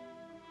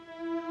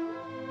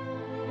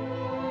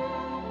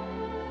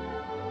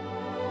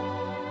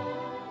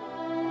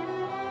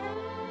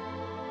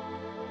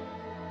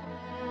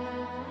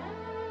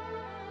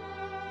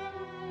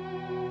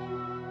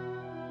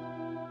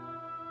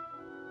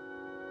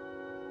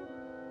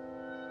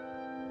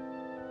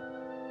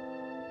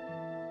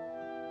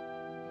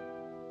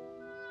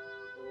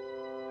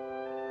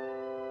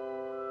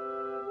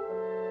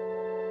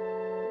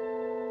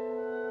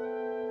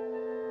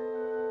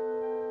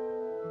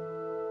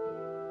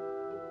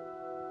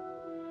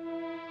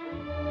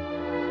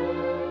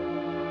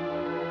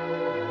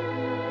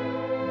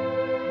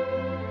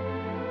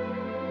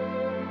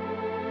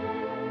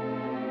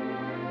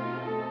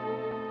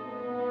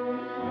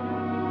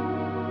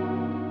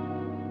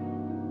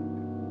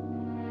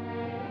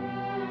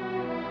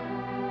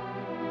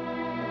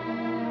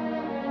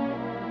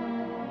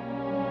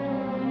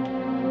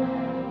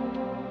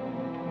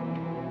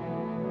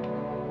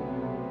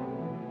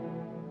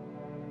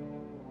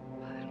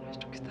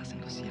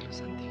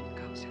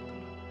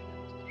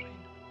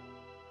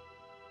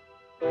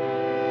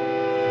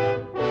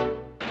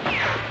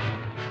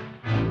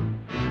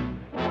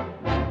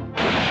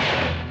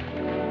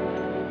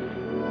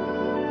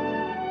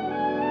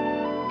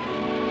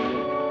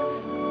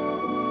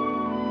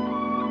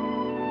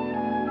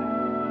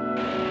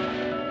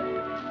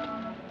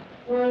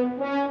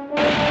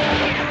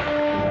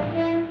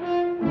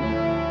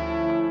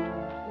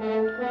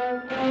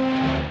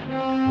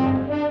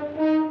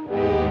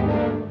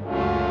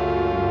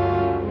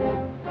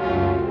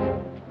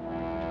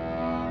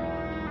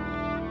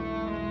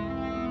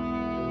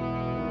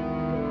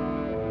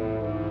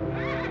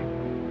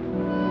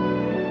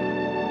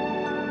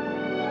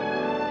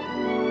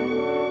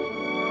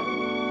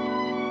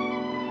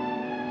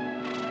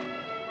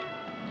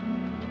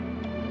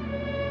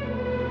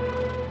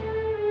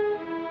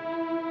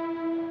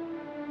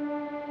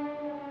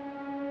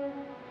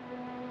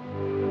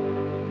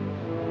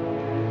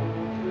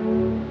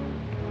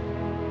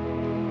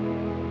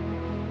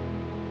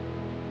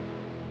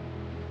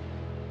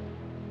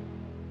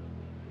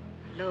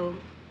 Hello.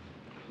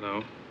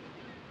 Hello.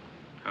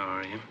 How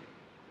are you?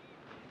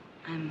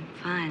 I'm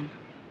fine.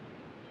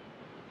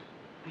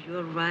 Are you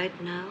all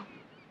right now?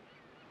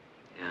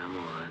 Yeah, I'm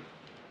all right.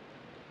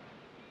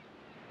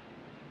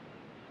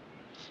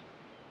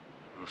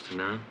 Want to sit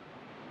down?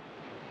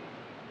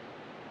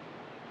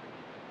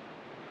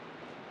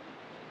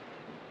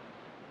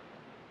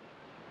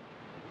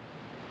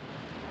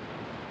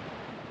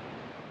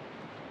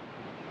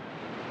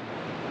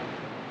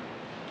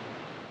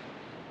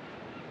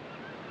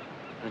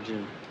 How'd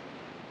you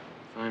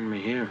find me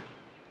here?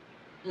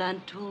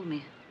 Lan told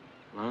me.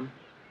 Lon?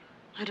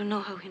 I don't know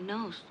how he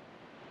knows.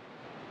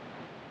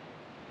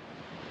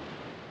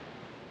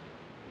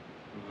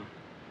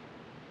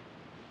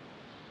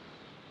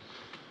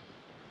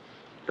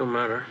 Don't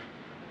matter.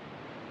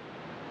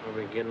 I'll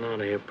be getting out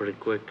of here pretty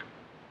quick.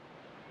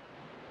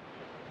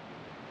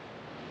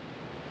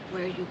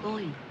 Where are you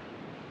going?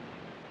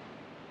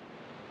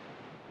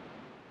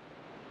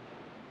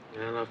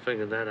 Well, I'll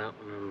figure that out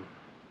when I'm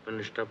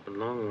finished up at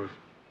Longworth.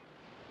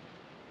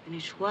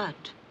 Finish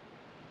what?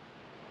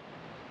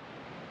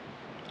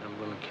 I'm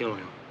gonna kill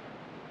him.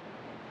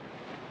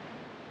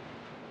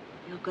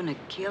 You're gonna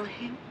kill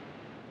him?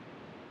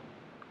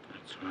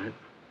 That's right.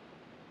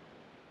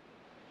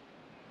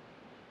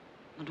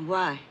 But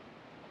why?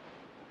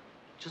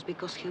 Just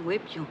because he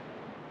whipped you?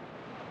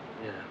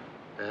 Yeah,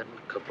 that and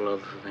a couple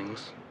other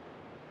things.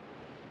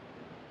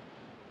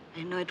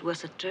 I know it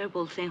was a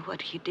terrible thing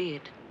what he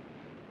did.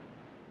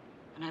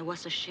 And I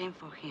was ashamed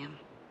for him.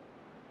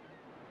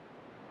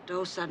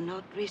 Those are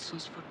not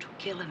reasons for to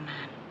kill a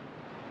man.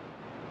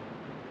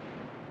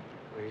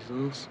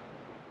 Reasons?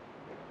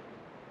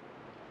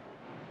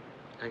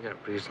 I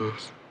got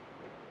reasons.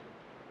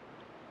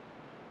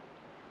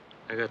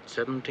 I got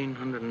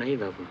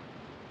 1,708 of them.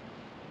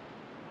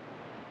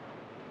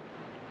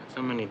 That's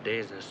how many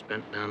days I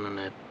spent down in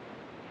that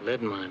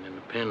lead mine in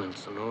the pen in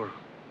Sonora.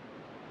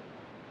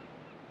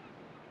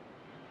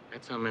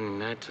 That's how many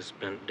nights I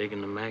spent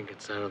digging the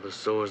maggots out of the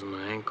sores in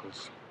my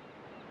ankles,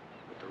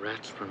 with the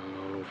rats running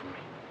all over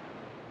me.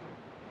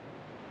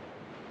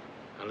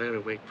 I lay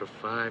awake for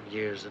 5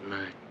 years at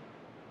night,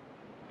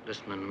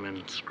 listening to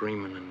men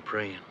screaming and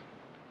praying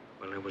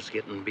while I was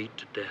getting beat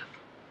to death.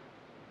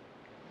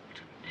 I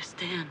don't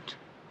understand.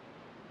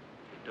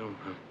 You don't,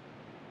 huh?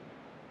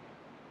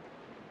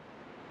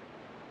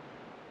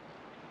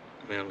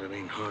 Well, it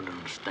ain't hard to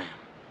understand.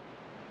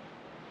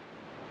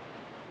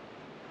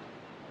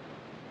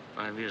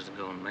 5 years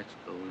ago in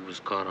Mexico, we was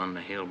caught on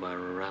the hill by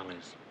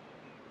rurales.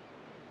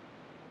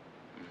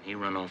 And he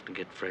run off to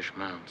get fresh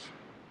mounts.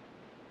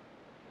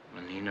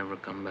 And he never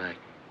come back.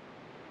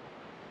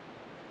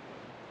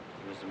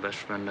 He was the best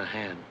friend I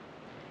had.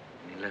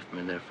 And he left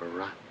me there for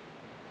rot.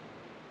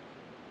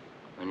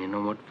 And you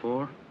know what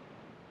for?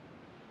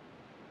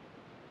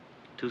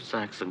 2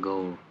 sacks of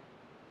gold.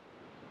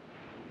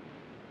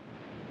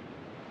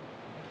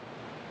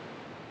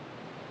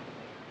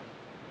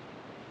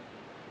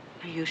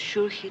 Are you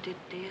sure he did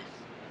this?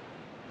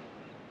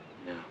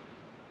 Yeah.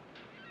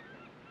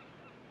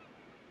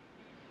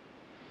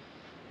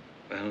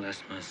 Well,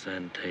 that's my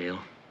sad tale.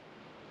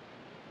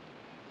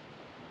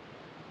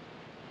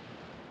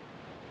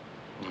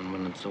 And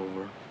when it's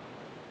over,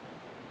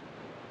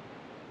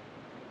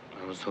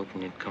 I was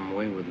hoping you'd come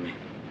away with me.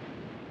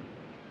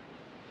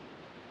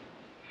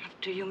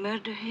 After you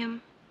murder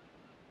him?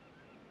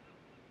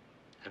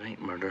 That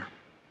ain't murder.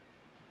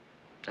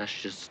 That's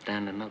just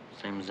standing up,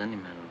 same as any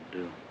man would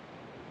do.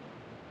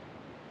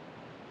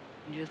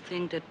 You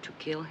think that to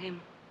kill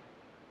him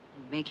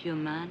would make you a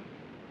man?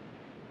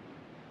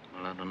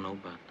 Well, I don't know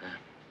about that.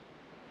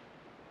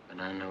 But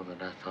I know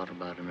that I thought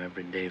about him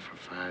every day for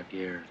 5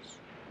 years.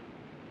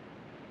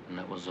 And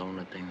that was the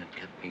only thing that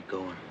kept me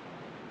going.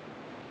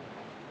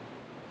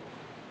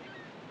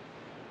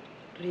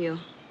 Rio,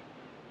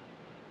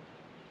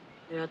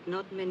 there are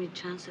not many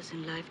chances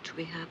in life to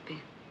be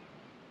happy.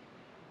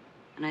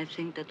 And I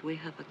think that we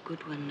have a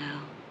good one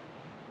now.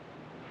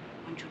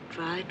 Won't you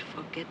try to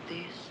forget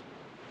this?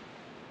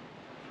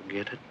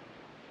 Forget it?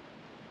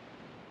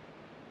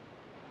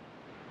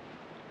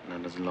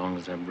 Not as long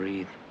as I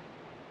breathe.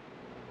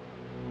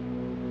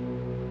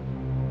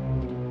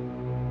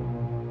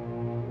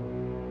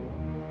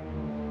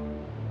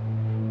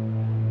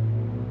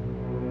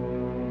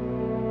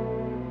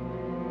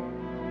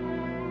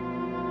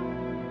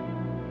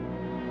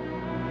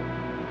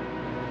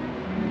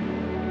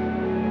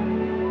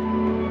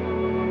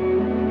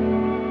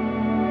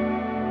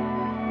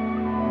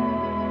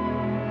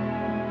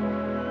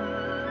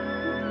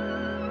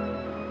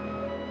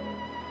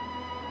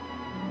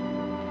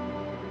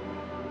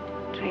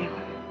 Rio.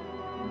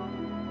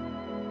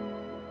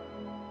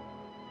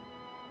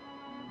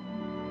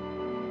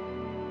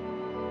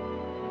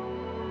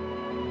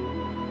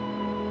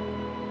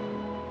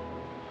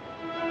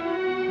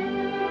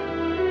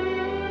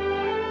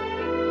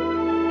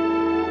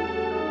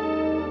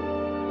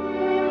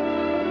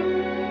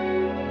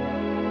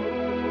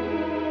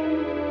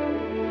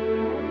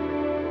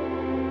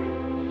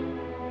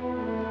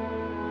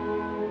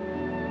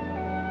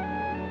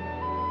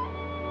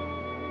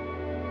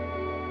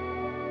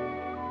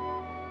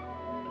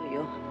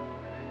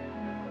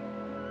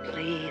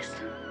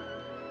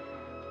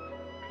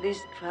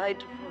 Please try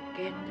to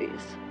forget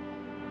this.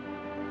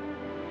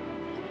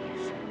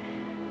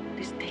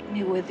 Please take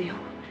me with you.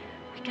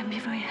 We can be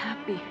very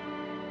happy.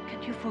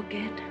 Can you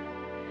forget?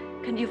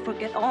 Can you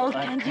forget all?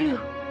 Can you?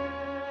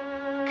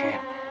 I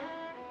can't.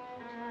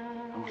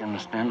 Don't you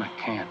understand? I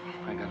can't.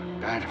 I gotta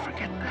die to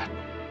forget that.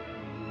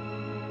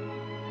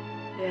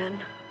 Then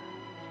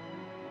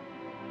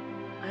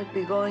I'll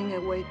be going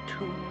away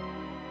too.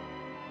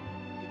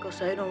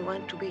 Because I don't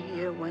want to be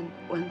here when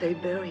they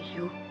bury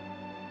you.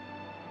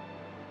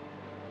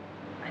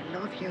 I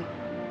love you.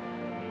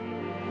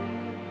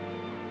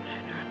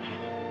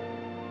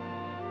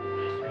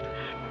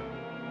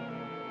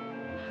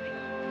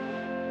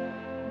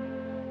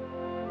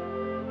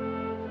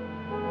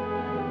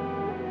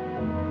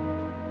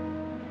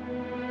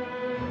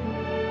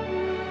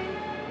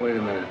 Wait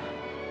a minute.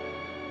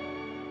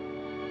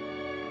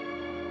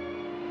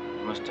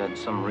 You must have had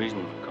some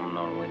reason for coming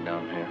all the way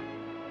down here.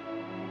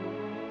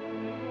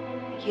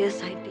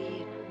 Yes, I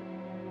did.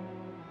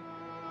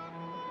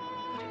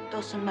 But it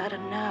doesn't matter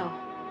now.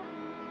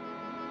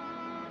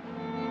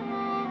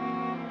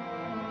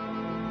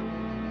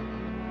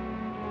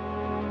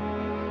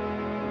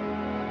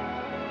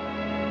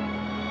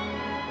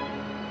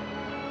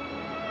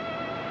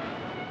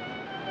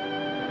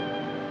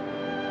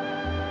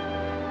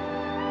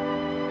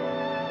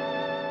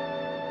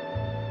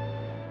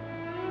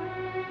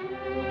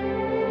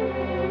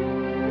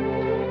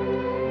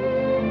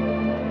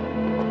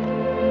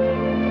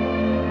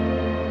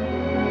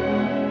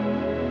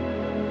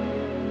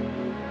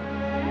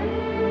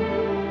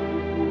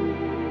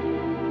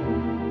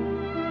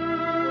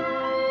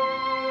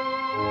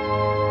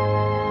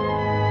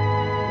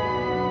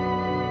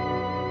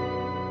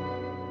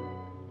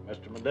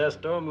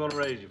 Modesto, I'm gonna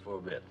raise you for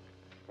a bit.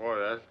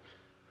 Boy,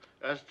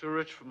 that's too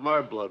rich for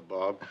my blood,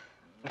 Bob.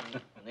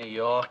 New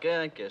York,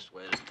 I guess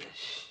where it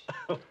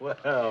is.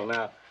 Well,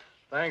 now,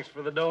 thanks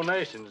for the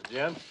donations,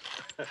 gents.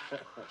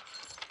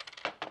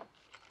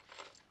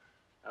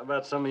 How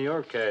about some of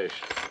your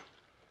cash?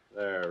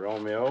 There,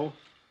 Romeo.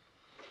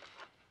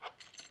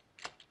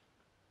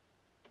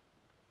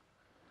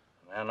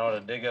 Man ought to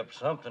dig up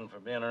something for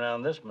being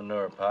around this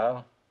manure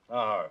pile.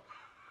 Oh,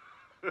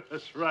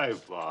 that's right,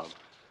 Bob.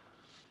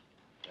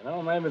 You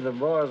know, maybe the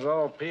boys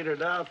all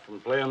petered out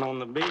from playing on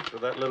the beach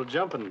with that little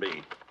jumping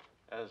bee.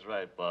 That's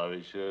right, Bob.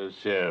 He sure is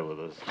sharing with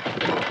us.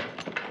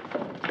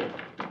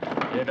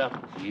 Get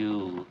up,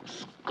 you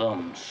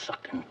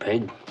scum-sucking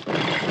pig.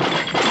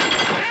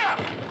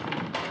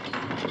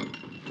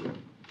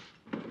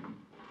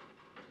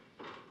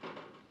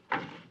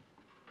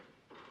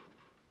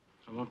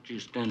 I want you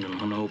standing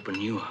when I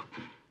open you up.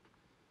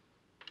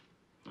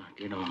 Now,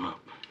 get on up.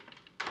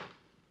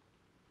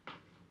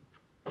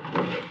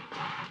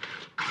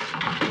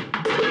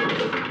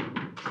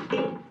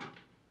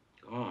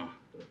 Go on.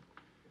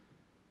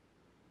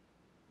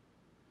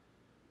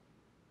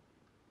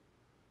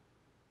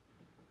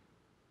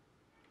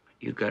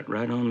 You got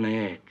right on the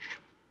edge.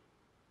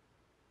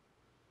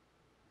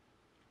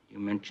 You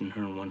mention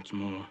her once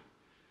more,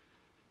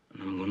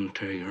 and I'm going to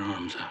tear your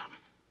arms out.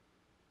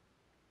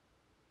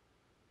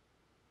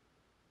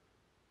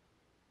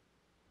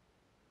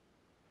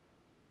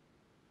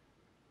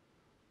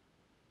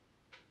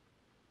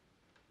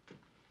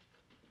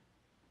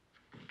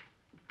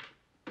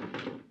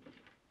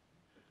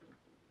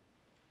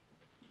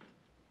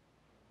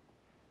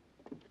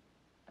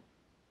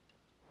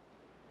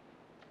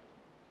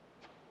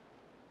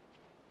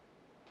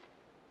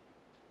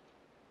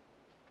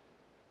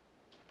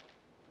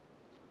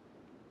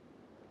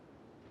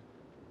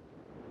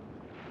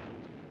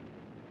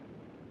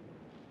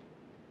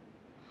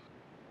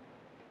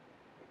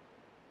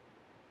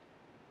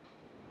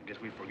 I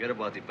guess we forget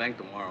about the bank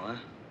tomorrow, huh?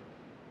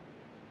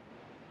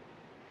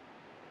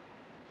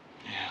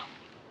 Yeah.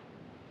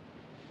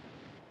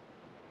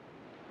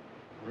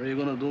 What are you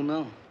gonna do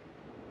now?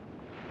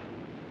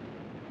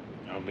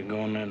 I'll be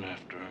going in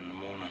after her in the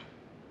morning.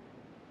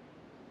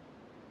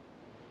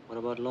 What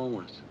about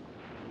Longworth?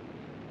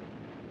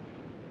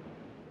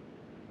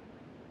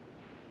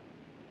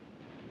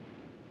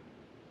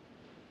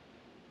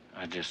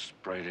 I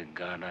just pray to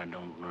God I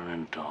don't run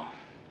into him.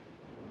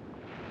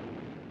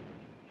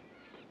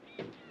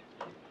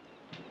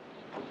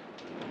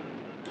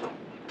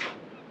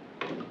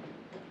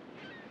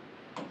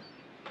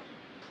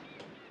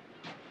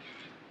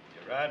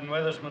 Riding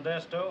with us,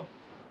 Modesto?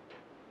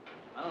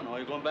 I don't know. Are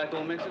you going back to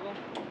old Mexico?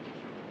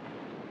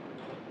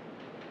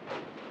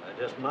 I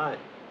just might.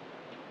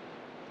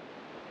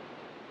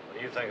 What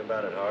do you think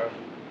about it, Harv?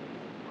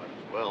 Might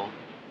as well.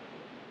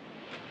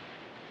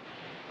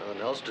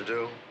 Nothing else to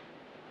do.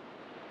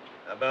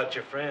 How about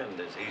your friend?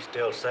 Is he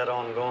still set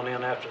on going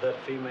in after that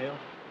female?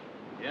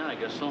 Yeah, I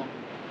guess so.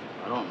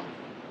 I don't know.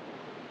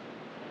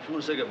 If you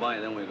want to say goodbye,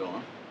 then we go,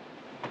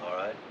 huh? All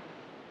right.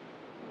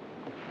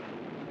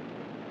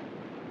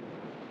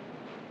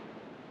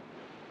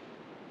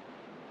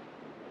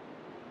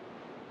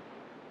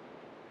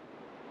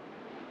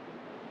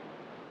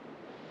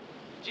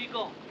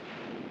 Chico.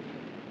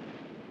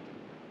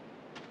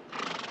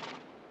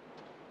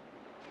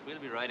 We'll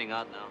be riding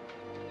out now.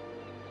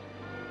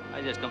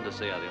 I just come to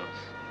say adios.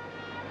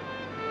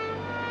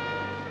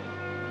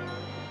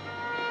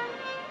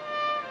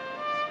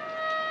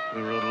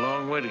 We rode a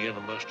long way together,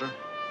 Buster.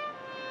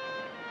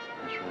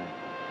 That's right.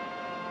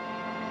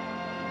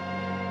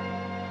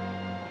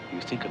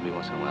 You think of me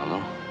once in a while, no?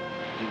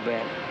 You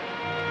bet.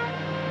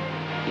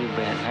 You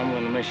bet. I'm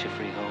gonna miss you,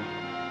 Freehold.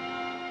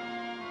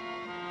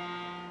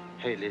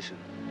 Hey, listen.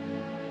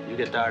 You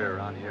get tired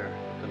around here,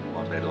 come to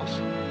Morelos.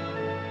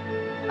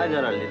 I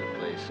got a little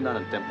place, not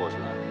in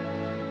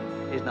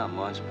Tepoztlan. It's not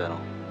much, but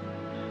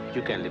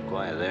you can live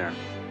quiet there,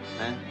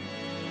 eh?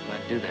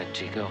 Might do that,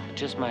 Chico.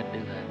 Just might do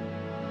that.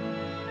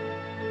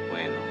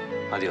 Bueno.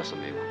 Adios,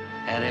 amigo.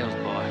 Adios,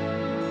 boy.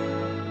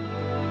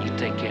 You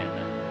take care now.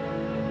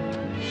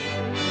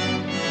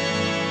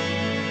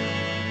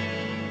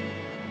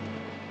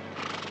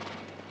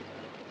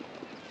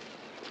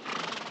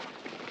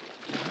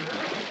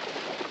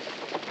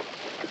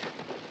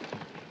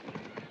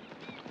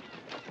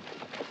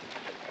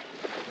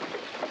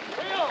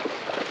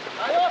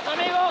 Adiós,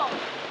 amigo.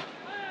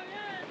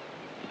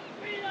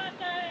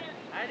 Cuídate.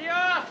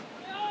 Adiós.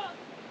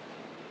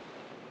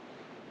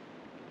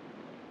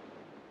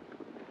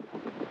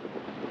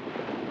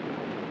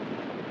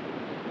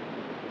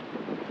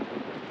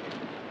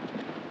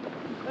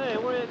 Hey,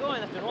 where are you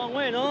going? That's the wrong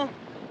way, no?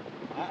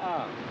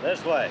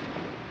 This way.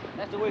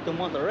 That's the way to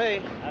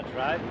Monterrey. That's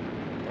right.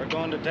 We're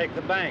going to take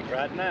the bank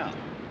right now.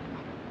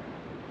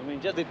 You mean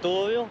just the two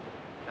of you?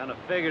 Kind of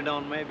figured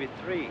on maybe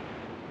 3.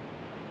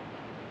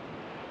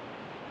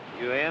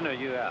 You in or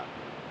you out?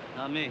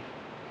 Not me.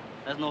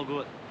 That's no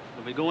good.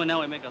 If we go in now,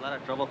 we make a lot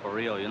of trouble for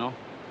Rio, you know?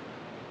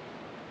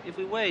 If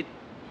we wait,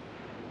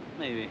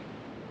 maybe.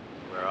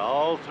 We're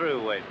all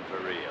through waiting for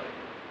Rio.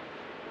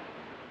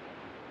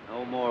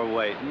 No more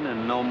waiting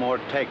and no more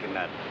taking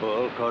that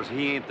bull, 'cause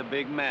he ain't the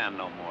big man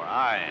no more.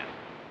 I am.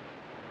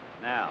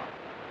 Now,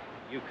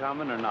 you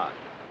coming or not?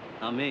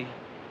 Not me.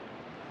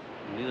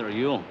 Neither are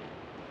you.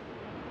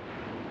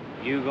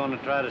 You gonna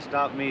try to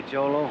stop me,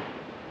 Cholo?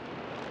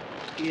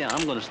 Yeah,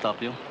 I'm gonna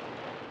stop you.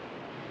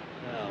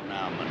 Well,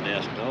 now,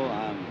 Modesto,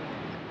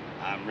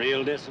 I'm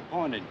real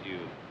disappointed you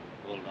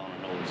pulled on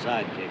an old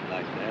sidekick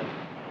like that.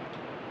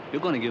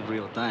 You're gonna give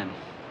Rio time.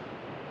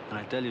 And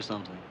I tell you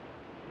something.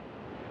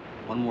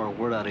 One more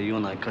word out of you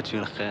and I cut you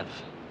in half.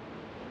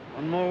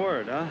 One more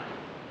word, huh?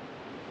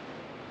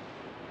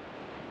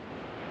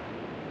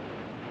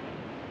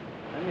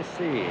 Let me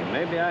see.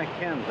 Maybe I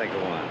can think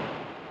of one.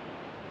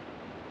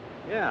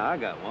 Yeah, I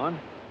got one.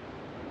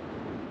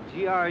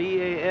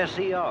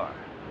 Greaser.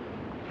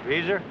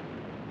 Greaser?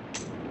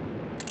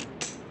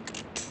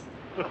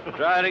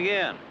 Try it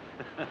again.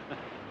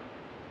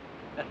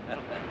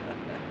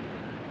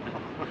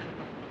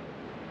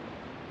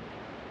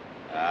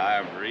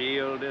 I'm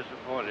real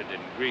disappointed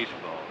in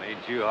Greaseball,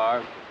 ain't you,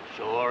 Harv?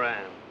 Sure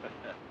am.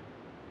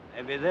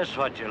 Maybe this is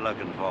what you're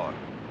looking for.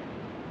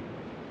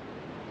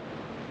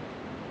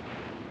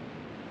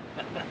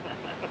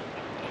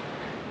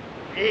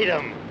 Eat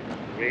 'em,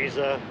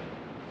 Greaser.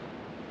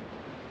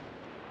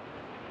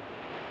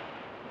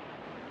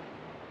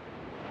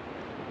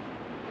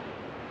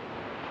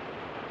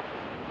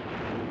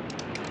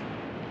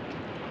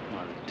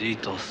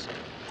 Malditos.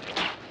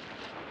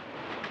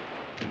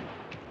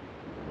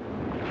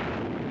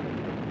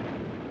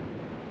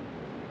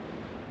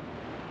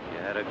 You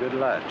had a good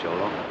life,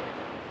 Cholo.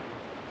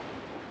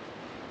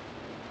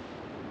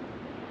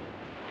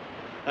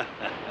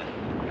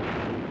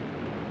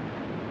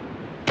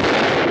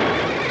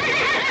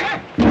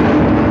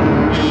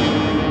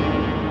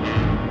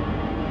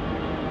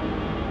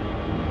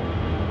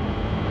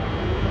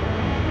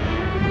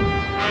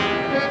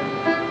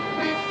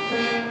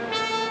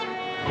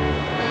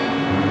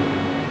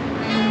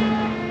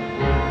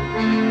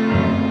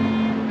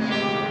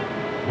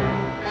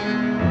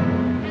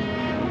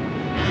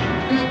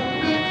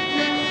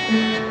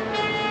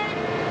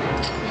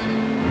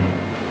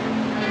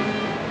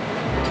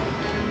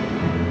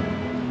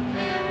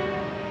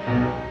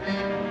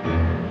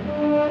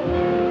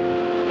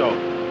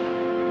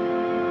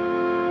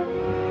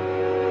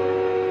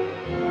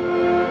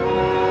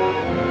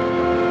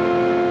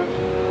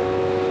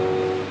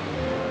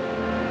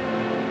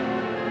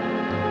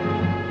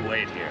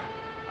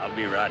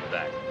 right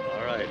back.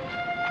 All right.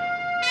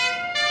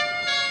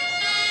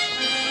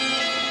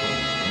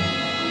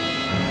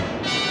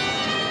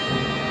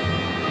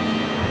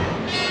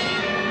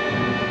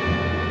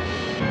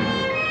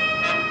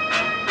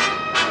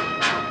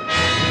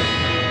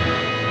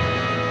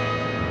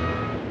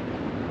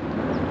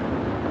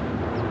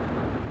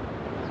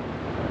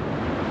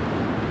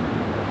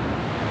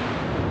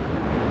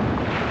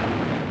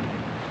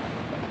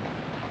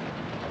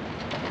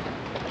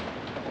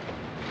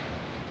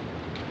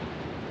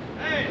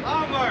 Hey,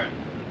 Longworth!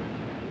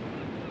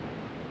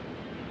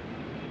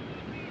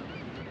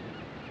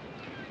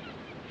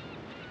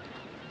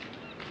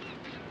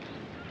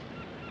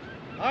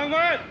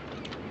 Longworth!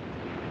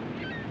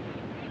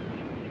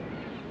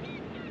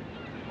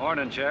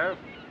 Morning, Sheriff.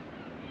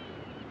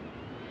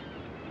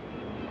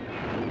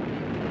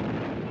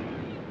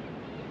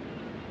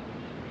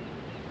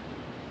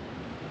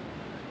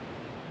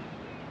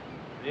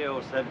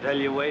 Rio said tell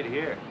you wait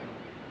here.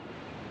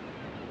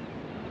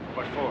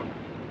 What for?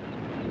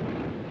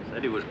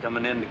 Said he was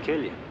coming in to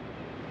kill you.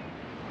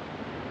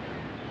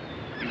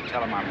 You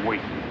tell him I'm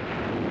waiting.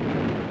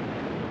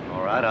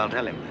 All right, I'll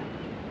tell him that.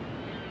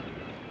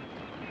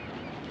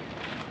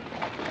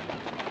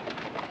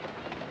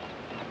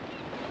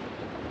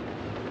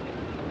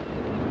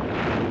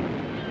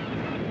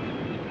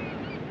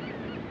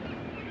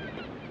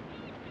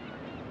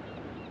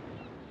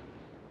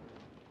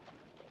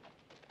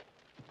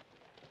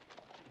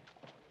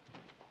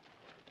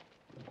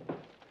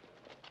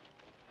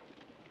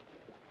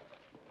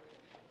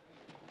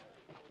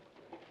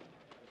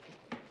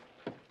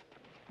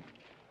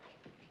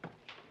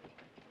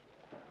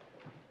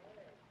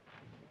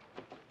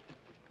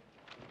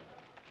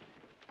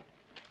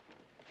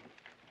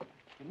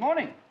 Good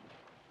morning.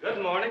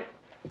 Good morning.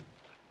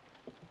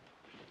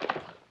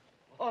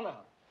 Oh, no.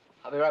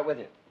 I'll be right with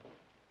you.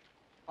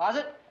 Pause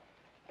it.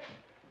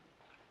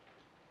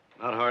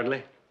 Not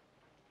hardly.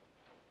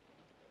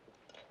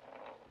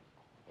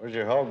 Where's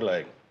your hog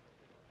leg?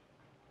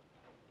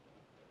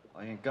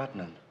 I ain't got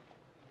none.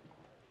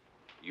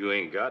 You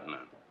ain't got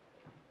none.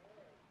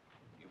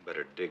 You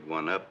better dig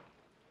one up.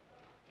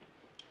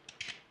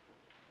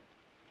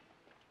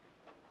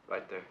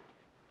 Right there.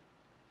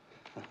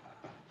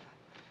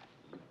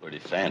 Pretty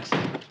fancy.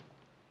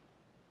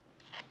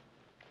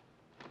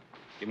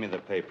 Give me the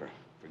paper.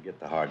 Forget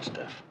the hard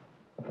stuff.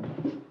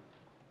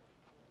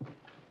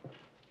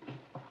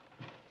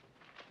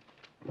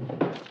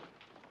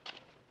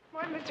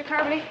 Morning, Mr.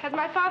 Carberly. Has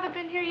my father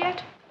been here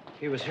yet?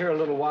 He was here a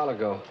little while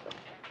ago.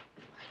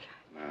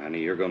 Now,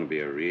 honey, you're going to be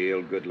a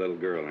real good little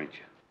girl, ain't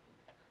you?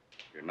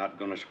 You're not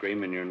going to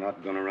scream and you're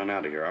not going to run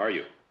out of here, are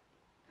you?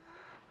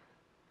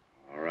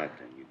 All right,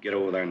 then. You get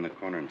over there in the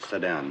corner and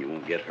sit down. You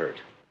won't get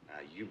hurt. Now,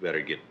 you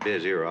better get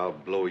busy or I'll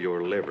blow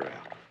your liver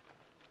out.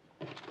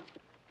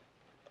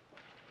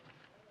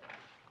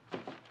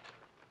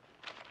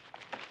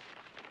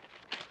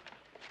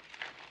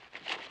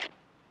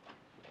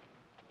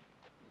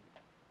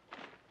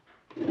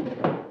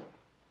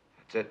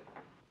 That's it.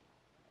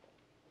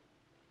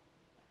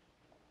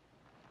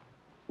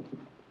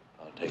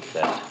 I'll take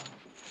that.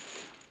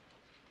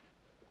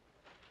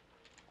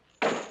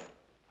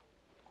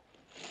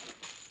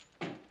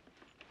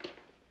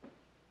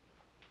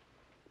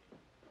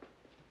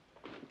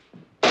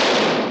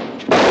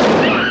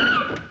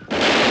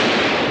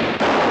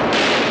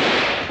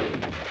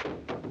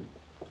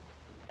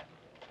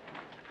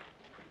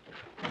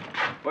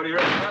 What do you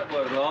reckon that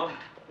was, Long?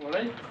 Well,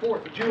 it ain't the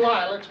 4th of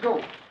July. Let's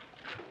go.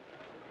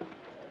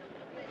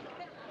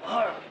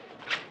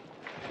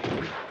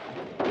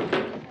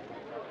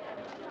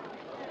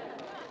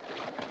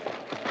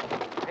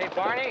 Hey,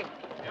 Barney.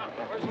 Yeah,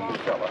 where's Long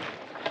fella?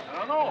 I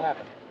don't know. What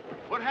happened?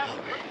 What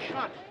happened? Where's the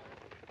shot?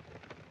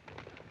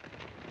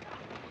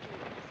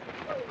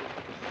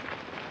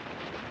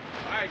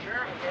 Hi,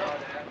 Sheriff.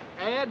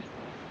 Ed,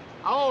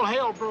 all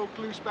hell broke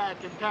loose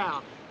back in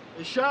town.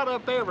 They shot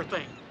up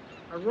everything.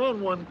 I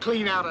run one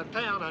clean out of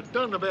town. I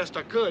done the best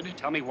I could.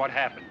 Tell me what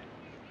happened.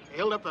 They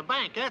held up the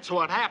bank. That's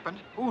what happened.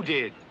 Who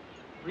did?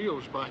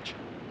 Rio's bunch.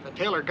 The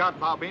teller got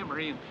Bob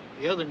Emery, and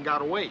the other one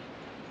got away.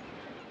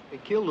 They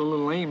killed the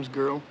little Ames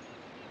girl.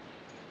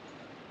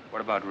 What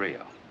about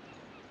Rio?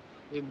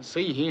 Didn't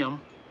see him.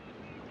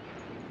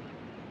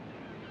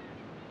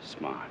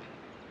 Smart.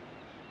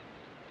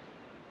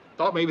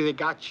 Thought maybe they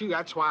got you.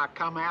 That's why I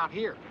come out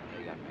here.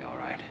 They got me all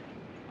right.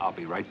 I'll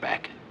be right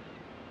back.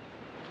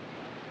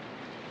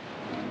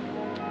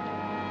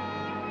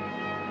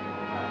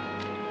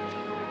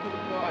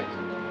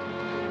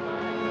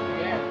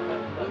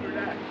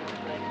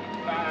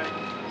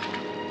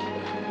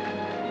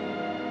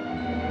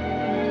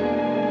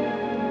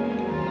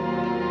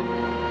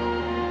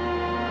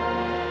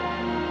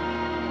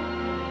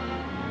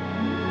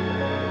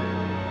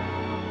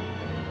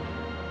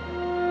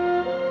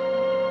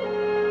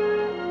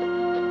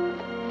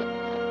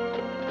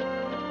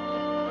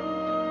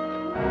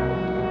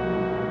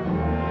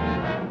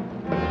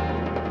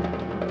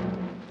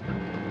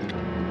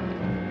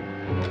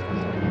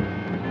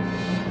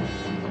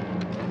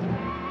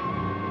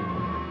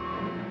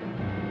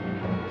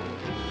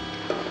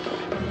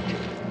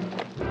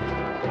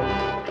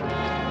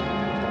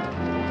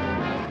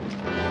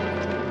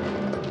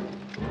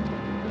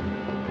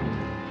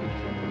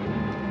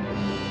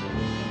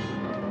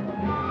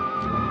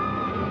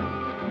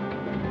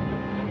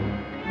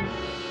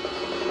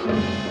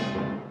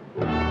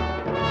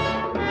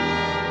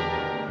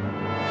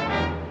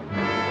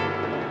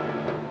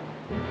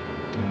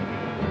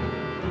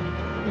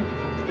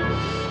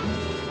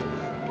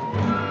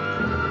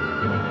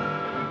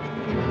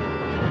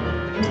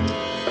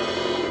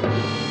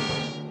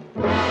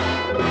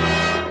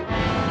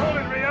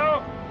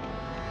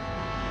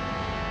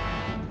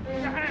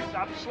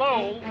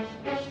 Slow.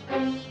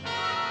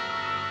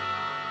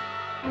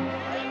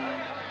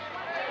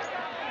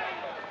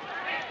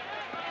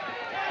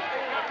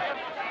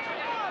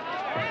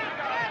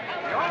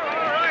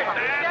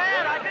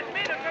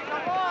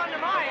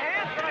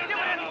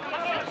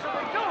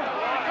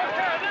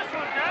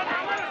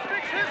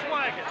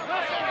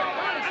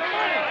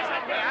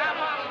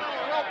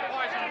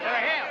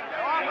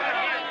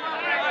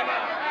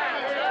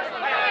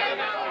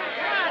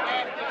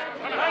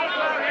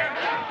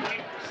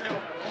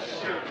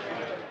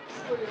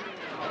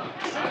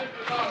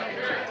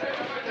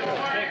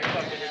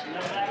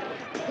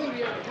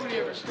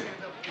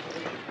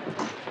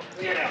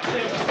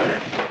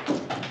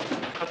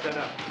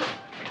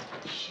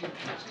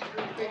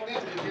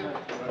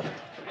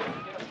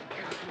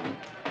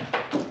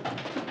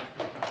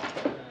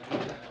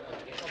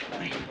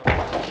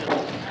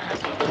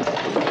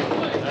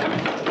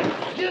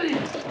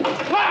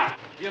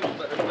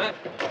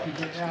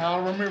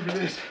 I'll remember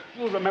this.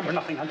 You'll remember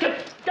nothing. Now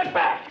get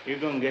back. You're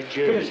gonna get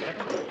yours.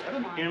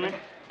 Hear me?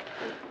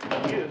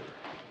 You.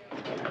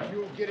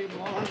 You'll get him,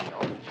 Lon.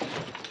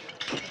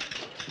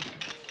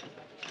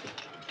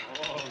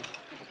 Oh.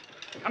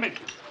 Come in.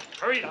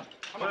 Hurry up.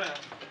 Come on.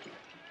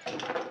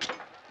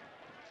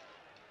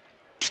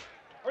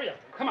 Hurry up.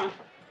 Come on.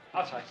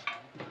 Outside.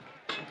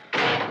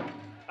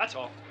 That's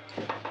all.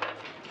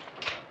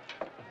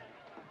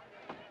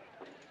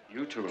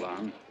 You too,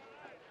 Lon.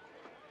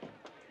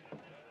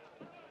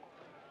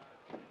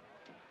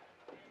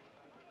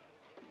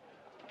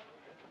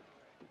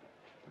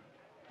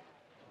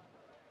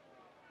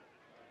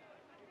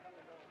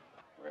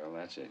 Well,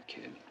 that's it,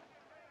 kid.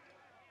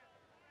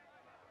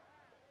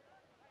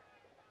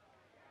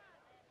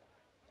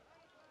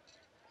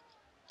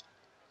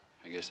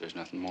 I guess there's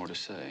nothing more to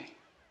say.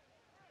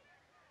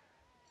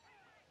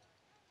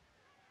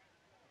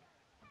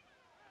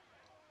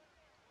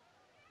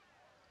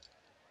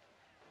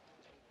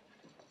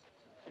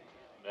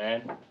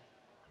 Dad?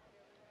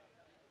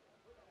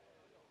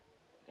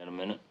 Got a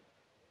minute?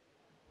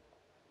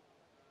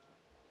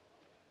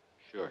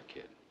 Sure,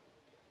 kid.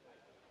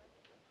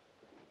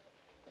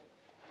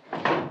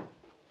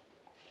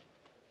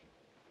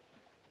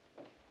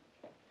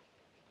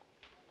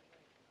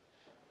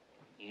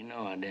 You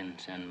know I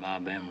didn't send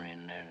Bob Emery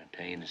in there to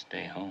tell you to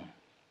stay home.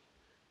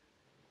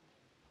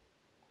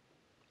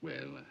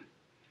 Well,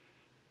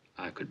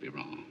 I could be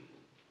wrong.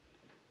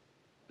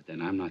 But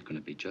then I'm not going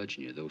to be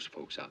judging you. Those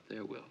folks out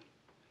there will.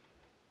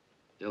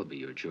 They'll be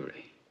your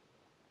jury.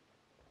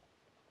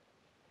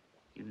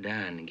 You're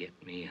dying to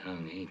get me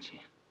hung, ain't you?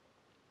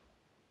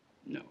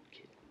 No,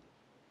 kid.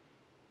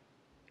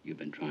 You've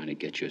been trying to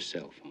get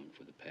yourself hung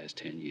for the past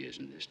 10 years,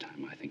 and this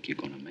time I think you're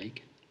going to make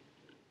it.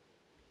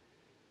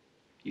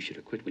 You should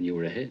have quit when you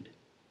were ahead.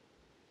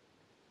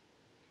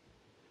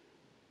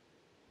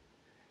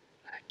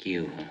 Like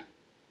you, huh?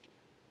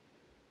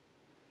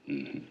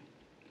 Mm-hmm.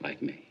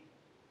 Like me.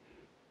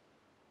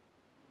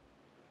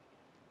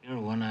 You're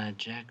a one-eyed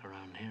jack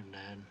around here,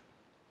 Dad.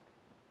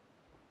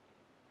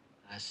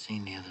 I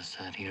seen the other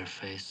side of your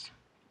face.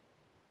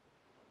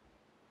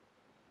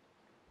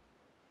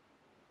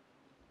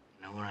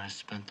 You know where I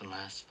spent the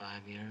last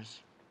 5 years?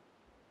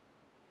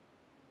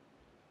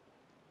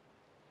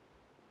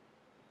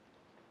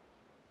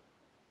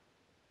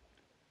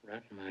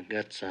 Writing my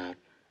guts out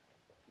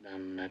down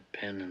in that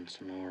pen in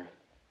Sonora.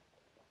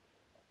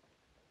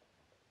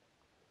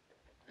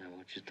 Now,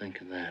 what you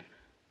think of that?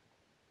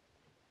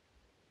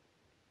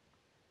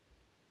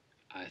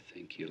 I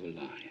think you're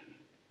lying.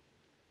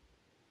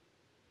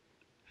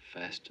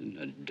 Faster than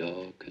a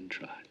dog can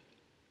trot.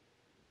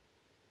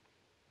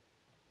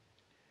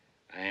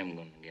 I am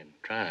gonna get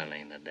a trial,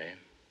 ain't I, Dad?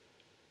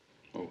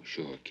 Oh,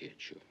 sure, kid,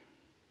 sure.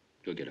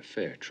 You'll get a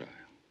fair trial.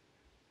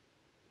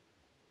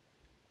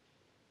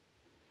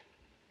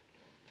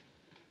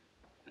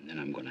 And then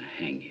I'm gonna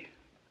hang you.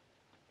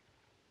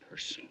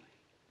 Personally.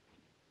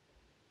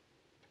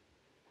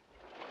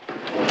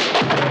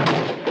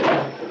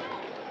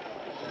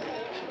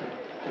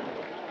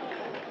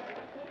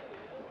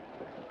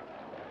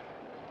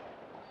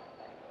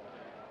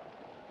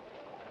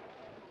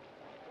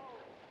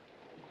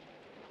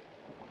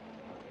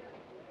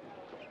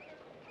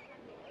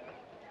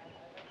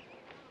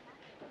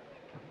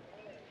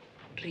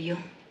 Rio, I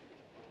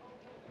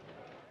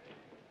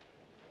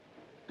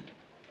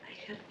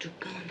have to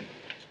go.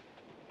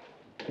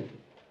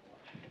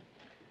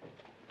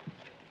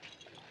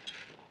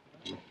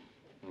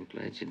 I'm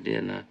glad you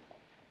did. I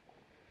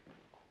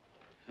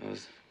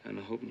was kind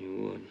of hoping you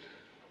would.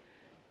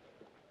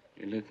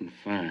 You're looking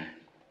fine.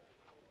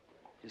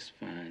 Just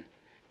fine.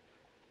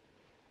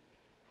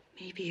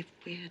 Maybe if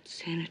we had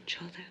seen each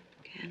other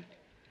again,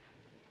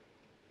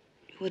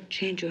 you would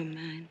change your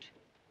mind.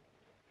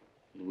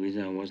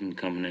 Louisa, I wasn't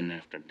coming in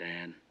after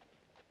Dad.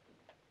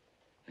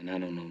 And I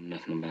don't know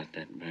nothing about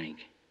that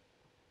bank.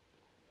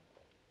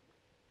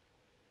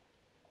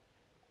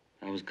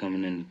 I was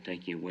coming in to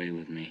take you away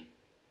with me.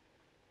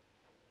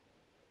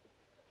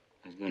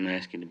 I was going to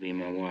ask you to be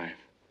my wife.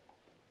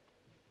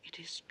 It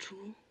is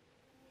true.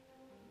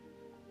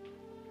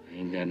 I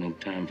ain't got no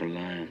time for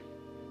lying.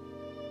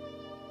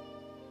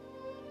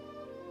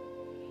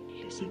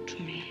 Listen to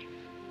me.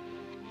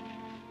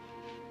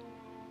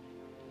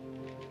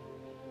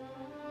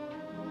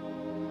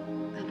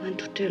 I want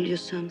to tell you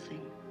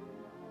something.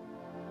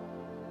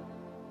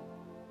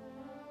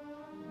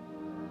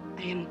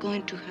 I am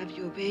going to have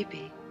your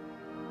baby.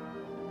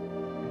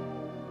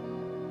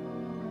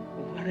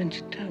 Well, why didn't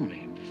you tell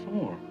me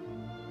before?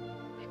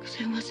 Because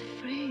I was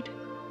afraid.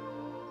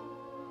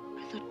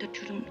 I thought that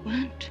you don't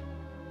want.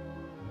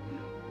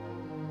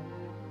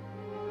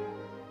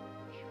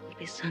 It will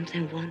be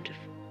something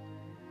wonderful.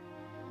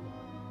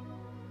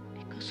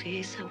 Because he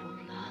is our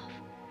love.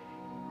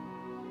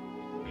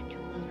 And you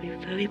will be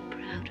very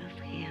proud of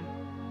him.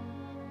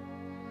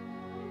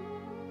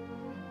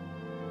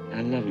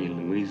 I love you,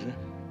 Louisa.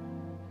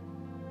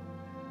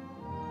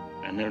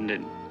 I never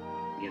did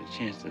get a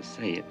chance to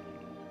say it.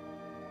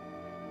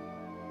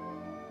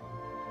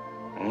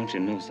 I want you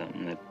to know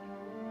something, that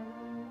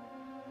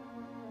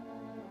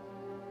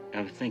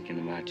I was thinking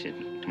about you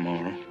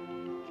tomorrow.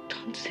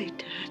 Don't say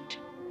that.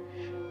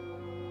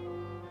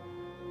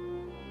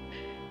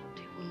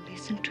 They will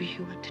listen to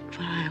you at the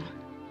trial.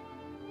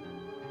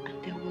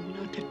 And they will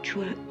know that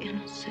you are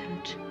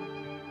innocent.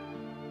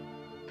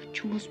 But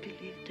you must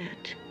believe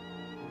that.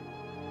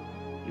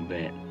 You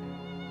bet.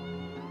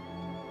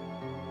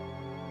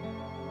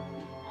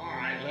 All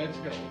right, let's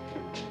go.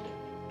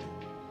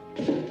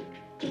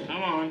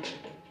 Come on.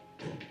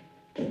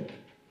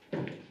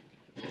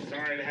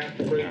 Sorry to have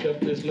to break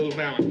up this little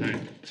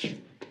Valentine.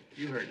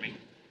 You heard me.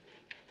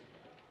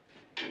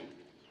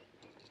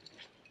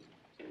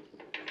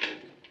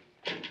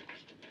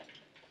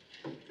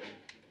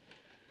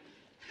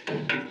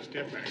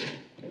 Step back.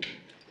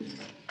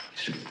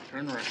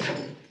 Turn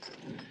around.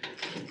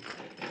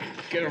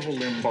 Get a hold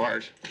of them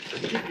bars.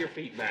 Keep your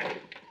feet back.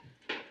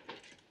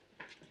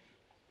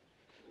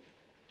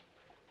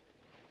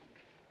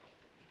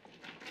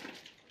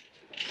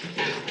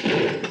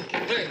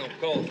 There ain't no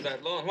call for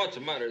that, Lon. What's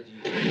the matter with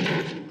you?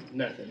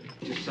 Nothing.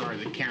 Just sorry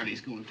the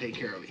county's going to take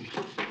care of him.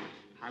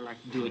 I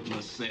like to do it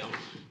myself.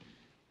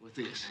 With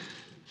this.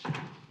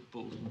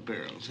 Both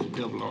barrels of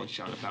double-aught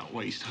shot about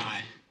waist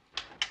high.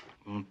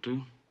 Want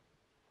to?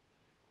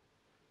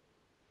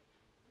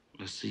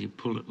 Let's see you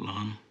pull it,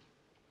 Lon.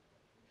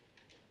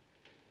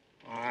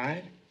 All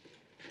right.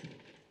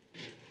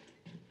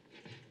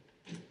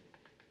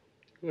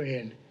 Go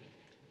ahead.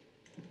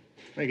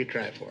 Make a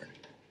try for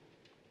it.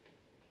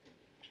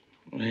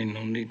 Well, ain't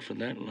no need for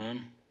that,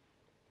 Lon.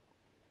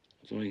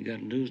 So all you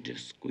gotta do is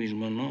just squeeze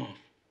one off.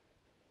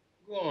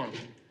 Go on.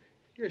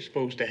 You're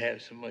supposed to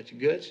have so much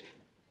guts.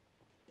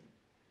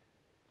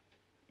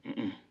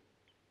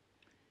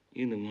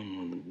 You're the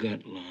one with the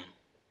gut, Lon.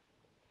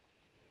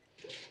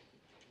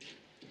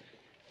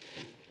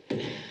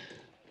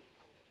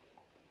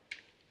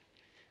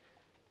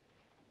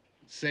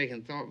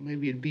 Second thought,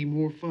 maybe it'd be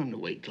more fun to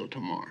wait till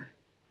tomorrow.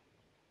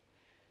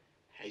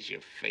 How's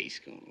your face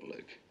gonna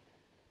look?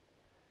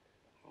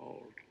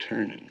 All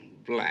turning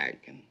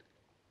black and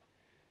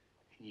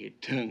your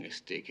tongue is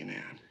sticking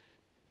out.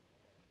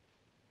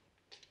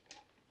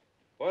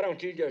 Why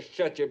don't you just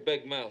shut your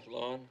big mouth,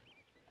 Lon?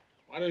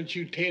 Why don't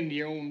you tend to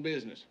your own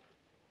business?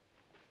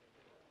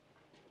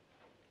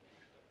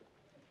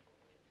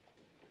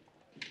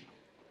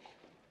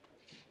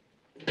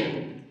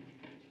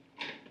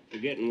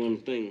 Forgetting one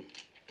thing,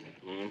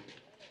 Lon.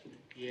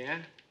 Yeah?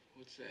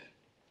 What's that?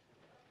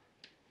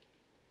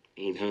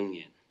 Ain't hung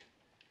yet.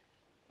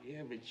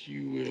 Yeah, but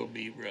you will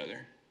be,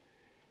 brother.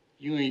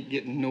 You ain't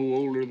getting no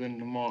older than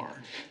tomorrow.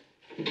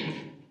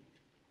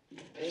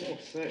 Oh,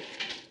 say.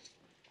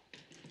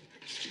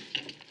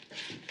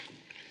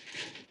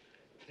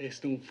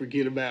 Just don't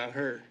forget about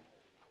her.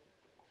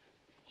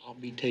 I'll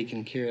be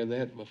taking care of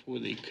that before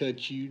they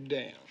cut you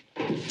down.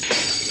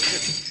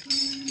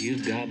 You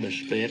got the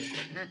spit.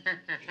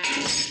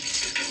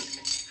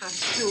 I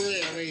sure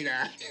am, ain't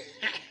I?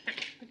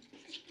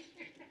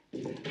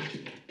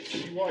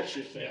 You watch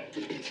yourself.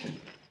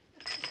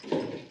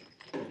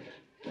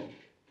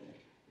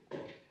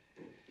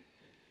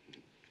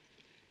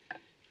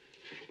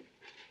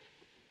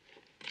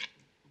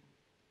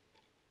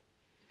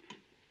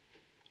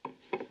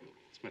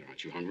 What's the matter?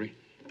 Aren't you hungry?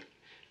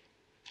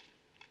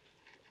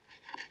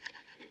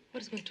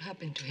 What is going to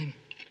happen to him?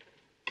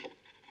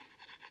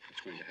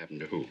 What's going to happen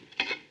to who?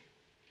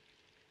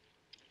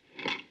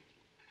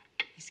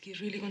 Is he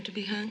really going to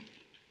be hung?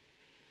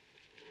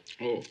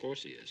 Oh, of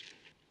course he is.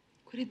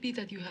 Could it be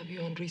that you have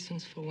your own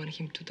reasons for wanting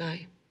him to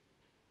die?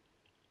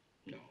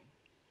 No.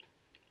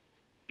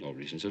 No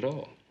reasons at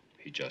all.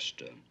 He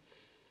just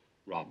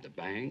robbed the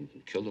bank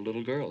and killed a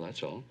little girl,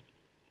 that's all.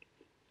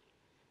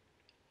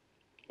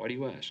 Why do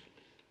you ask?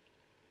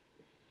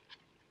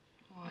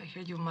 Oh, I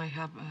heard you might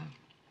have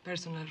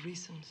personal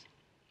reasons.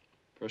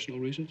 Personal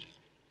reasons?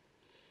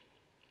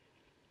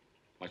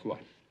 Like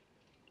what?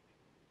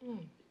 Hmm.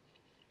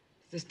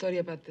 It's the story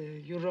about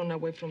you run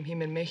away from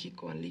him in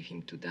Mexico and leave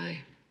him to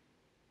die.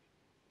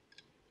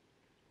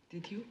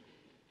 Did you?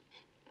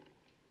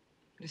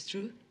 It's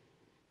true?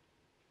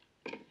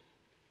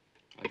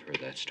 I've heard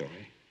that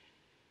story.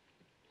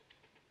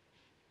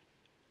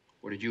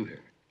 Where did you hear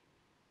it?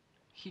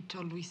 He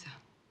told Luisa.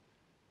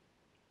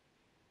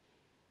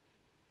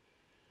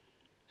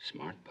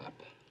 Smart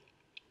pup.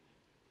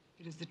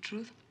 It is the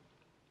truth?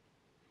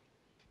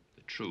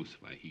 The truth?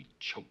 Why, he'd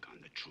choke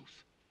on the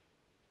truth.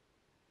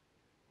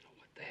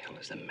 What the hell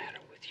is the matter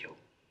with you?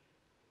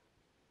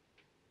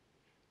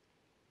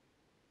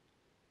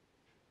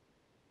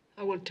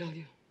 I will tell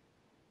you.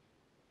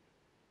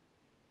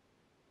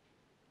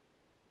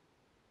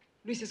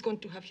 Luis is going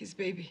to have his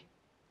baby.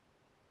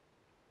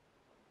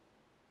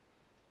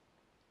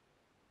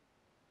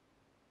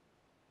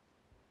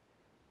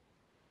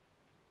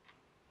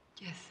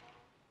 Yes.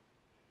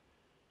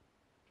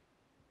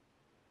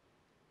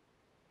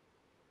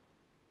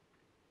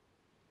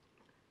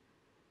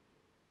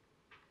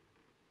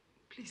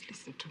 Please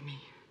listen to me.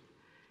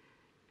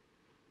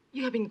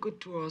 You have been good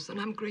to us, and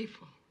I'm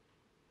grateful.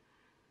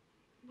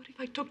 But if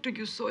I talk to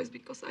you so, it's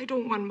because I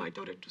don't want my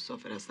daughter to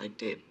suffer as I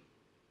did.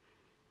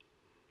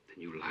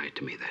 You lied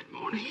to me that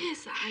morning.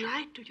 Yes, I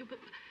lied to you, but...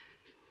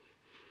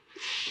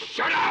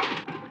 Shut up!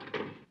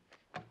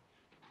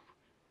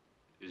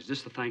 Is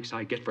this the thanks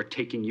I get for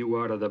taking you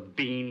out of the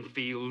bean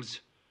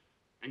fields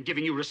and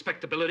giving you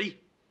respectability?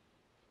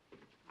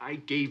 I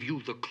gave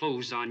you the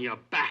clothes on your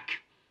back,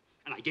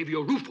 and I gave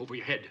you a roof over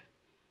your head.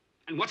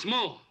 And what's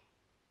more,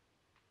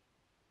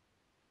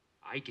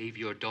 I gave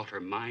your daughter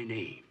my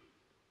name.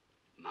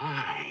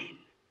 Mine.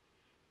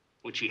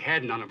 When she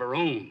had none of her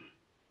own.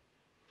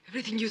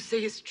 Everything you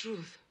say is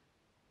truth.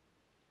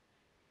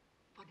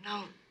 But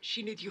now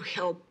she needs your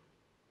help.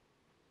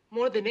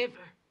 More than ever.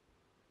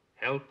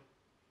 Help?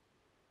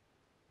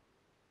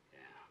 Yeah.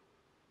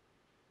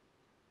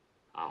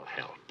 I'll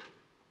help.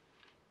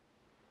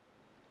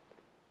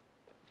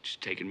 It's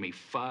taken me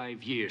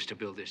 5 years to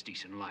build this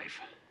decent life.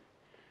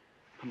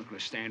 I'm not going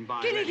to stand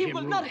by and let Kennedy him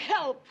will rule. not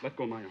help. Let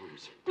go of my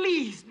arms.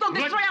 Please, don't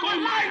Let destroy go our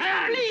of my lives,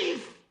 hands!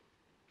 please!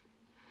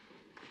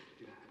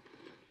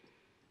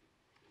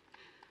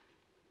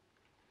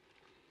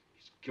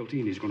 He's guilty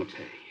and he's going to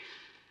pay.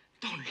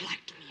 Don't lie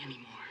to me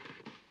anymore.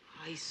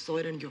 I saw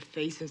it on your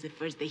face since the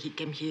first day he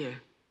came here.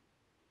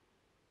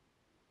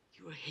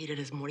 Your hatred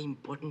is more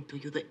important to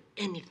you than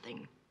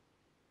anything,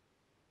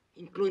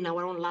 including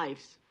our own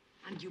lives.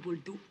 And you will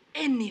do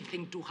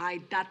anything to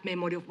hide that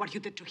memory of what you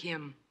did to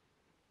him.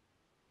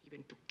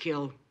 Even to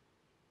kill.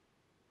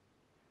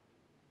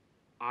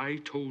 I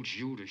told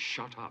you to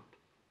shut up.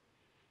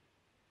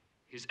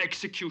 His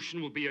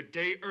execution will be a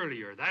day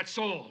earlier, that's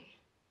all.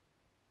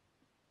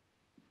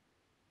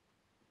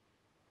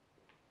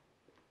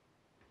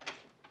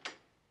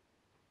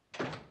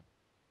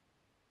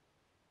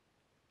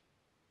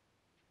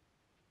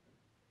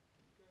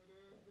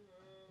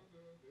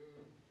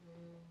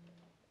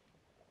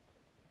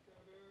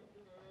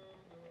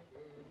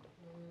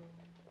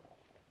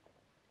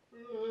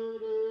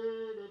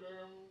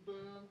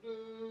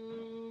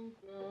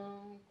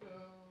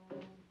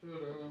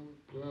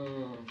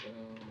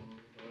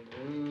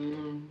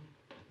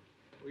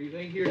 What do you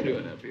think you're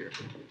doing up here?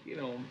 You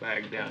don't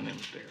back down them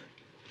stairs.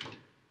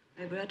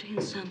 I brought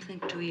him something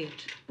to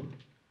eat.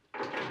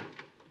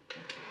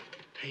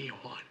 Tell you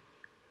what,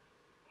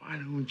 why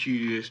don't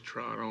you just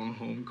trot on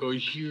home,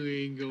 'cause you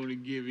ain't gonna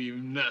give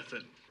him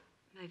nothing.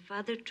 My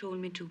father told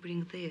me to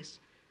bring this,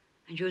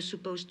 and you're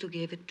supposed to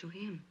give it to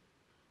him.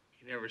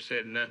 He never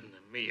said nothing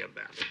to me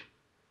about it.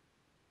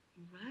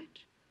 Right?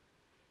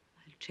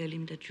 I'll tell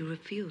him that you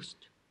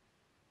refused.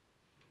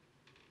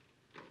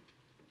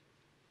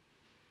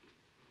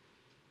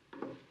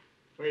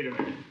 Wait a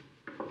minute.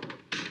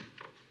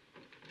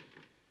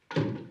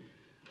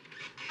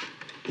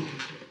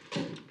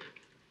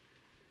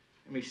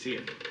 Let me see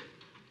it.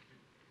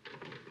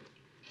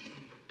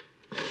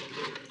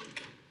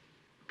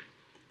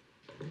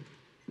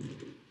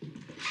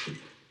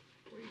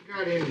 What you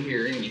got in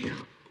here,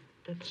 anyhow?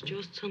 That's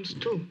just some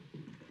stew.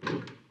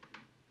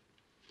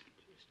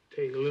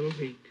 Take a little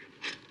peek.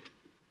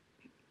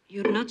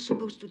 You're not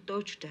supposed to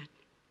touch that.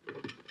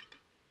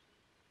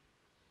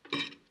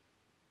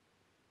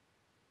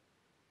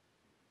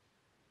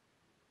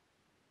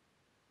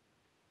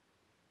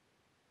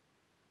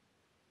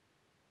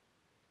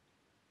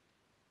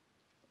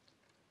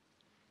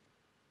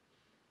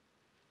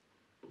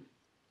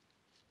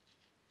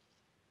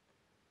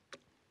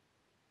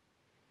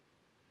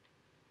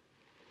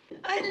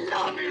 I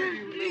love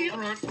you, Leo.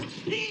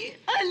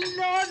 I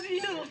love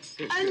you.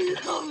 I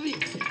love you.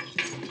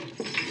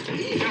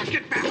 Now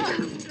get back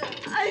here.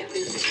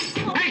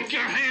 Take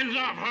your hands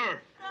off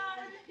her.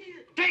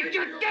 Take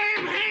your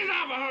damn hands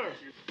off of her.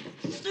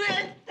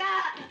 Suelta.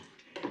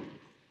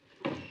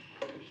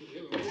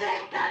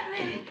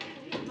 Suéltame.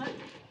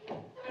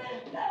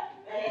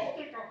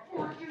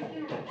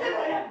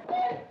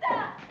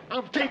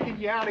 I'm taking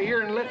you out of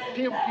here and letting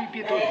Tim keep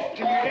you till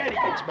your daddy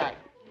gets back.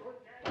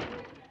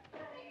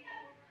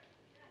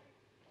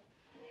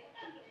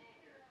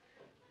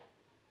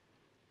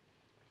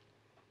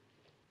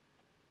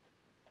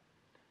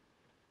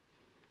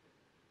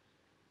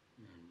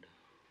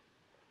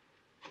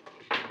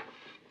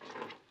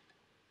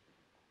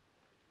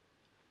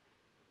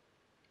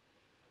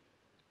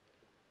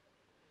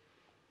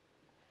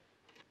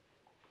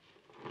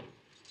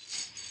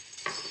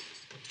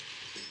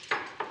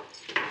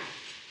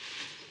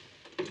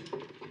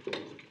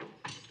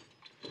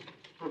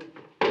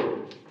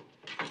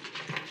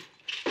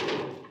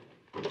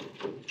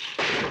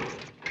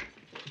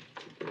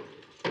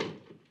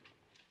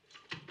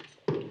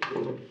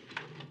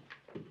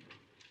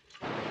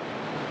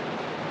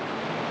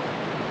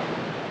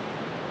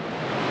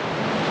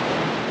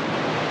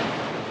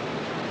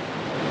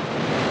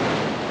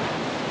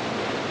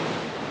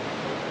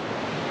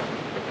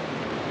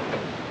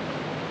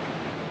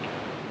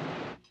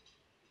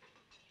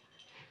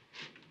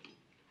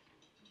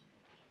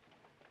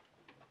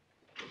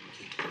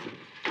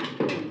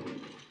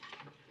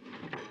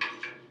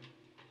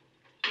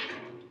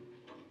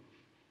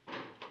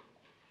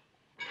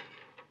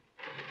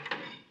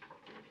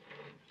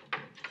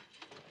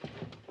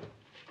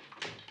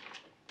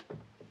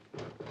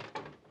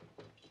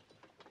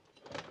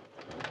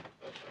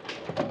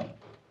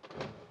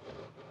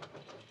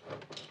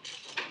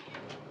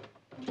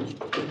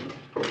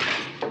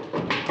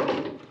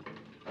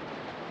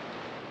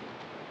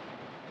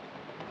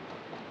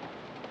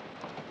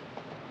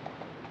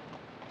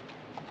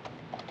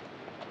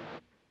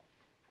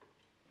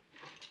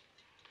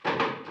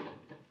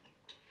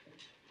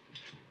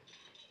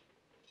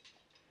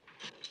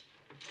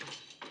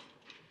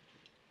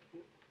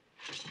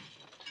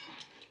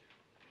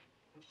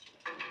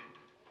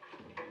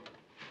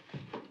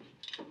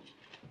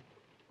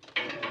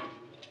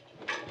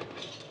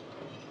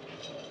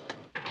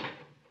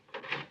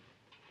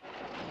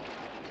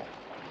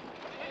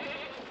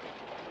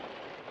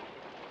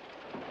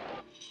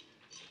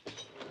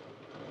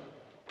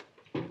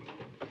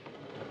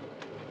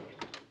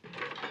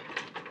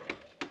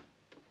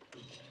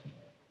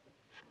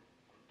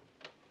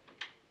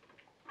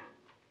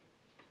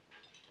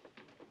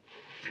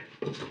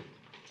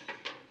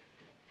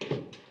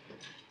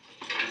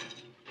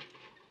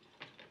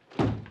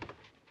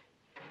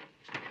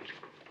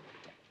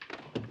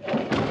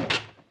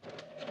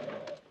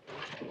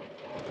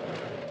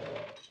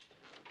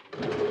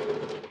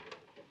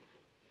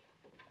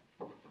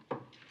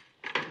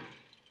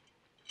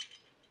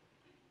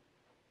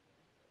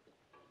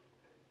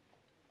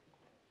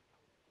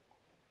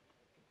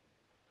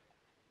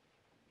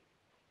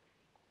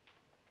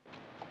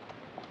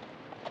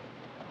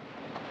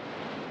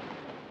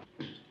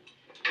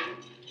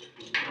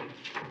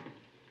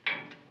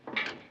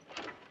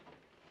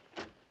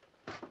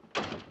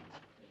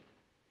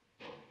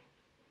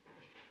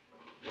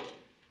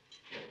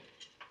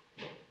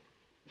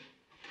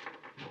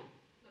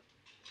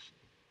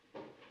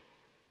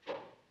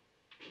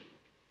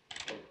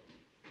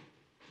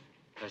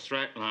 That's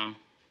right, Lon.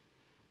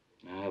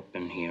 Now up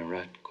in here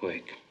right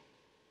quick.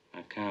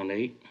 I count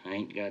 8. I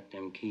ain't got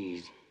them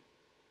keys.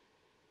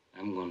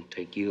 I'm gonna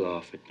take you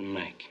off at the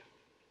neck.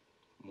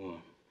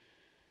 1.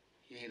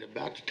 You ain't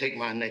about to take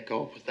my neck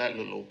off with that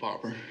little old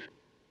popper.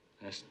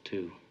 That's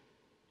 2.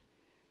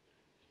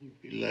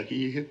 You'd be lucky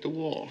you hit the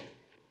wall.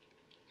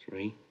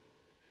 3.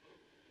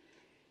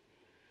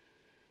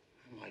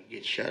 I might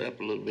get shot up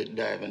a little bit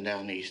diving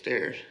down these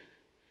stairs.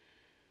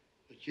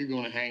 But you're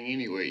gonna hang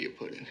anywhere you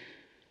put it.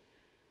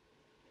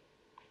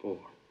 4.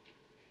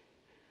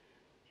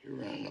 You're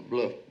running a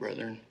bluff,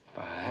 brethren.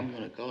 5. I'm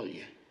gonna call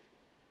you.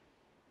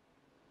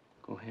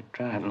 Go ahead,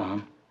 try it,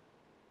 Lon.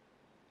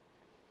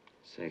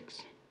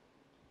 6.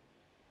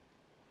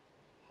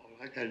 All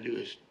I gotta do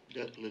is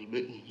duck a little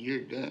bit and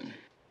you're done.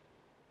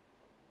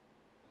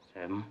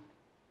 7.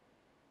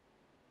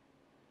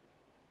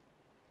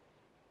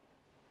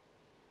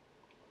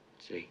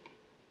 8.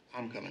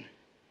 I'm coming.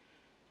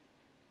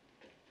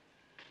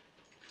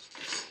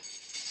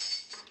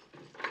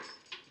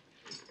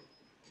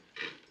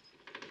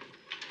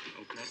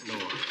 Open that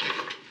door.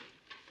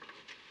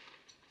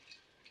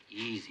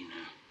 Easy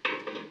now.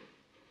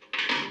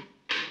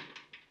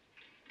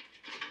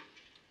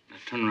 Now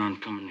turn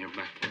around, come in here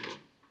back.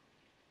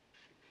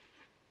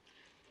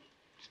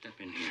 Step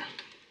in here.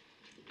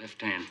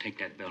 Left hand, take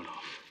that belt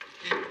off.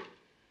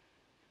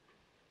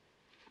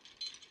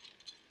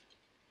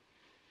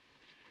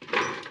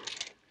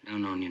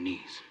 Down on your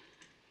knees.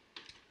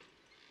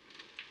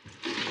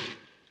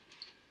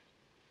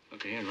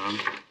 Look here, Lon.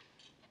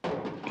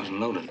 Wasn't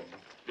loaded.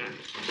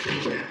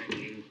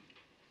 You.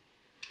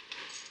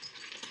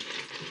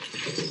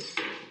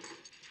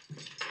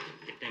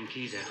 Get them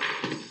keys out.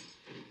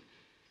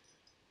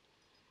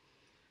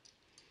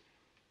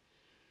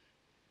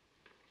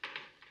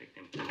 Take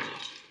them keys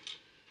off.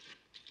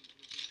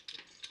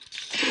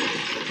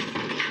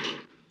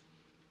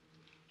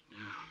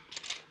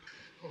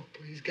 Oh,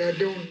 please, God,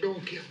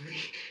 don't kill me.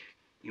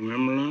 You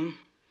remember, Lon?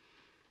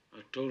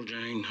 I told you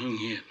I ain't hung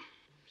yet.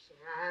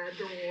 I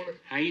don't want to.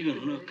 How you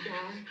gonna look?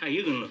 How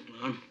you gonna look,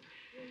 Lon?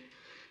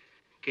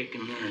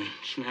 Kicking her and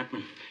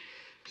snapping,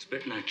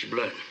 spitting out your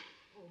blood.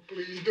 Oh,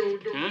 please,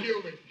 don't kill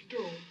me.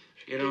 Don't.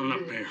 Get on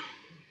up there.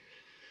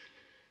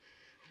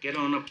 Get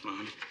on up,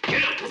 Lon.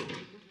 Get up!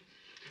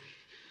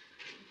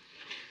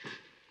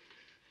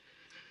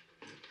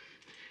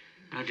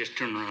 Now just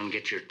turn around and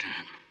get your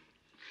time.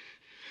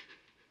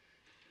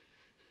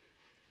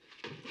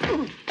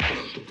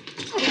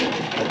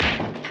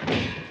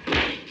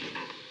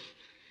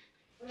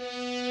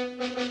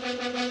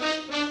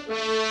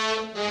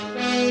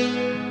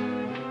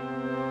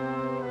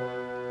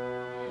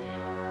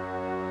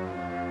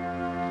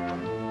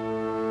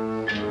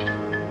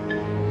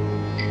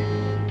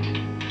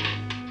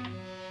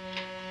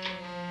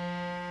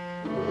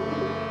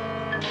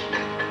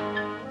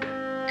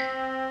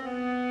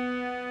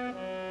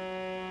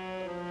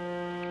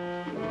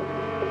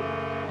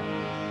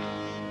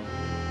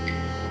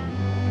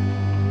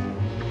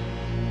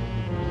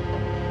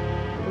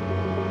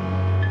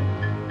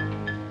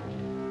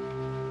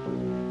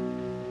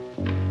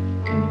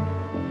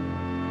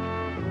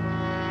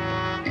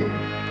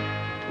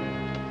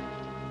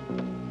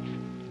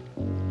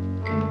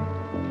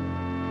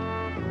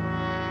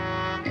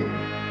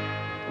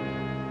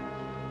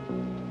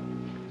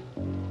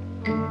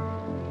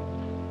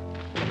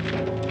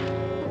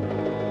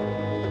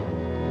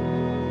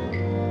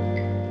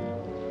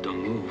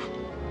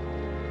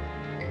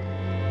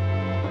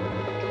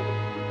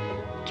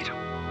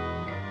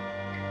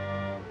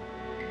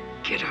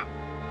 Get up.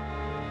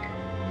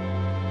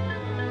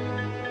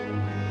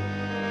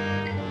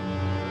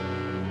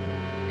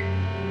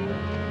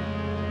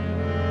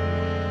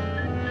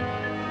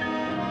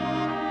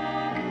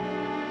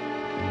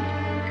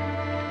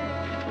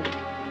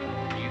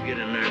 You get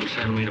in there and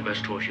saddle me the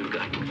best horse you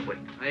got. Quick.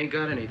 I ain't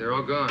got any. They're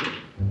all gone.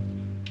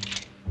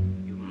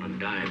 You're gonna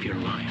die if you're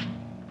lying.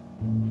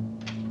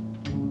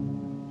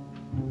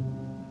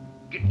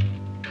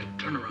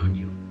 Turn around,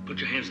 you. Put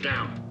your hands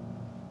down.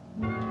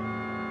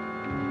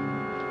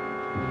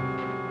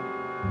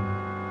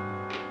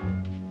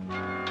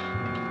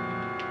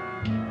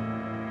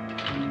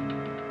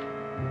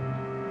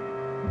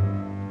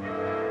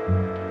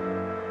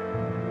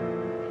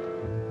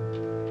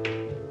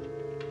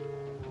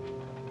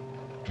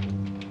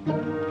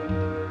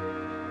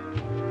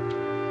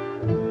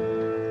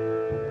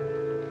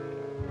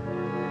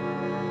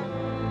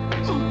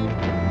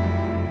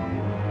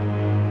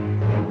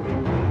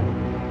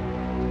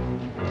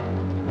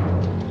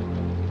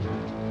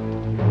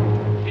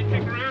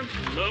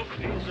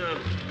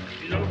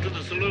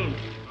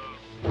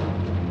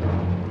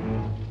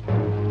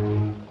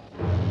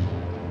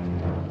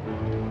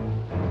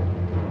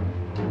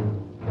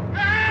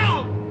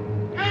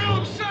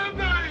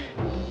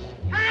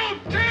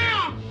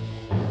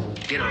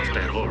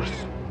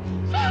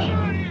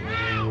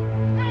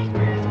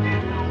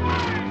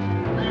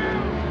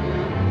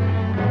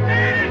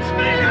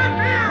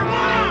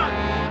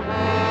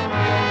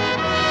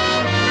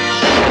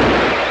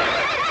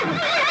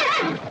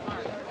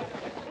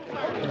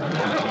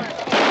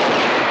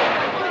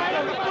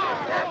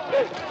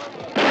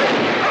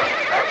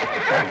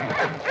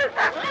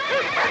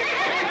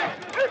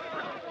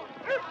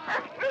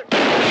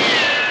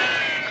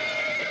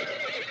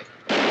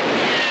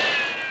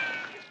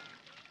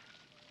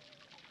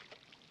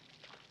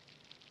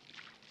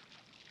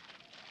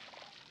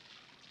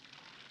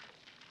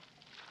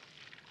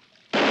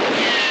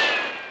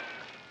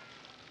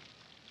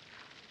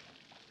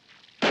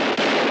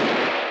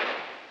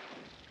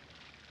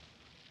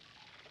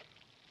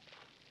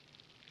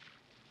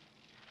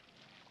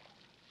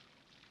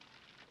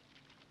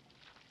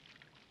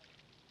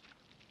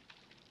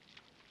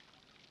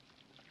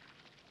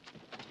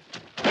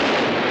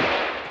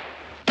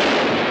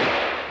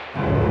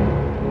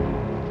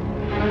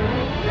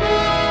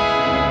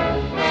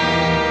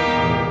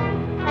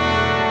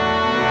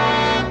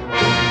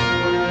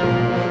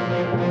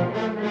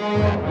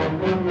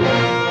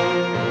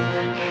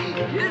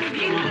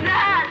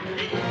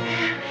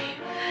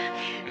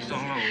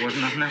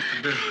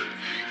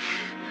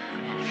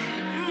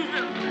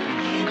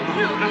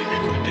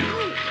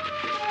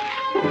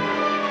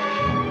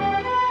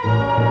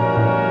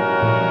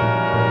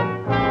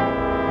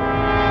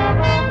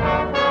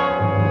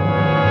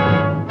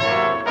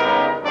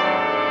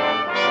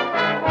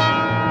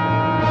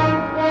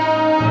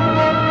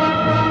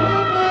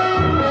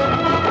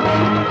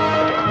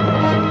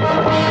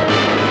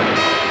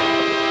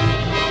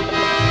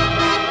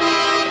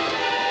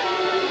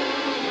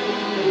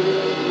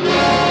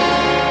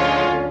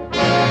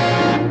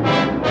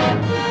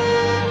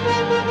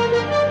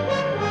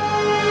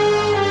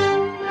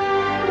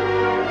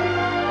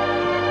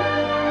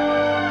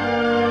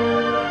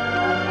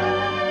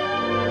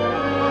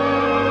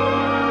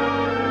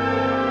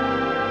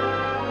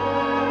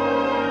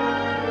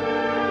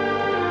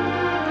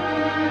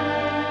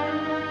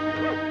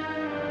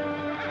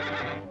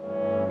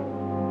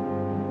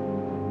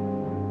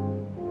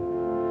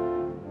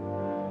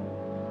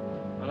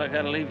 I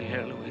gotta leave you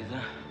here,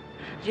 Louisa.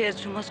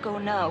 Yes, you must go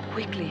now,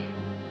 quickly.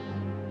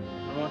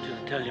 I want you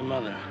to tell your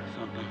mother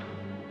something.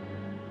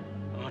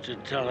 I want you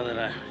to tell her that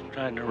I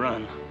tried to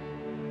run,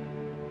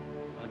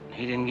 but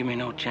he didn't give me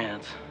no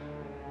chance.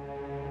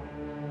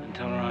 And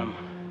tell her I'm...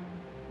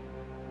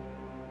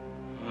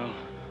 Well,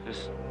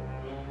 just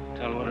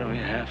tell her whatever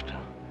you have to.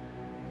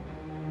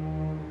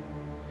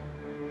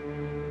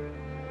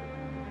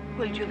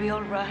 Will you be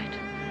all right?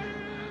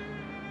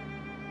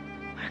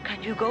 Where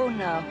can you go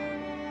now?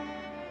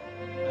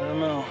 I don't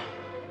know.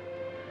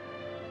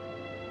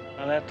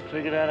 I'll have to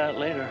figure that out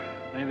later.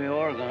 Maybe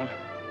Oregon.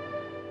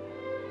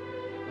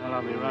 Well,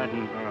 I'll be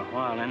riding for a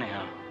while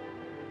anyhow.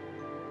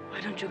 Why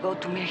don't you go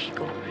to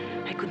Mexico?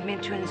 I could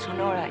meet you in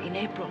Sonora in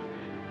April,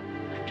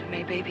 after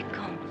my baby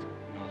comes.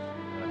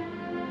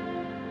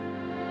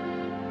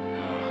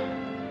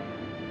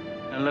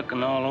 They're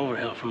looking all over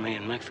hell for me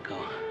in Mexico.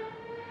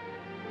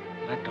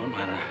 That don't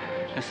matter.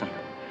 Listen,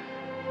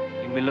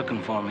 you'll be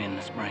looking for me in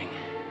the spring.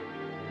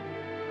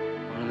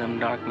 One of them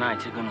dark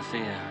nights, you're gonna see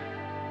a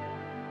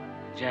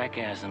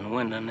jackass in the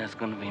window, and that's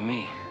gonna be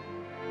me.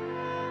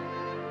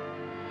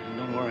 And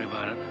don't worry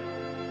about it.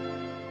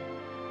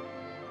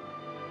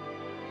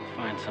 We'll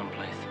find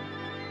someplace.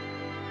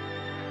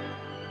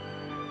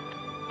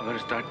 I better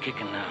start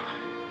kicking now.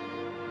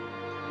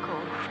 Go,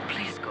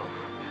 please go.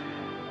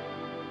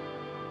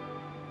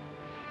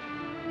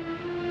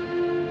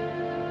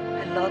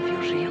 I love you,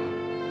 Rio.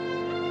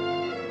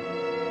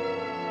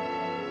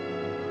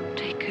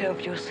 Take care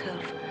of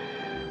yourself,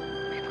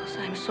 because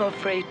I'm so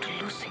afraid to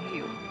losing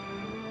you.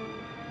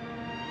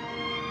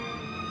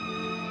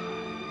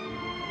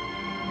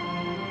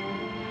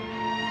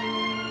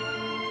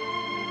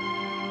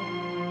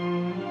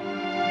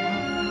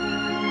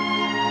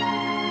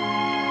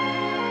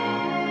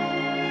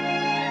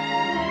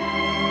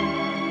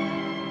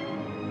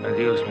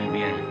 Adiós, mi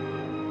bien.